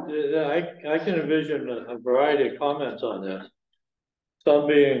what, town. I can envision a variety of comments on this. Some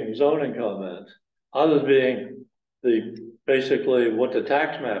being zoning comments, others being basically what the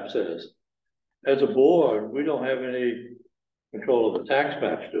tax map says. As a board, we don't have any control of the tax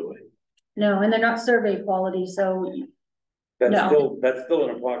maps, do we? no, and they're not survey quality, so No. that's still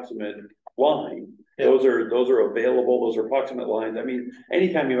an approximate line. Yeah. Those are available, those are approximate lines. I mean,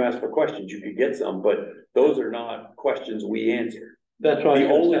 anytime you ask for questions, you could get some, but those are not questions we answer. That's why. The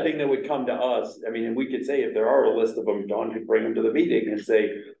only thing that would come to us, I mean, and we could say if there are a list of them, Dawn could bring them to the meeting and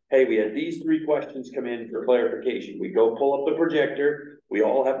say, hey, we had these 3 questions come in for clarification. We go pull up the projector, we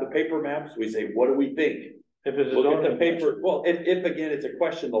all have the paper maps, we say, what do we think? If it's a Look at the zoning paper, well, if again, it's a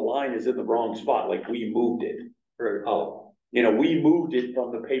question, the line is in the wrong spot, like we moved it. question, oh, You know, we moved it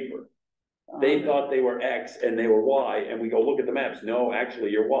from the paper. They thought they were X and they were Y, and we go look at the maps, no,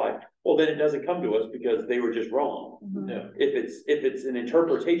 actually, you're Y. Well, then it doesn't come to us because they were just wrong. yeah. If it's an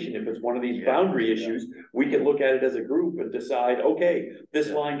interpretation, if it's one of these boundary issues, we can look at it as a group and decide, okay, this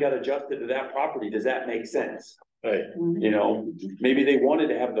line got adjusted to that property, does that make sense? Right. You know, maybe they wanted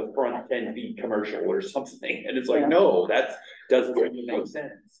to have the front 10 feet commercial or something, and it's like, no, that doesn't really make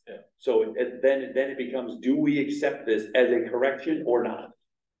sense. Yeah. So then it becomes, do we accept this as a correction or not?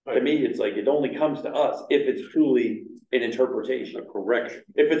 To me, it's like, it only comes to us if it's truly an interpretation. A correction.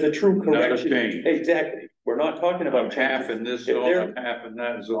 If it's a true Not a correction, change. exactly, we're not talking about I'm half changes. in this If zone, they're- I'm half in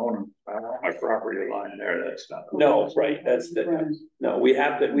that zone, and I want my property line there, that's not. No, right, that's the, no, we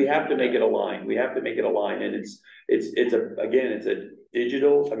have to make it a line, we have to make it a line, and it's a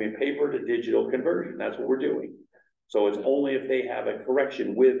digital, I mean, paper to digital conversion, that's what we're doing. So it's only if they have a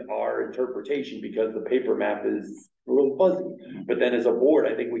correction with our interpretation, because the paper map is a little fuzzy. But then as a board,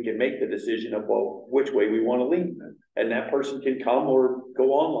 I think we can make the decision of, well, which way we wanna lean. And that person can come or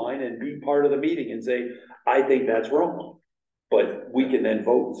go online and be part of the meeting and say, I think that's wrong. But we can then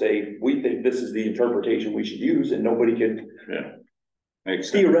vote and say, we think this is the interpretation we should use, and nobody can, Yeah. Makes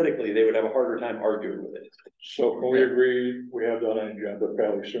sense. theoretically, they would have a harder time arguing with it. So can we agree, we have that on the agenda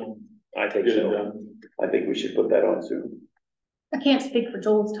fairly soon? I think Get it so. done. I think we should put that on soon. I can't speak for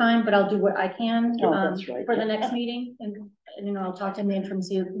Joel's time, but I'll do what I can, Oh, that's right. for the next meeting, and, you know, I'll talk to him in the interim,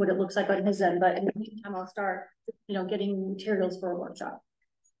 see what it looks like on his end, but in the meantime, I'll start, you know, getting materials for a workshop.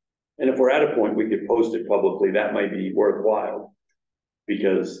 And if we're at a point we could post it publicly, that might be worthwhile.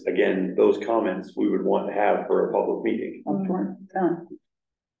 Because again, those comments we would want to have for a public meeting.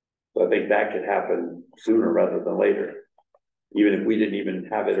 So I think that could happen sooner rather than later. Even if we didn't even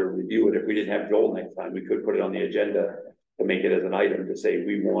have it or review it, if we didn't have Joel next time, we could put it on the agenda to make it as an item to say,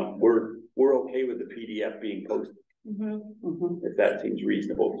 we're okay with the PDF being posted, if that seems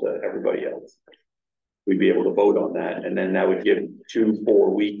reasonable to everybody else. We'd be able to vote on that, and then that would give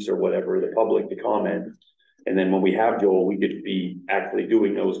 2-4 weeks or whatever, the public to comment. And then when we have Joel, we could be actually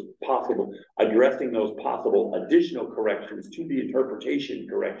doing addressing those possible additional corrections to the interpretation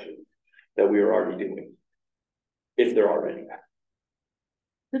correction that we are already doing. If there are any.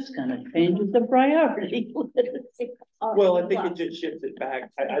 This kind of changes the priority. Well, I think it just shifts it back.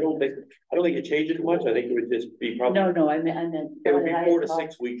 I don't think it changes much. I think it would just be probably, No, I meant. it would be 4 to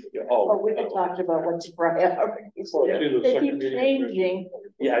 6 weeks ago. Oh, we had talked about what's the priority. Yeah. They keep changing.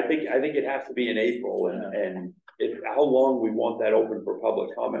 Yeah, I think it has to be in April, and how long we want that open for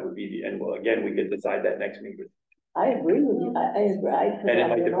public comment would be the end. Well, again, we could decide that next meeting. I agree with you. I agree. And it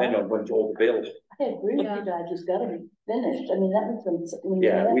might depend on when Joel's available. I agree with you guys. It's gotta be finished. I mean, that was some.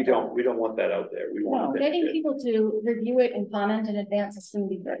 Yeah, we don't want that out there. We want. No, it Getting finished. people to review it and comment in advance is gonna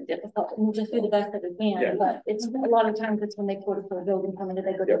be very difficult, and we'll just do the best that we Yeah. can, but it's, a lot of times it's when they quote for a building permit,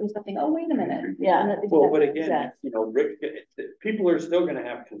 they go to do something, oh, wait a minute. Yeah. Well, but again, you know, Rick, people are still gonna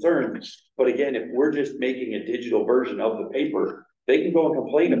have concerns, but again, if we're just making a digital version of the paper, they can go and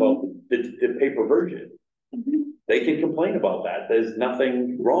complain about the paper version. They can complain about that. There's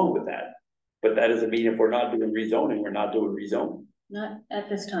nothing wrong with that. But that doesn't mean if we're not doing rezoning, we're not doing rezoning. Not at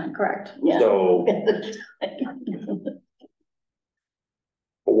this time, correct. Yeah. So,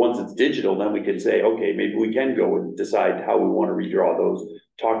 but once it's digital, then we can say, okay, maybe we can go and decide how we want to redraw those.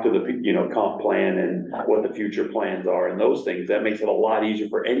 Talk to the, you know, comp plan and what the future plans are and those things. That makes it a lot easier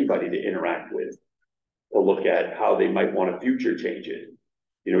for anybody to interact with. to look at how they might want to future change it.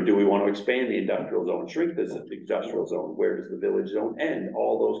 You know, do we want to expand the industrial zone, shrink this industrial zone? Where does the village zone end?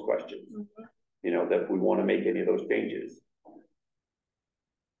 All those questions. You know, that if we want to make any of those changes.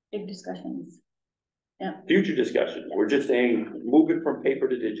 Big discussions. Future discussions. We're just saying, move it from paper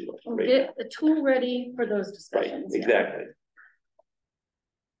to digital. We'll Right? get the tool ready for those Right, discussions. Yeah. exactly.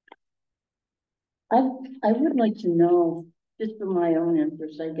 I would like to know, just for my own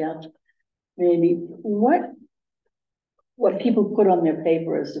interest, I guess, maybe what people put on their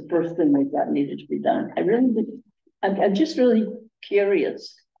paper as the first thing they thought needed to be done. I'm just really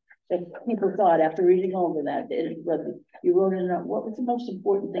curious if people thought after reading over that, whether you wrote it up, what was the most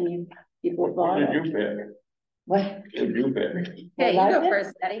important thing people thought of? What did you pick? What? What did you pick? Okay, Well, you I go did-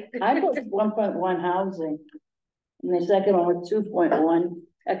 first, Betty. I put 1.1 housing, and the second one was 2.1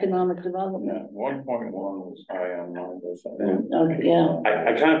 economic development. Yeah, 1.1 was high on mine, Okay, yeah,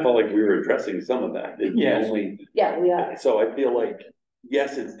 I kind of felt like we were addressing some of that. It's Yes. only, yeah, we are. so I feel like,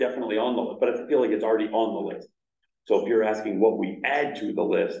 yes, it's definitely on the list, but I feel like it's already on the list. So if you're asking what we add to the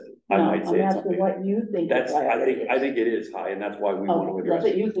list, I No, might I'm say it's asking something. what you think. the That's, I priority think it is high, and that's why we want to Oh, address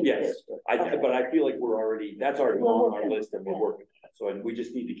that's what you it. think it Yes, is. Okay. but I feel like that's already We're on our working, list and we're yeah. working on it. So, and we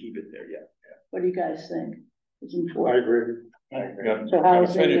just need to keep it there, yeah. What do you guys think? It's I important, agree. I got So to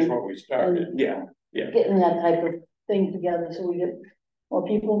housing finish and- what we started. Yeah, getting that type of thing together, so we get more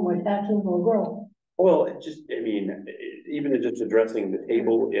people, more taxes, more growth. well, it just, I mean, even just addressing the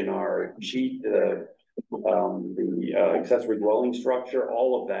table in our sheet, the accessory dwelling structure,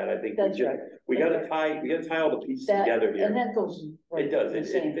 all of that, I think That's right. we gotta tie all the pieces That, together and here. that goes. right It does, the it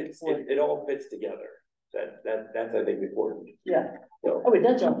same fits, with- it all fits together. That's, I think, important. Yeah, So, oh, it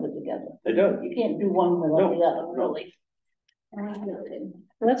does all fit together. it does. You can't do one without the other, really. Well,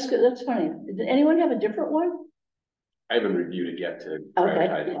 that's good, that's funny. Did anyone have a different one? I haven't reviewed it yet to Okay.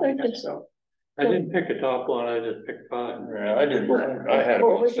 prioritize it, so. I didn't pick a top one, I just picked 5. Yeah, I did, I had What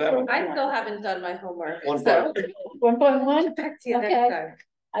about was the 7. first I one? still haven't done my homework, One so. 1.1? Back to you Okay. next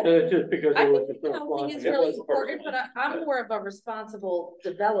time. Just because I it was think the first one. housing is It really was the first important, one. but I'm more of a responsible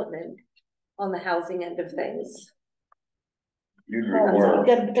development on the housing end of things. You'd Oh, require you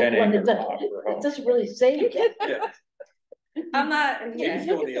gotta pick 10 one acre that lot doesn't- per it house. doesn't really say it. Yeah. I'm not, You yeah, just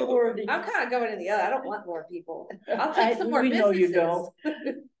go the other way. wording. I'm kind of going in the other, I don't want more people. I'll take some more We know you businesses.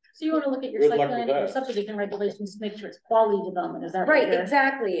 don't. So you wanna look at your Good site luck plan with and your that. subdivision regulations, to make sure it's quality development, is that Right, you're-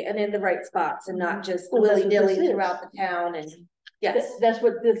 exactly, and in the right spots and not just Well, that's what this willy-nilly is. throughout the town and, yes, That's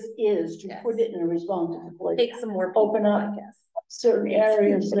what this is, to Yes. put it in a responsive place. take some more people, Open up. I guess. Certain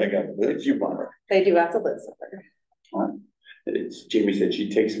areas. But I got, if you want, They do have to live somewhere. it's, Jamie said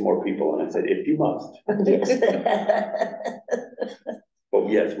she'd take some more people, and I said, if you must. But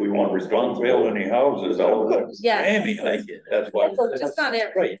yes, we want Don't responsible. build any houses out there. Yes. Andy, like it. That's why. So just not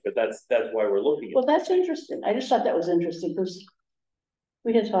every- Right, but that's why we're looking Well, at. that's interesting. I just thought that was interesting, because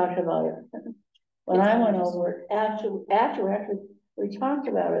we had talked about it. When I went over it, after we talked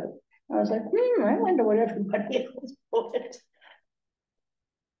about it, I was like, I wonder what everybody else put.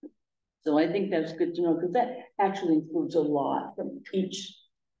 So I think that's good to know, because that actually includes a lot from each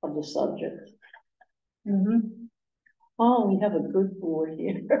of the subjects. Oh, we have a good board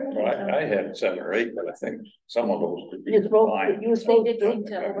here. Well, I had 7 or 8, but I think some of those could be You're supposed, fine. you were They supposed did to, seem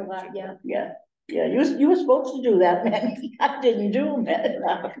to overlap, yeah. yeah, you were supposed to do that, man. I didn't do it.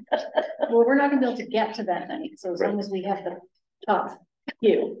 Well, we're not gonna be able to get to that many, so as long as we have the top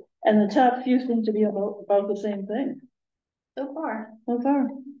few, And the top few seem to be about the same thing, so far, so far.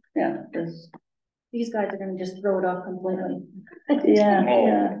 Yeah, it's- these guys are gonna just throw it off completely. yeah, Oh,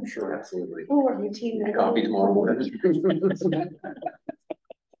 yeah. sure. Absolutely. Who are you team? Coffee tomorrow morning.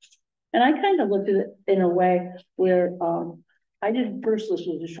 And I kind of looked at it in a way where, I did first list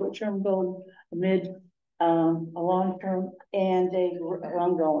was a short-term goal, a mid, a long-term, and a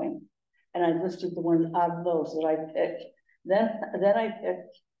ongoing. And I listed the ones of those that I picked. Then I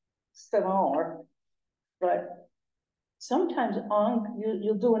picked smaller, but sometimes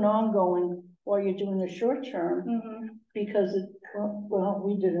you'll do an ongoing while you're doing the short term, because it, well,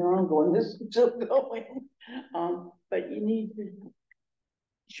 we did an ongoing, this is still going. But you need to,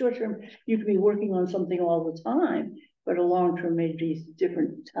 short term, you could be working on something all the time, but a long term may be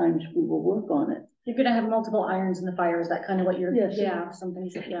different times we will work on it. You're gonna have multiple irons in the fire, is that kind of what you're, Yes. yeah, some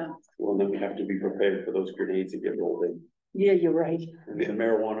things, yeah. Well, then we have to be prepared for those grenades that get rolled in. Yeah, you're right. The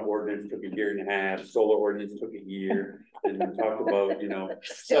marijuana ordinance took a year and a half, solar ordinance took a year, and we talked about,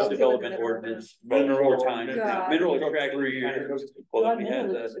 Still doing sub-development mineral. ordinance, mineral time, God. mineral extraction. Well, then we had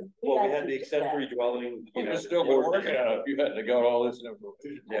the, well, we had the actually did that. accessory dwelling, You've still been working on it, if you hadn't got all this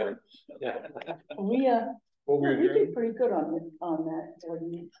information. Yeah. We, Before we We adjourn, did pretty good on that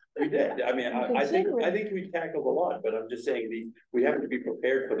ordinance. We did, I mean, I think we tackled a lot, but I'm just saying we have to be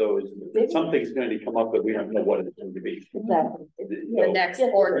prepared for those. Something's going to come up that we don't know what it's going to be. Exactly. The next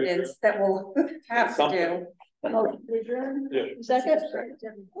Yes. ordinance that we'll have to do. Motion to adjourn? Yeah. Second?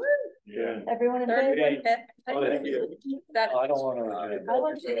 yeah. Everyone in Third, favor? fifth, Oh, thank you. that, I don't wanna. I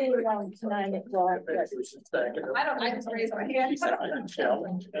want to stay around 9 o'clock. but- I just raised my hand.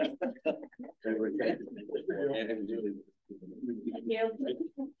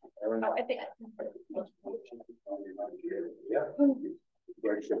 Oh, I think. Yeah.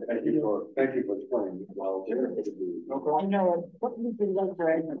 Thank you for explaining. Well, I know, what we did like,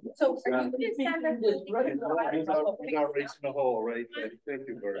 right? So are you gonna send them this? Not racing the hole, right? Thank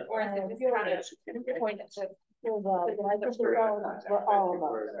you very much. Or is it just kind of point at the- I think we're all of us.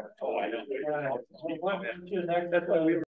 Oh, I know. That's why we